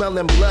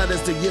 Smelling blood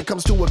as the year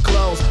comes to a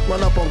close.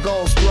 Run up on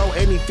goals, throw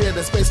any fear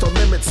that's based on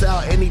limits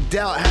out. Any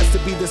doubt has to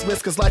be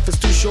dismissed cause life is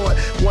too short.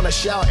 Wanna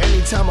shout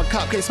anytime a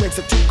cop case makes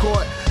it to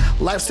court.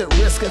 Life's at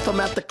risk if I'm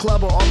at the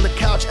club or on the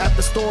couch, at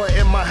the store,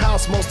 in my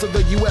house, most of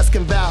the US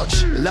can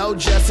vouch. Low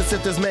justice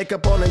if there's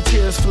makeup on and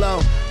tears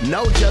flow.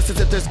 No justice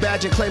if there's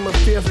badge and claim of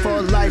fear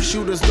for life.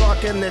 Shooters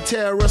dark and they're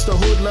terrorists or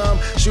hoodlum.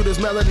 Shooters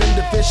melanin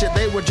deficient,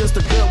 they were just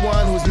a good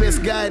one who's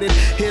misguided.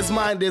 His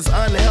mind is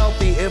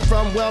unhealthy. If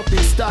from wealthy,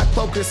 stock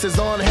focuses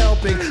on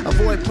helping.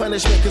 Avoid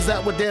punishment cause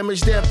that would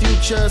damage their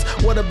futures.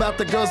 What about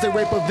the girls they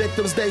rape or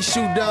victims they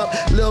shoot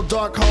up? Lil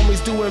dark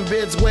homies doing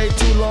bids way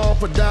too long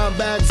for dime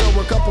bags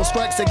over a couple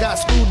strikes they got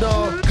screwed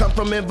on. Come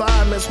from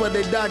environments where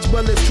they dodge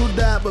bullets, true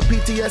that, but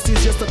PTSD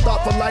is just a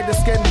thought for lighter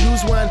skinned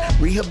use one.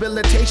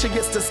 Rehabilitation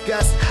gets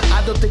discussed.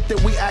 I don't think that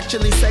we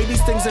actually say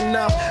these things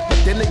enough, but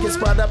then it gets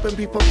brought up and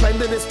people claim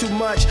that it's too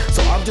much.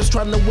 So I'm just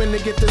trying to win to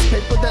get this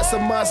paper that's a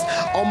must.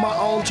 On my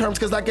own terms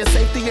cause I guess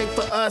safety ain't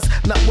for us.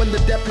 Not when the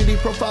deputy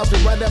profiles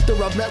me right after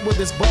I've met with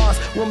his boss.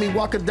 When me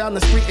walking down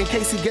the street in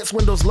case he gets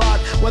windows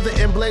locked. Whether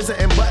in blazer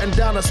and button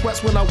down or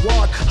sweats when I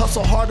walk.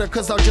 Hustle harder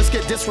cause I'll just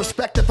get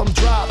disrespect if I'm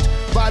dropped.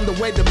 Find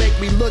a way to make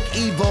me look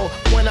evil.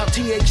 Point out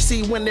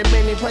THC when in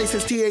many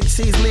places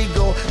THC's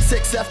legal.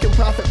 6F can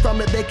profit from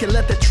it, they can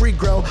let the tree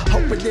grow.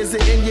 Hope it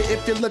isn't in you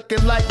if you're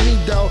looking like me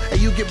though. And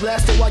you get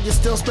blasted while you're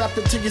still strapped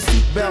into your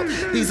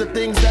seatbelt. These are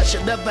things that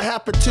should never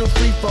happen to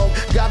free folk.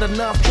 Got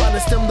enough trying to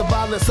stem the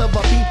violence of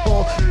our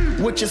people,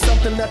 which is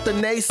something that the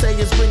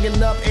naysayers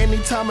bringing up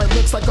anytime it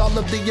looks like all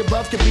of the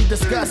above can be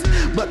discussed.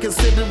 But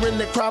considering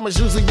that crime is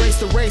usually race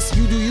to race,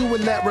 you do you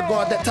in that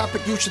regard. That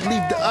topic you should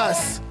leave to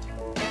us.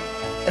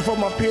 And for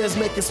my peers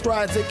making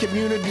strides in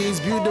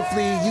communities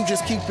beautifully, you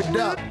just keep it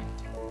up.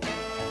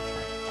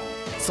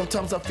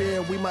 Sometimes I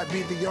fear we might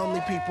be the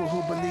only people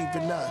who believe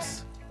in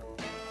us.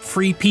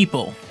 Free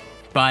People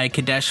by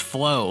Kadesh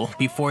Flow.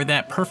 Before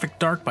that, Perfect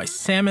Dark by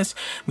Samus.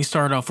 We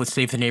started off with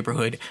Save the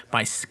Neighborhood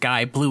by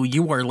Sky Blue.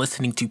 You are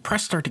listening to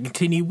Press Start to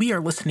Continue. We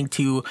are listening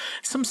to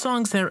some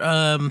songs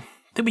that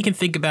we can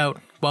think about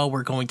while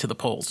we're going to the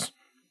polls.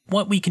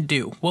 What we can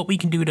do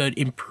to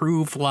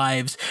improve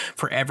lives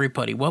for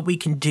everybody, what we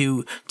can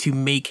do to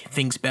make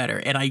things better.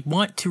 And I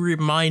want to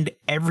remind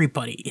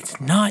everybody, it's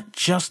not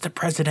just a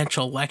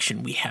presidential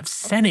election. We have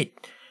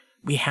Senate,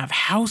 we have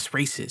House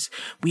races,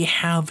 we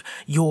have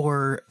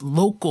your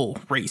local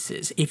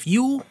races. If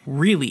you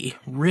really,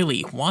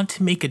 really want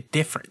to make a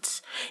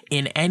difference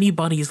in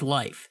anybody's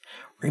life,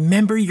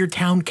 remember your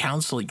town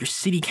council, your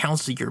city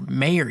council, your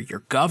mayor,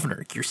 your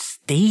governor, your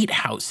state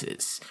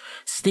houses.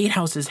 State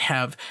houses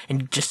have,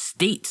 and just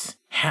states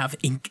have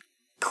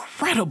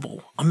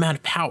incredible amount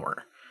of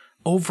power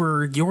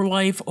over your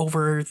life,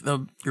 over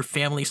your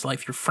family's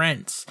life, your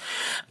friends.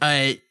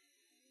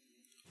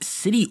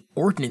 City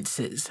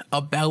ordinances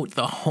about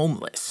the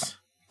homeless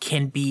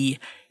can be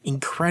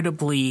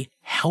incredibly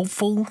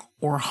helpful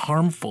or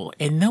harmful.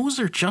 And those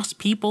are just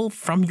people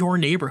from your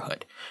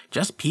neighborhood,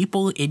 just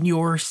people in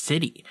your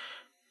city.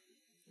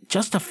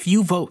 Just a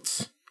few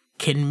votes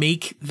can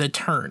make the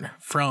turn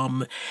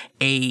from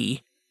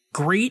a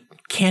great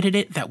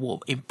candidate that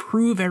will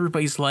improve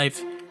everybody's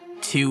life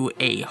to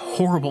a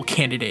horrible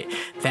candidate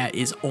that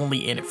is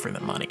only in it for the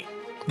money.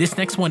 This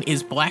next one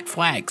is Black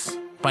Flags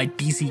by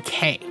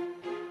DZK.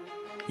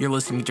 You're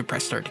listening to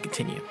Press Start to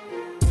Continue.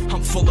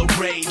 I'm full of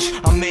rage,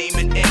 I'm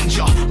aiming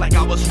injure like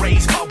I was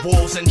raised by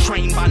wolves and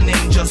trained by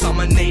ninjas. I'm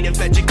a native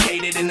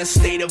educated in the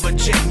state of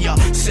Virginia.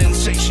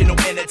 Sensational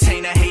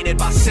entertainer hated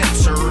by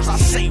censors. I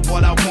say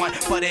what I want,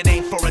 but it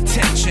ain't for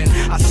attention.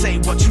 I say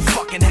what you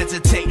fucking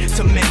hesitate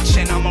to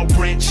mention. I'm a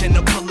wrench in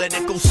the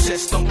political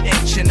system,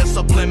 inching a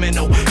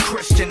subliminal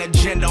Christian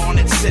agenda on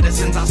its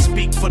citizens. I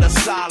speak for the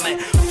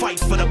silent, fight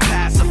for the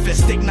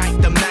pacifist,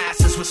 ignite the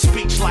masses with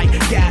speech like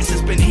gas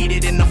has been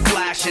heated in the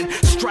flashing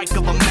strike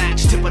of a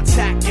match to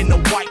attack in the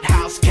White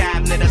House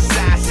cabinet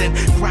assassin,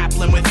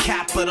 grappling with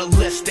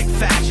capitalistic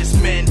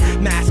fascist men,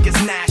 mask as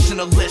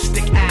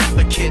nationalistic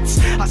advocates.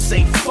 I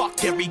say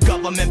fuck every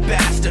government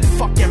bastard,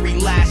 fuck every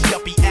last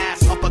yuppie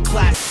ass upper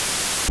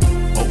class.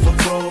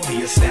 Overthrow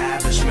the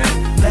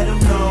establishment, let them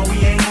know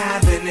we ain't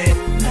having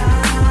it.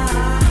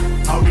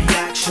 Nah, our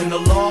reaction to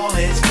law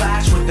is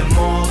clash with them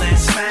all and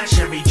smash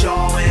every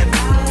jaw in.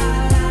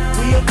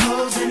 We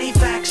oppose any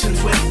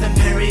factions with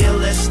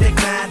imperialistic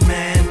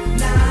madmen.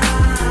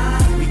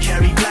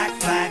 Carry black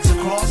flags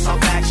across our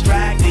backs,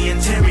 drag the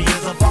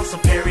interiors of our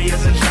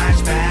superiors and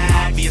trash bags.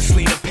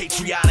 Obviously the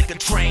patriotic are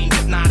trained,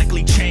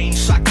 hypnotically changed,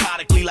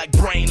 psychotically like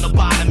brain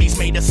lobotomies,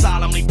 made to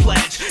solemnly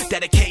pledge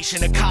dedication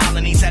to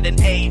colonies at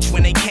an age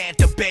when they can't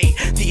debate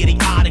the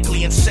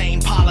idiotically insane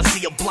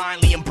policy of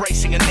blindly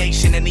embracing a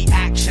nation and the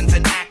actions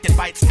enacted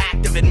by its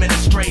active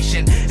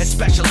administration,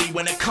 especially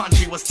when a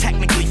country was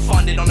technically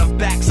funded on the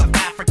backs of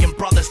African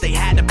brothers. They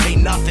had to pay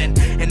nothing,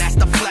 and that's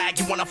the flag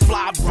you wanna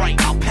fly right.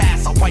 I'll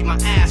pass, I'll wipe my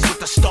ass with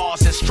the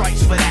stars and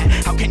stripes for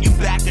that. How can you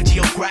back a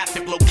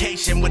geographic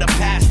location with a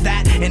past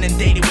that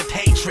inundated with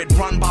hatred,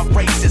 run by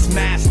racist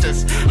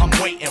masters? I'm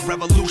waiting,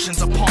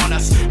 revolutions upon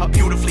us, a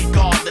beautifully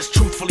godless,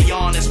 truthfully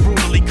honest,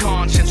 brutally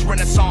conscious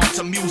renaissance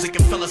of music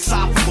and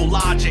philosophical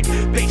logic,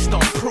 based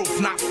on proof,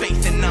 not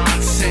faith in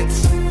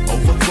nonsense.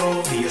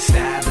 Overthrow the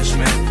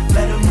establishment,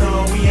 let them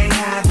know we ain't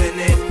having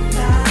it.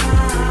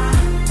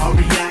 Nah. Our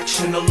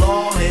reaction to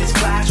law is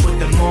clash with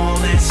them all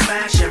and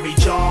smash every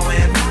jaw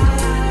in.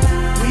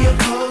 We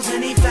oppose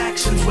any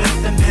factions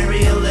with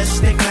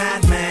imperialistic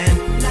madmen.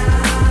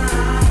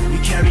 Nah. We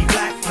carry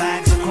black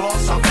flags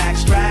across our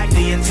backs, drag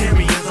the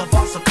interiors of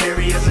our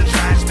superiors and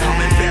trash bags.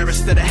 I'm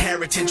embarrassed of the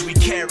heritage we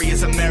carry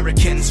as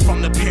Americans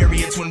from the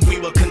periods when we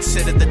were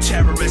considered the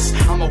terrorists.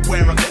 I'm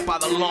aware of it by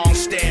the long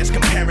stares,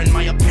 comparing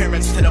my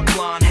appearance to the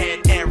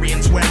blonde-haired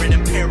Aryans wearing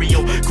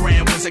imperial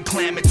Grand Wizard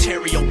clan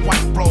material,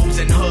 white robes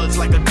and hoods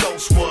like a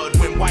ghost would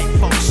when white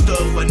folks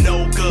stood for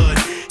no good.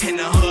 In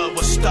the hood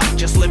was stuck,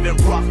 just living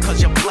rough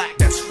cause you're black,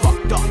 that's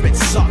fucked up, it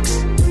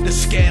sucks. The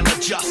scale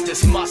of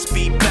justice must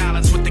be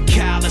balanced with the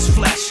callous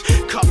flesh,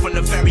 cut from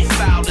the very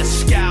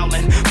foulest,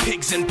 scowling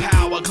pigs in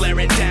power,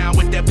 glaring down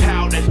with their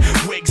powdered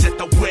wigs at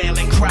the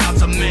wailing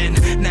crowds of men.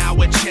 Now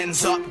with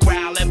chins up,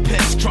 growling,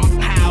 pissed,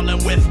 drunk,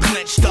 howling with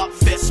clenched up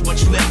fists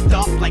which lift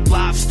up like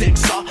live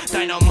sticks or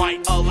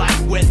dynamite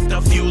alike with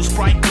the fuse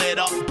bright lit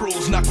up,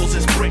 bruised knuckles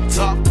is bricked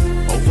up.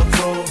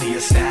 Overthrow the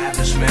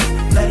establishment,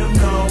 let them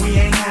know we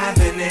ain't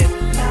having it.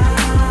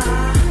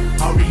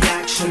 Nah. Our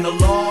reaction to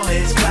law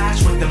is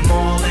clash with them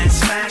all and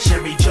smash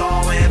every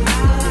jaw in.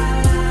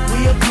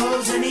 We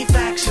oppose any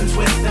factions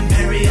with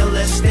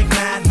imperialistic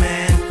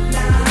madmen.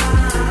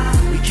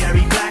 Nah. We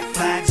carry black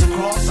flags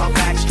across our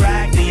backs,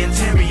 drag the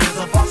interiors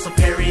of our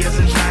superiors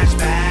in trash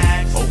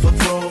bags.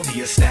 Overthrow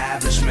the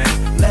establishment,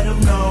 let them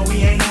know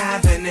we ain't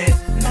having it.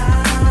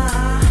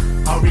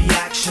 Nah. Our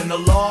reaction to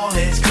law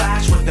is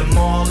clash with them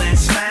all and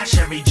smash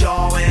every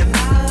jaw in.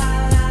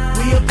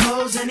 We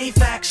oppose any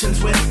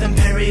factions with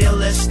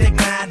imperialistic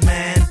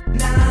madmen.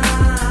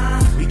 Nah.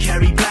 We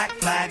carry black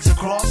flags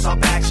across our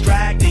backs,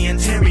 drag the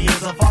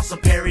interiors of our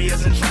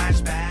superiors in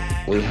trash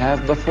bags. We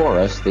have before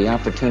us the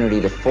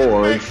opportunity to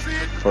forge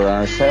for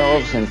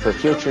ourselves and for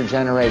future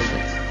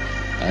generations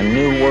a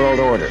new world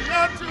order.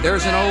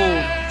 There's an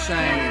old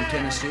saying in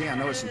Tennessee, I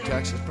know it's in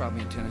Texas,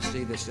 probably in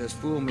Tennessee, that says,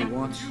 fool me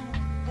once,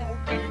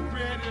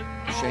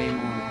 shame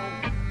on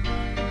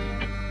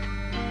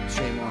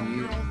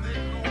you.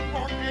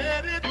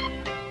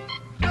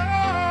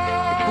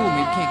 Fool me,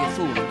 you can't get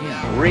fooled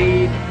again.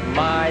 Read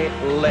my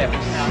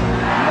lips.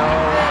 No,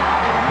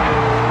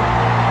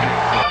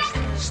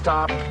 you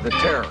stop the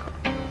terror.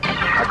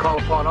 I call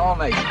upon all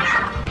nations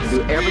to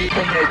do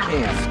everything they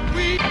can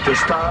to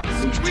stop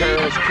these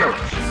terrorist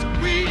killers.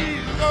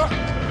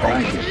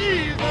 Thank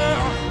you.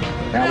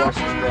 Now watch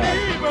this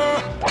drive.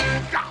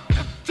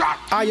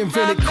 I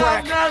invented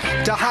crack,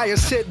 the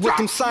highest hit with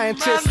them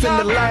scientists in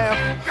the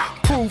lab.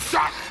 Proof,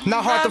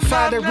 not hard to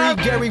find and read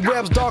Gary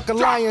Webb's Dark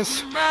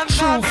Alliance.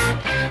 Truth,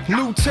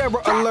 new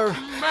terror alert.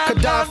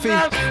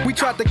 Gaddafi, we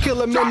tried to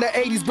kill him in the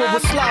 80s but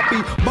was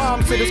sloppy.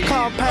 Bombs hit his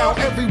compound,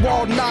 every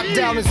wall knocked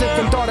down. His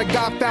infant daughter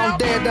got found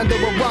dead under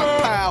a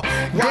rock pile.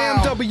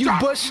 Damn W.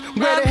 Bush,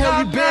 where the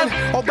hell you been?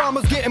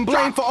 Obama's getting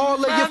blamed for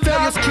all of your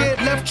failures, kid.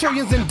 Left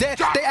trillions in debt,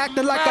 they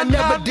acting like I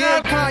never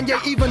did. Kanye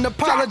even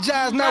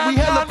apologized, now we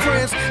hella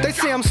friends. They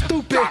say I'm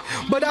stupid,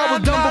 but I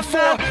was done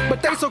before.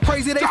 But they so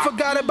crazy they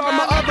forgot about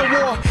my other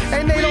war.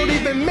 And they don't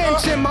even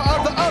mention my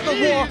other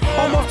war.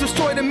 Almost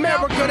destroyed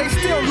America, they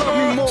still love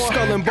me more.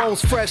 Skull and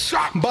bones fresh,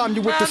 bomb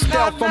you with the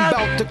stealth. I'm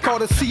about to call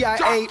the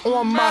CIA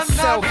on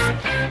myself.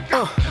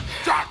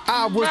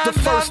 I was the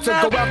first to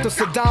go after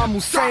Saddam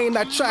Hussein.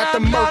 I tried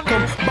to murk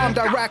him, bombed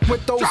Iraq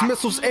with those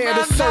missiles air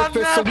to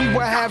surface, so we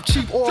would have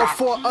cheap oil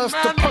for us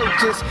to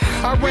purchase.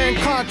 I ran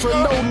Contra,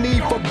 no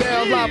need for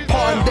bail. I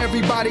pardoned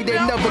everybody, they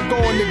never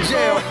going to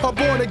jail. A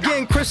born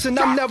again Christian,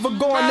 I'm never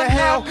going to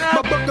hell.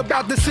 My book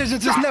about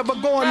decisions is never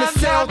going to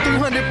sell.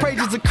 300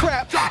 pages of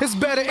crap, it's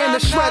better in the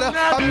shredder.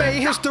 I made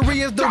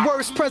history as the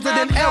worst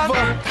president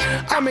ever.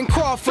 I'm in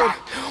Crawford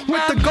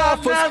with the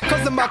golfers,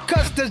 cause of my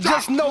cuts there's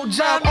just no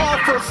job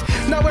offers.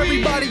 Now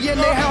everybody in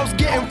their house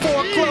getting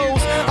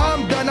foreclosed.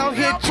 I'm done, I'll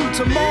hit you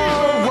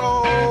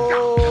tomorrow.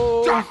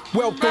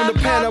 Welcome to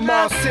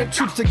Panama, sent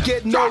troops to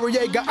get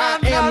Noriega. I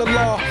am the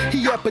law,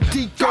 he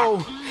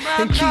Epidiko.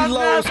 In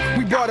kilos,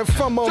 we brought it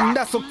from them,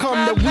 that's so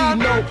come that we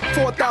know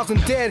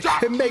 4,000 dead,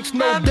 it makes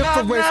no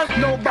difference.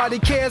 Nobody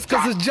cares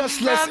cause it's just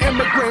less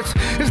immigrants.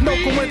 It's no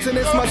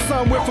coincidence my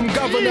son went from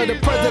governor to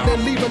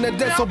president, leaving the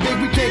debt so big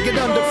we can't get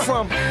under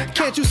from.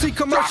 Can't you see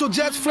commercial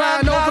jets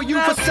flying over you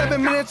for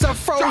 7 minutes? I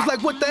froze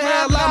like what the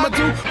hell I'ma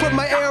do? Put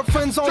my air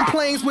friends on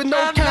planes with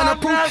no kind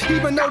of proof,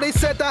 even though they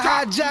said the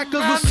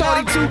hijackers was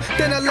Saudi too.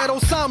 Then I let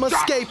Osama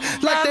escape,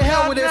 like the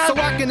hell with it, so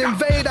I can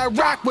invade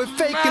Iraq with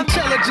fake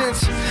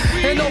intelligence.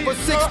 and over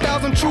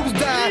 6,000 troops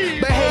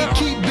died. But hey,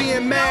 keep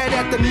being mad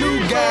at the new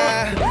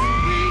guy.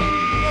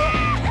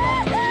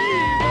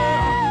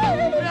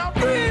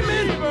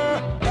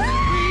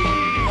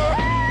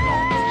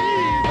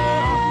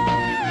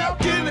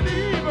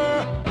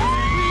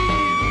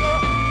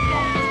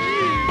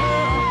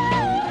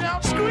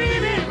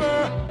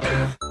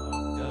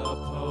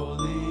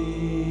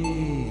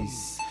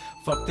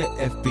 Fuck the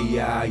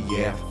FBI,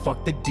 yeah,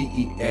 fuck the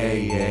DEA,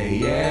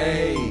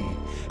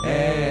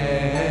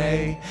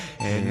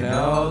 and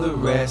all the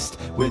rest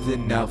with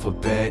an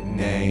alphabet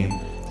name.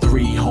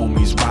 3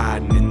 homies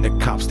riding in the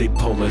cops, they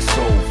pull us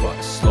over.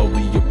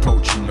 Slowly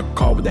approaching the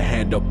car with a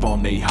hand up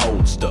on they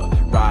holster.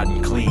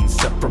 Riding clean,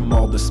 set from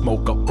all the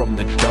smoke up from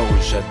the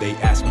doja. They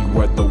ask me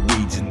where the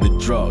weeds and the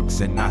drugs,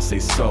 and I say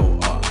so.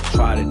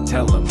 Try to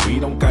tell them we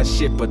don't got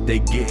shit, but they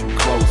getting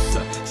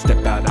closer.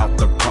 Step out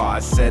the car, I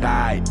said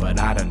aight, but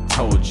I done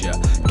told ya.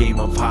 Game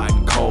of hot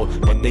and cold,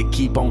 but they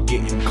keep on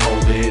getting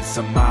colder. It's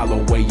a mile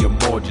away or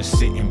more, just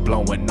sitting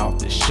blowing off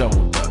the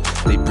shoulder.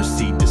 They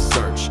proceed to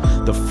search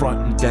the front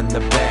and then the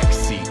back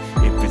seat.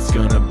 If it's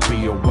gonna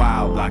be a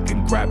while, I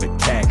can grab a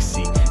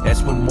taxi.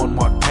 That's when one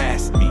walked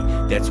past me,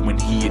 that's when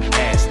he had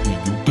asked me,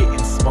 you getting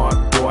smart,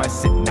 boy? I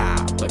said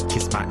nah, but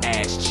kiss my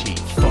ass cheek.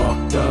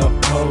 Fuck the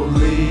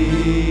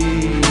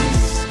police,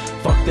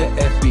 fuck the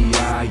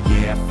FBI,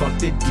 yeah, fuck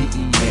the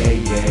DEA,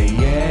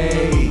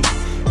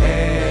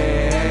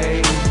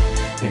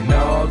 and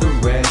all the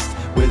rest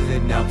with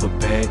an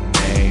alphabet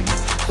name.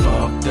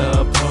 Fuck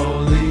the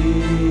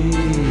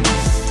police,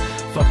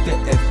 fuck the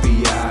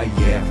FBI,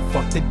 yeah,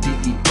 fuck the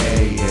DEA,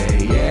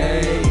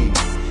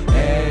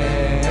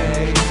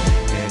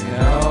 and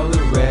all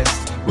the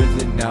rest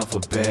with an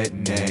alphabet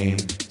name.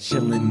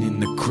 Chillin' in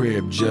the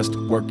crib, just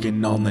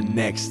working on the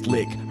next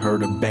lick.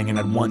 Heard a bang and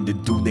I'd wonder,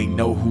 do they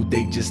know who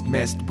they just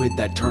messed with?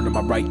 I turn to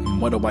my right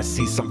and what do I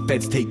see? Some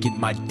feds taking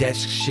my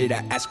desk. Shit,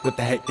 I asked what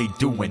the heck they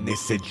doing. They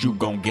said you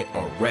gon' get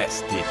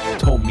arrested.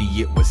 Told me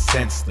it was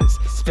senseless.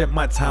 Spent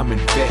my time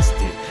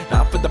invested.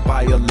 Not for the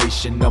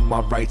violation of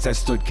my rights, I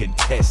stood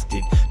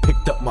contested.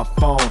 Picked up my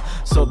phone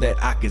so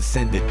that I could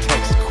send a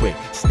text quick.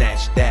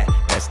 Snatched that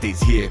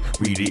stays here,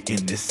 read it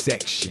in this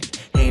section.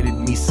 Handed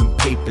me some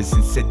papers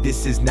and said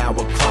this is now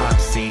a crime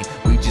scene.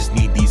 We just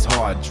need these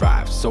hard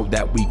drives so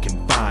that we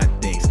can find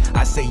things.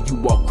 I say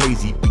you all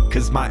crazy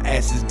because my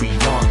ass is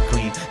beyond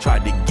clean.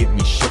 Tried to get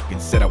me shook and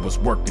said I was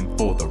working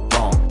for the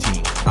wrong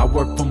team. I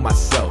work for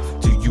myself,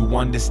 do you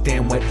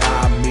understand what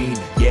I mean?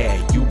 Yeah,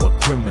 you a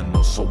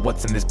criminal, so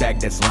what's in this bag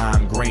that's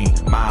lime green?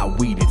 My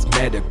weed, it's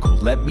medical,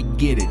 let me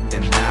get it,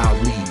 then I'll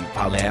leave.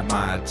 I'll at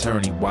my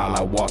attorney while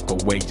I walk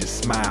away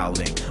just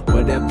smiling.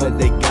 Whatever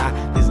they got,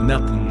 there's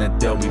nothing that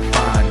they'll be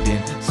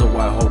finding. So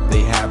I hope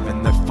they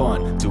having their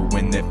fun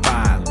doing their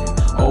filing.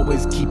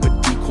 Always keep a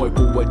decoy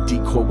for a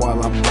decoy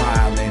while I'm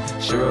wildin'.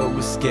 Sure it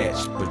was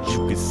sketch, but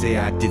you could say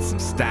I did some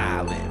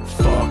styling.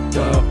 Fuck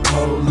the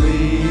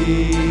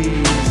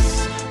police,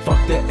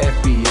 fuck the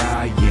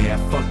FBI, yeah,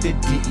 fuck the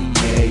DEA,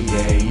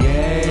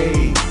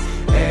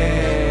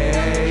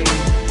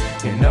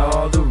 and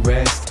all the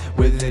rest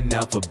with an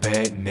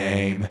alphabet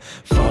name.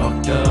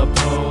 Fuck the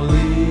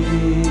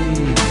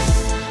police,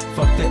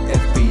 fuck the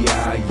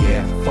FBI,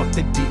 yeah, fuck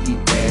the DEA,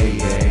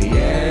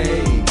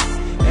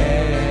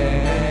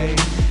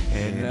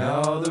 and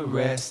all the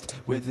rest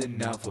with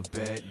an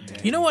alphabet name.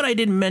 You know what I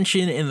didn't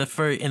mention in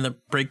the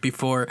break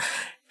before?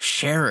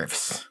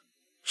 Sheriffs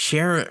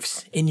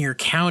in your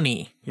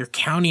county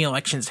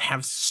elections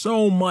have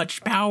so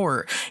much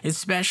power,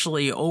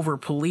 especially over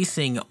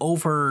policing,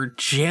 over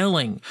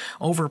jailing,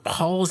 over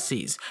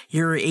policies,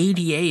 your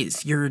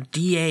ADAs, your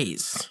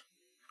DAs.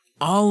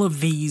 All of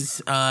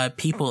these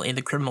people in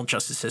the criminal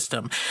justice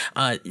system.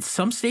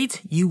 Some states,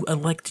 you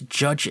elect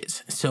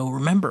judges. So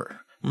remember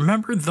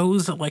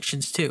those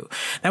elections too.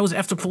 That was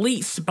After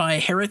Police by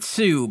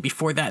Haritsu.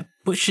 Before that,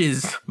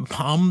 Bush's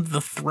Bomb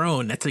the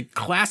Throne. That's a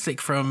classic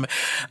from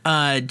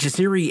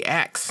Jaziri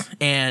X.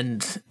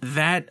 And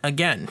that,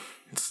 again,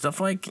 stuff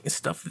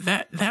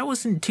that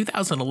was in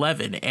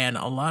 2011, and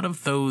a lot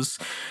of those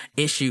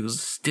issues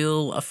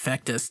still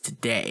affect us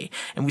today.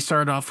 And we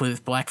started off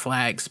with Black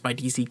Flags by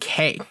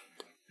DZK.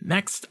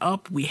 Next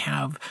up, we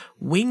have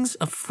Wings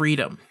of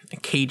Freedom, a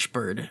Cage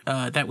Bird.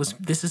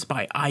 This is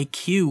by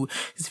IQ.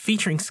 It's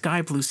featuring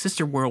Sky Blue,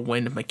 Sister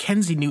Whirlwind,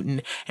 Mackenzie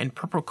Newton, and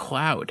Purple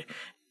Cloud.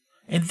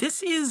 And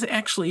this is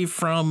actually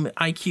from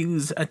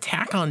IQ's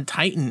Attack on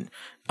Titan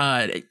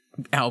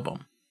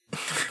album,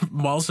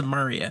 Walls of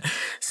Maria.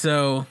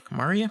 So,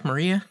 Maria?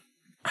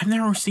 I've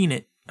never seen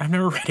it. I've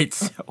never read it,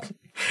 so...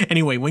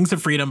 Anyway, Wings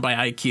of Freedom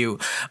by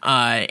IQ.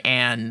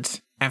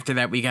 And after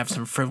that, we have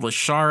some Frivolous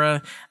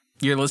Shara.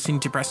 You're listening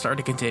to Press Start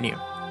to continue.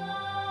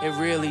 It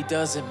really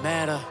doesn't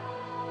matter.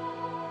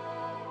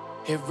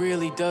 It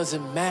really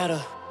doesn't matter.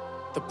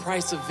 The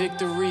price of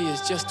victory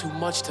is just too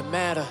much to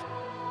matter.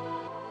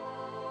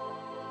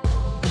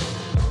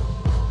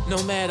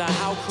 No matter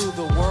how cruel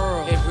the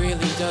world, it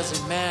really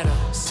doesn't matter.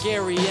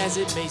 Scary as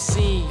it may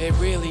seem, it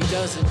really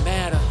doesn't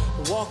matter.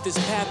 Walk this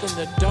path in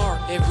the dark,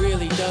 it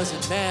really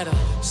doesn't matter.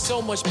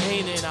 So much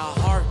pain in our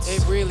hearts,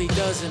 it really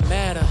doesn't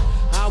matter.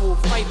 I will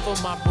fight for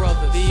my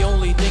brother, the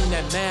only thing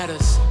that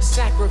matters.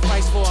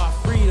 Sacrifice for our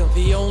freedom,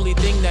 the only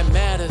thing that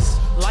matters.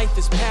 Light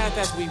this path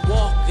as we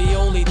walk, the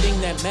only thing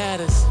that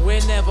matters.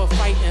 We're never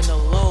fighting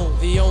alone,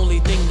 the only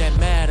thing that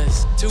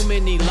matters. Too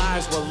many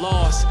lives were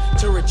lost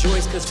to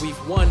rejoice cause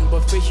we've won.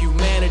 But for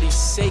humanity's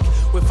sake,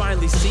 we're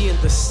finally seeing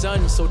the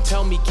sun. So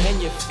tell me,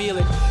 can you feel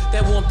it?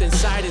 That warmth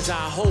inside is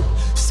our hope.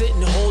 Sit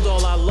and hold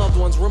all our loved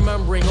ones,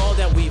 remembering all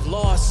that we've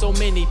lost. So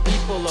many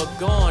people are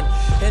gone,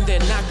 and they're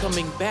not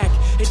coming back.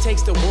 It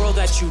takes the world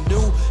that you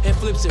knew and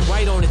flips it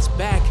right on its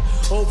back.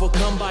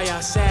 Overcome by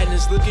our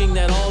sadness, looking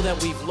at all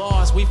that we've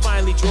lost. We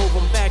finally drove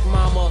them back,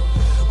 mama.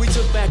 We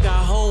took back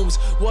our homes.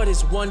 What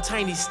is one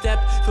tiny step?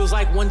 Feels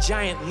like one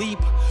giant leap.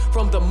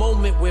 From the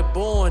moment we're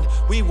born,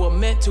 we were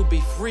meant to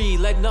be free.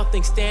 Let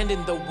nothing stand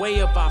in the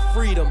way of our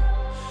freedom.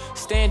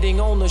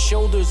 Standing on the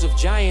shoulders of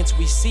giants,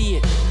 we see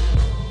it.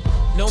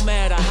 No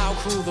matter how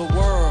cruel the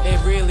world, it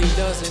really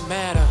doesn't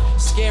matter.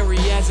 Scary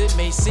as it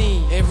may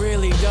seem, it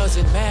really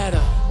doesn't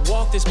matter.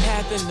 Walk this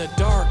path in the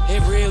dark,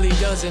 it really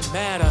doesn't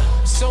matter.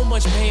 So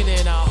much pain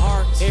in our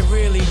hearts, it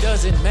really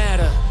doesn't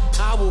matter.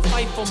 I will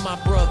fight for my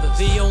brother,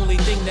 the only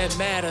thing that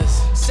matters.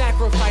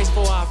 Sacrifice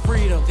for our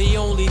freedom, the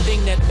only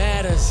thing that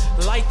matters.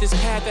 Light this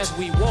path as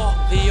we walk,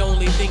 the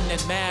only thing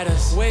that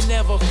matters. We're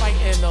never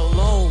fighting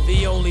alone,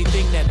 the only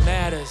thing that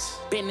matters.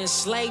 Been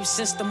enslaved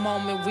since the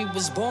moment we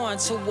was born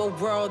to a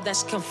world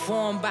that's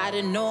conformed by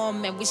the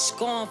norm, and we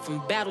scorn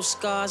from battle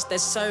scars that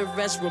serve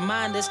as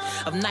reminders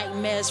of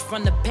nightmares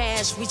from the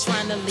past we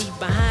trying to leave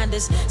behind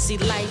us. See,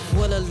 life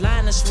will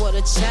align us with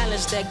a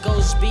challenge that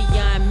goes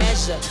beyond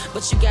measure,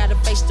 but you gotta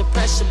face the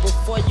pressure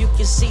before you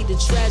can see the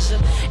treasure,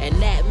 and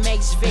that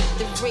makes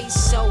victory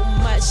so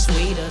much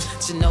sweeter.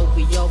 To know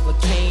we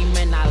overcame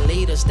and our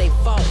leaders, they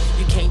fought,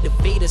 you can't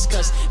defeat us,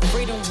 cause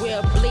freedom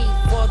will bleed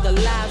for the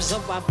lives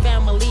of our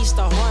families.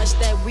 The hearts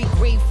that we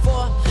grieve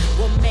for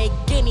will make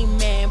any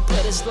man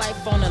put his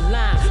life on the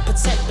line.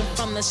 Protect them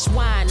from the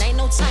swine. Ain't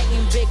no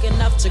titan big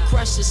enough to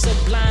crush this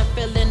sublime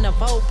feeling of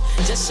hope.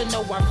 Just to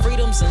know our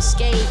freedom's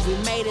unscathed. We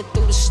made it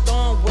through the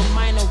storm with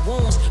minor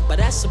wounds, but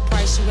that's the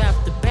price you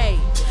have to pay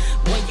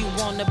when you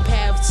on the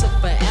path to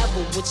forever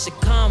with your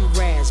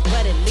comrades.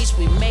 But at least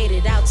we made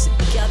it out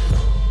together.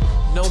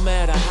 No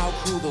matter how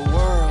cruel the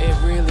world, it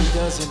really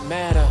doesn't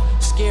matter.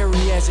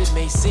 Scary as it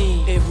may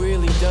seem, it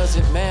really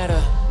doesn't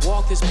matter.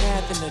 Walk this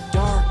path in the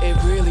dark, it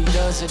really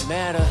doesn't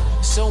matter.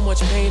 So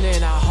much pain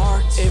in our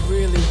hearts, it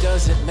really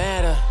doesn't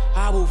matter.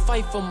 I will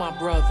fight for my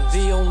brother,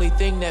 the only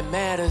thing that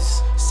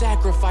matters.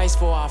 Sacrifice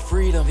for our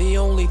freedom, the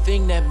only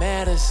thing that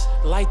matters.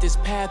 Light this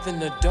path in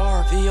the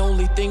dark, the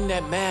only thing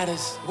that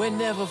matters. We're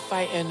never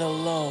fighting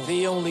alone,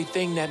 the only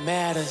thing that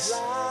matters.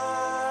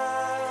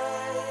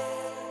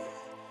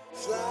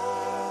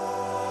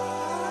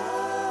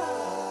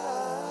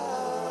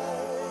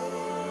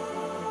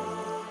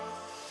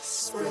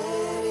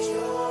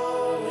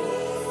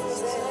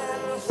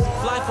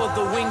 For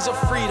the wings of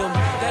freedom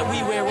that we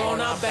wear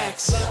on our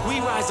backs, we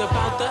rise up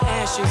out the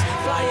ashes,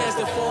 fly as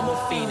the form of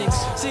phoenix.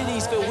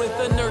 Cities filled with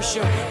inertia,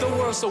 the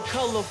world so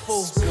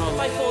colorful.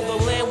 Fight for the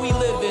land we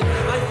live in,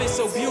 life is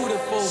so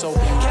beautiful.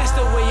 Cast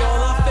away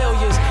all our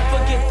failures,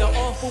 forget the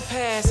awful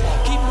past.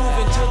 Keep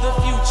moving to the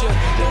future,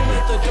 don't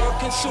let the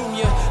dark consume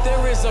you. There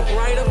is a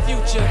brighter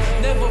future,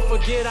 never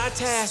forget our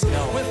task.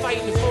 We're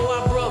fighting for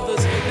our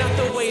brothers, not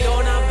the weight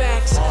on our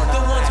backs.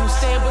 The ones who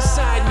stand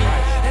beside me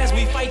as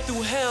we fight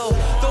through hell,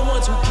 the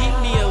ones who keep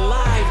me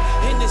alive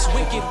in this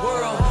wicked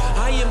world.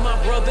 I am my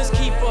brother's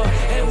keeper,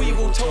 and we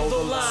will toe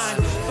the line.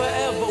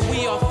 Forever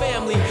we are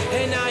family,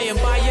 and I am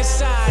by your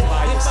side.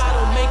 If I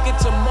don't make it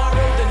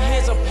tomorrow, then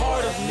here's a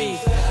part of me.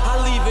 I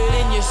leave it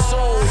in your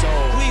soul,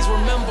 please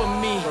remember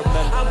me.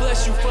 I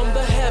bless you from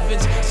the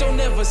heavens, so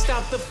never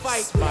stop the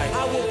fight.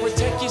 I will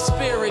protect your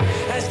spirit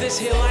as this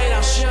here light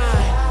I'll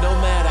shine. No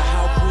matter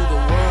how cruel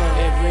the world,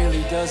 it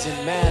really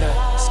doesn't matter.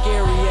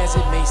 Scary as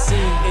it may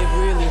seem, it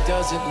really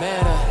doesn't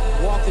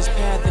matter. Walk this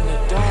path in the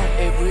dark,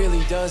 it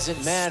really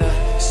doesn't matter.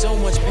 So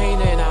much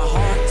pain in our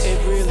hearts, it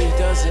really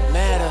doesn't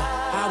matter.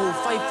 I will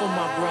fight for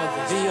my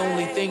brother, the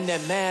only thing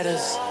that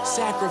matters.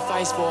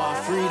 Sacrifice for our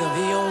freedom,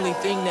 the only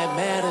thing that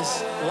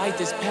matters. Light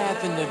this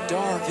path in the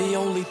dark, the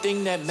only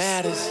thing that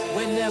matters.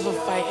 We're never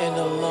fighting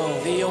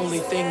alone, the only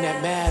thing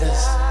that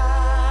matters.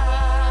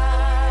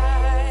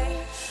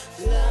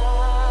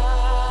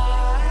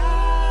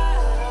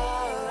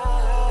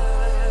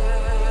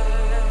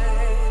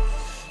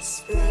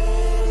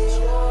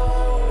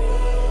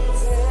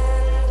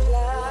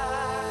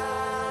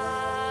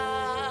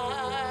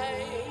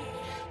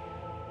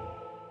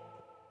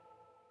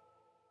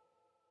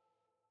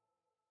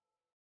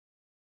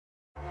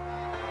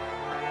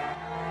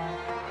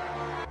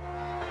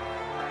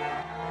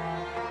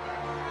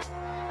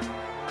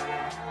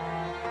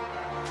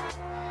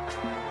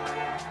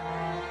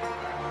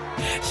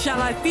 Shall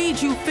I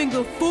feed you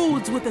finger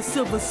foods with a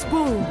silver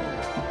spoon?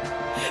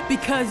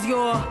 Because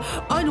you're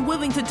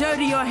unwilling to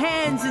dirty your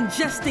hands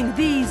ingesting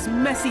these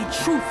messy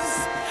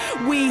truths.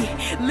 We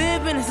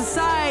live in a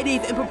society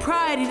of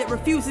impropriety that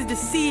refuses to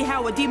see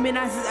how it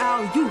demonizes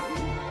our youth.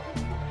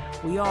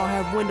 We all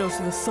have windows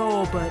to the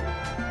soul, but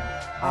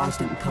ours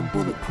didn't come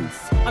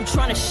bulletproof. I'm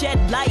trying to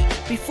shed light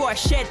before I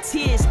shed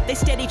tears. They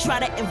steady try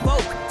to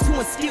invoke to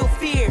instill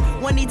fear.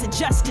 One needs a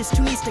justice,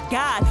 two needs to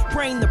guide.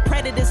 Praying the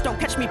predators don't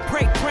catch me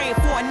praying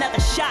for another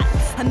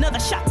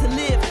shot to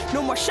live.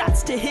 No more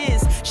shots to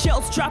his.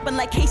 Shells dropping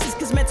like cases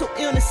cause mental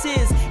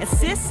illnesses.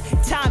 Insist,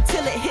 time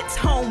till it hits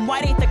home.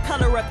 White ain't the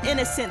color of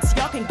innocence,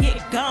 y'all can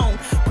get gone.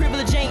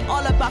 Privilege ain't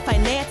all about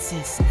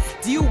finances.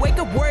 Do you wake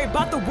up worried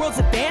about the world's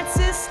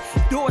advances?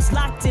 Doors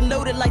locked and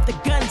loaded like the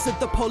guns of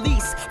the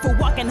police. For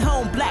walking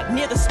home black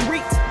near the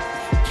street.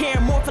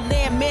 Caring more for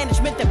land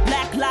management than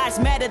Black Lives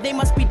Matter. They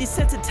must be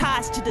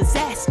desensitized to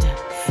disaster.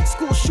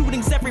 School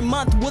shootings every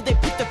month, will they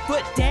put their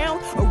foot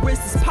down? Or is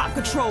this pop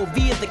control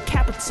via the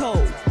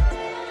Capitol?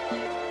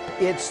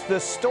 It's the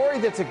story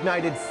that's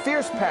ignited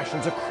fierce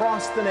passions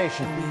across the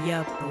nation. And we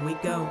up, and we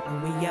go,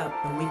 and we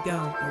up, and we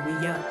go, and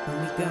we up,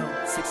 and we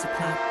go. 6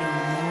 o'clock in the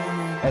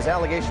morning. As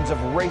allegations of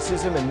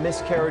racism and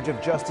miscarriage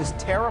of justice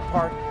tear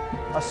apart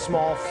a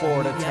small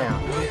Florida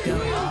town.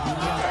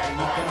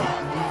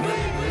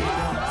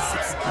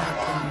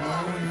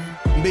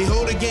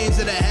 Behold the games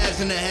of the haves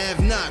and the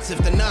have-nots.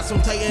 If the knots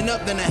don't tighten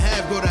up, then the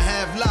have go to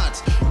have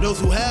lots. Those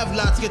who have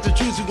lots get to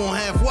choose who gon'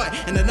 have what,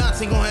 and the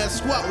knots ain't gon' have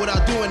squat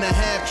without doing the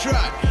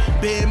half-trot.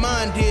 Bear in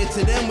mind, dear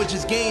to them, which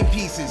is game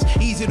pieces.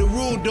 Easy to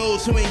rule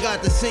those who ain't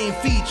got the same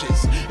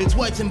features. It's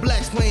whites and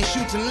blacks playing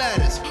shoots and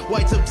ladders.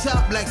 Whites up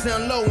top, blacks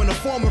down low, and the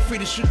former free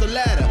to shoot the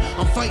ladder.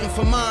 I'm fighting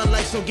for mine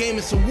like some game,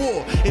 it's a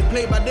war. If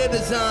played by their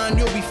design,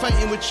 you'll be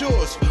fighting with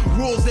yours.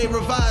 Rules they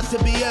revise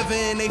to be ever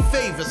in their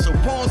favor. So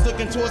pawns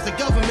looking towards the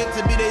government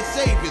to be their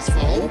saviors for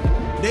hope.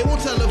 They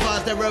won't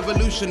televise that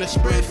revolution to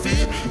spread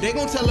fear. They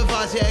gon'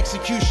 televise your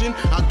execution.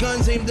 Our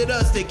guns aimed at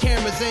us, their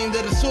cameras aimed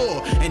at us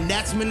all. And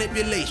that's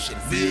manipulation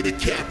via the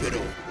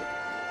Capitol.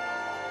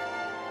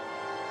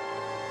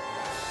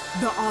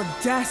 The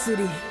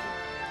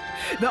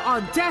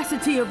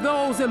audacity of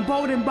those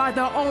emboldened by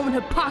their own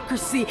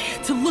hypocrisy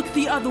to look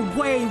the other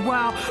way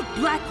while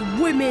black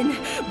women,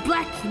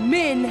 black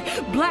men,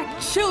 black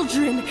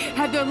children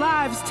have their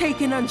lives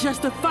taken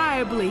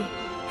unjustifiably.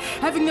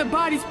 Having their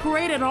bodies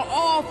paraded on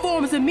all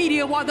forms of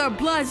media while their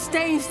blood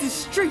stains the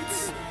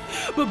streets.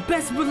 But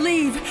best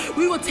believe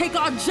we will take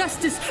our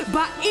justice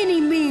by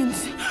any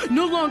means.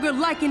 No longer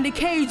liking the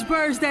caged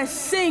birds that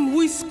sing,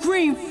 we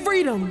scream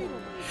freedom.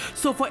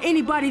 So for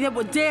anybody that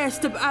would dare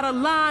step out of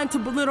line to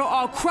belittle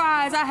our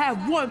cries, I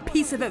have one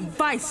piece of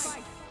advice.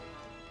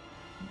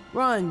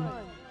 Run.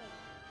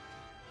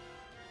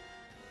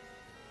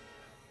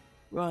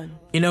 Run.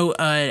 You know,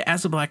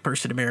 as a black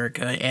person in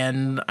America,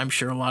 and I'm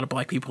sure a lot of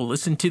black people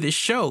listen to this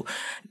show,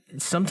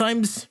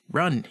 sometimes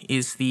run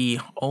is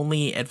the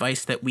only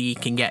advice that we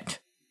can get.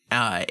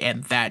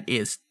 And that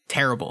is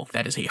terrible.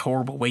 That is a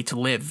horrible way to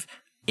live.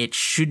 It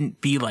shouldn't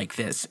be like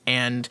this.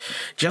 And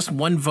just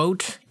one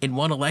vote in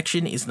one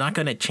election is not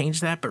going to change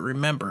that. But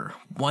remember,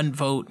 one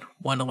vote,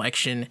 one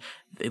election,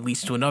 it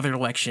leads to another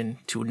election,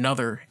 to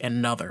another and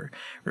another.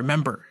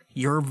 Remember,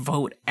 your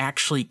vote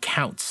actually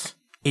counts.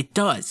 It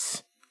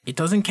does. It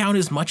doesn't count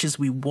as much as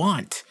we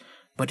want,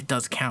 but it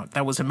does count.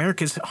 That was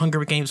America's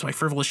Hunger Games by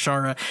Frivolous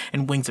Shara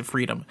and Wings of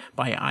Freedom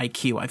by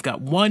IQ. I've got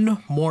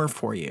one more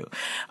for you.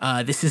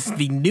 This is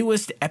the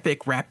newest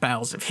Epic Rap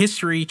Battles of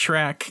History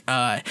track,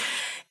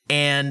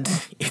 and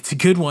it's a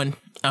good one,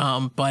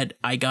 but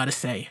I gotta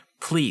say,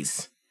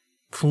 please,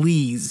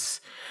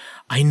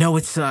 I know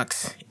it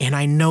sucks, and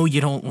I know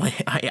you don't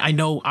I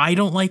know I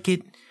don't like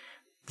it.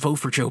 Vote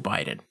for Joe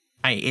Biden.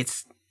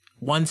 It's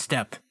one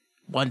step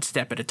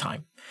at a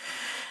time.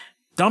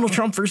 Donald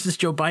Trump versus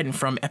Joe Biden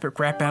from Epic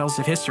Rap Battles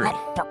of History.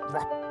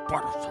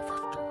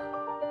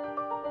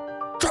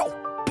 Joe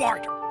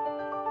Biden.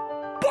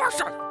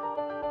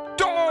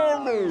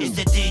 It's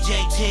the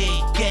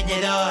DJT, getting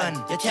it on.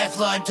 The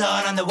Teflon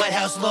Don on the White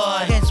House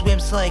lawn. Against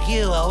wimps like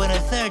you, I'll win a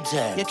third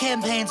term. Your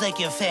campaign's like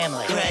your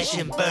family, crash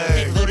and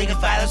burn. Looting and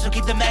violence will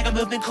keep the MAGA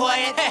movement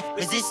quiet.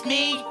 Resist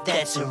me?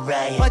 That's a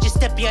riot. Why'd you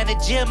step behind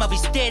the gym? I'll be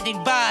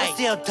standing by.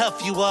 See how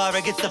tough you are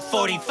against the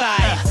 45.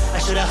 I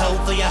should've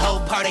hoped for your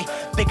whole party.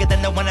 Bigger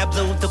than the one I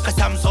blew through cause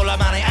I'm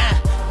Soleimani.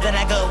 Then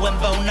I go and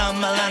bone on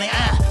Milani.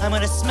 I'm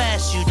gonna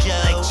smash you,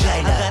 Joe. Like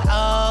China. I've got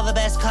all the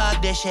best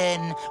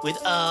cognition with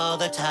all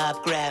the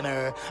top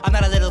grammar. I'm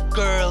not a little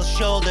girl's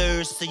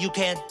shoulders, so you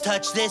can't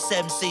touch this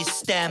MC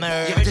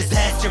stammer. You're a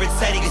disaster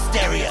inciting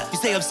hysteria. You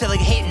say I'm selling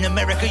hate in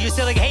America, you're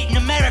selling hate in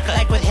America.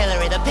 Like with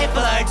Hillary, the people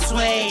aren't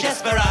swayed.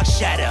 Just Barack's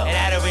shadow, and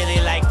I don't really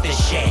like the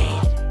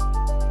shade.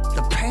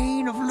 The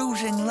pain of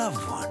losing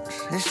loved ones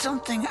is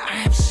something I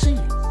have seen.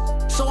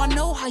 So I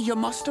know how you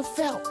must have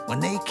felt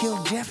when they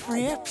killed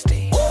Jeffrey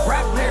Epstein.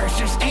 Rap lyrics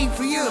just ain't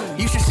for you.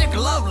 You should stick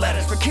love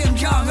letters for Kim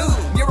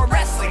Jong-un. You're a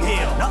wrestling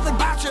heel. Nothing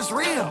about you's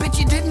real. Bitch,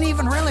 you didn't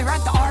even really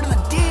write the art of the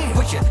deal.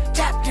 But you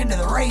tapped into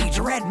the rage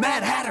of red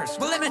Mad Hatters.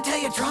 Well, let me tell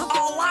you, Trump,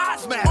 all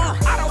lives matter.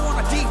 I don't want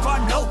to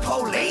defund no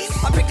police.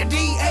 I picked a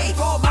DA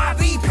for my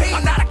VP.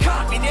 I'm not a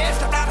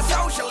communist. I'm not a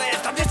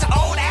socialist. I'm just an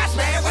old ass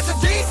man with some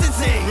decency.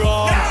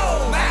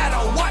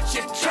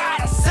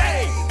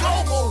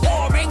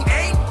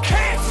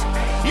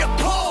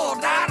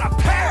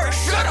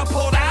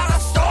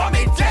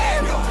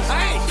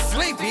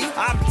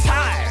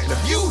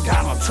 you,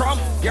 Donald Trump.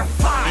 You're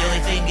fired. The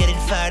only thing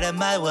getting fired on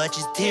my watch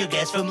is tear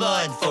gas from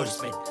law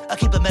enforcement. I'll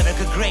keep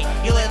America great.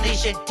 You'll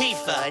unleash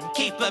Antifa and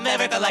keep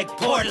America like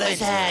Portland.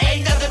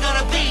 Ain't nothing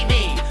gonna beat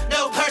me.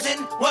 No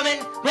person, woman,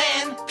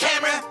 man,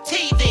 camera,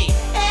 TV.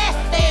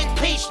 They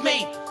impeached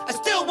me. I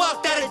still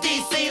walked out of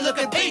D.C.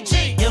 looking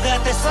PG. You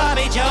got the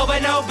sloppy Joe,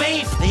 but no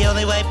beef. The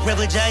only white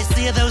privilege I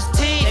see are those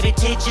teeth. Maybe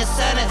teach your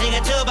son a thing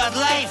or two about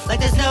life. Like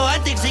there's no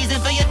hunting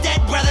season for your dead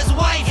brother's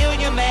wife. You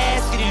and your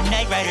mask and your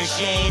Knight Rider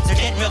shades are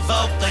getting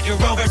revoked like your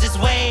Roe versus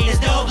Wade.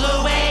 There's no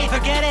blue wave.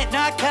 Forget it,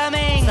 not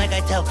coming. It's like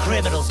I tell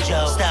criminals,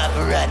 Joe, stop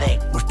running.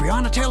 Was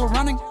Breonna Taylor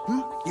running?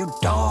 You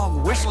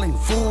dog whistling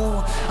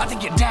fool. I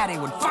think your daddy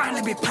would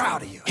finally be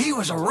proud of you. He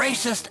was a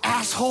racist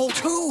asshole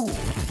too.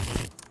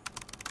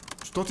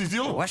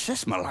 What's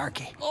this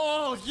malarkey?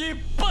 Oh, you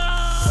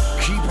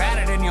Keep at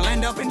it and you'll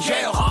end up in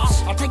jail,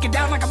 hoss. I'll take you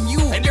down like a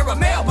mule and you're a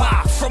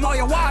mailbox. From all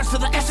your wives to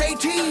the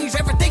SATs,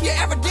 everything you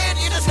ever did,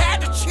 you just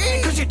had to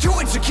cheat. Cause you're too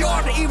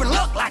insecure to even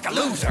look like a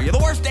loser. You're the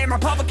worst damn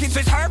Republican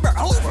since Herbert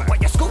Hoover.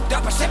 When you scooped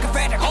up a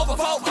sycophantic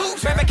homophobe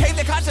who's became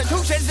the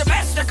Constitution's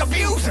domestic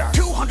abuser.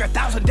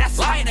 200,000 deaths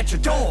lying at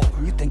your door.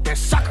 You think they're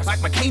suckers like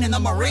McCain in the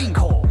Marine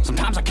Corps.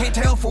 Sometimes I can't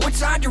tell for which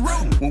side you're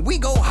rooting. When we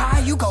go high,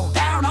 you go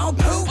down on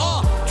poop.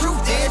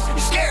 Truth is, you're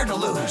scared to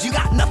lose. You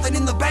got nothing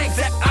in the bank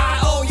that I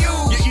owe you.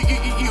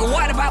 You're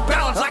white about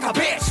balance like a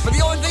bitch. But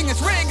the only thing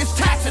that's rigged is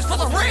taxes for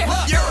the rich.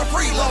 You're a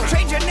freeloader.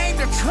 Change your name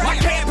to Trump. My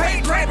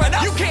campaign trail, but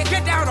you can't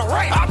get down a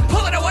ramp. I'm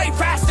pulling away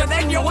faster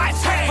than your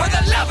wife's hand. For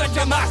the love of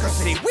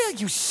democracy, will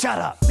you shut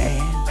up,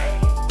 man?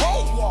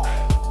 Hold on.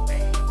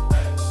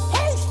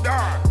 Hold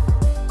on.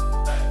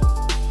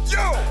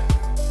 Yo.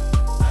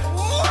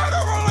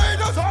 Literally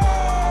the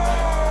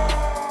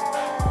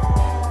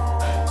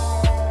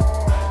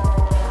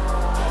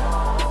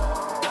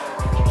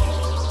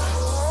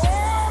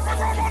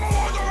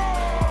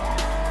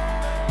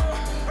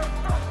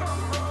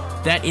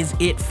That is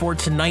it for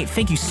tonight.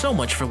 Thank you so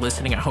much for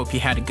listening. I hope you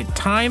had a good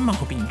time. I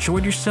hope you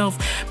enjoyed yourself.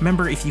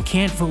 Remember, if you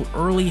can't vote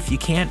early, if you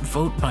can't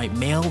vote by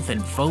mail, then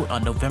vote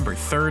on November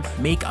 3rd.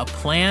 Make a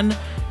plan.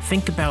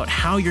 Think about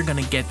how you're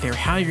going to get there,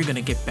 how you're going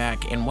to get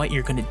back, and what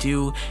you're going to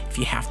do if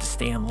you have to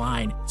stay in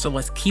line. So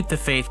let's keep the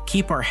faith,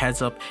 keep our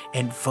heads up,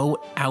 and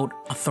vote out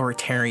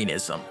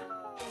authoritarianism.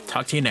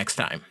 Talk to you next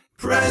time.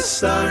 Press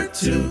start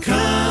to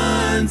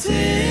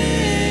continue.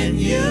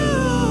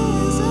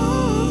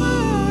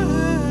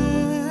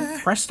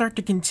 Press Start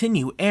to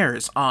Continue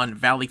airs on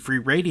Valley Free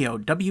Radio,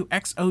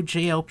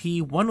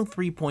 WXOJLP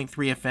 103.3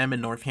 FM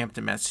in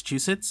Northampton,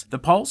 Massachusetts, The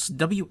Pulse,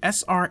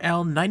 WSRL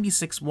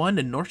 96.1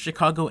 in North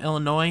Chicago,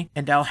 Illinois,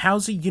 and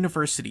Dalhousie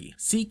University,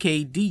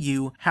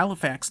 CKDU,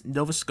 Halifax,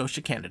 Nova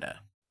Scotia, Canada.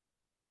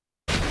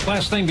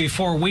 Last thing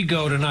before we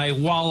go tonight,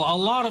 while a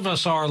lot of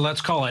us are, let's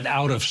call it,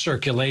 out of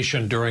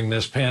circulation during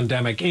this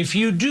pandemic, if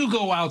you do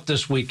go out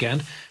this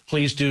weekend,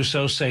 please do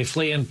so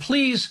safely, and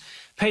please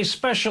pay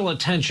special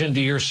attention to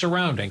your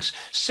surroundings.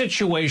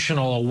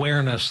 Situational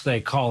awareness,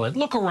 they call it.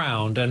 Look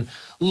around and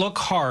look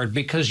hard,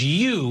 because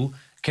you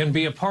can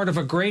be a part of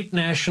a great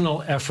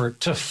national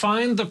effort to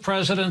find the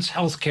president's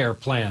health care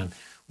plan.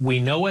 We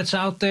know it's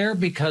out there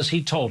because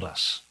he told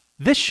us.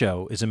 This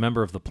show is a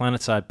member of the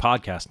Planetside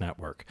Podcast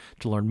Network.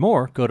 To learn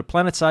more, go to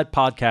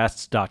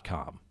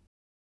planetsidepodcasts.com.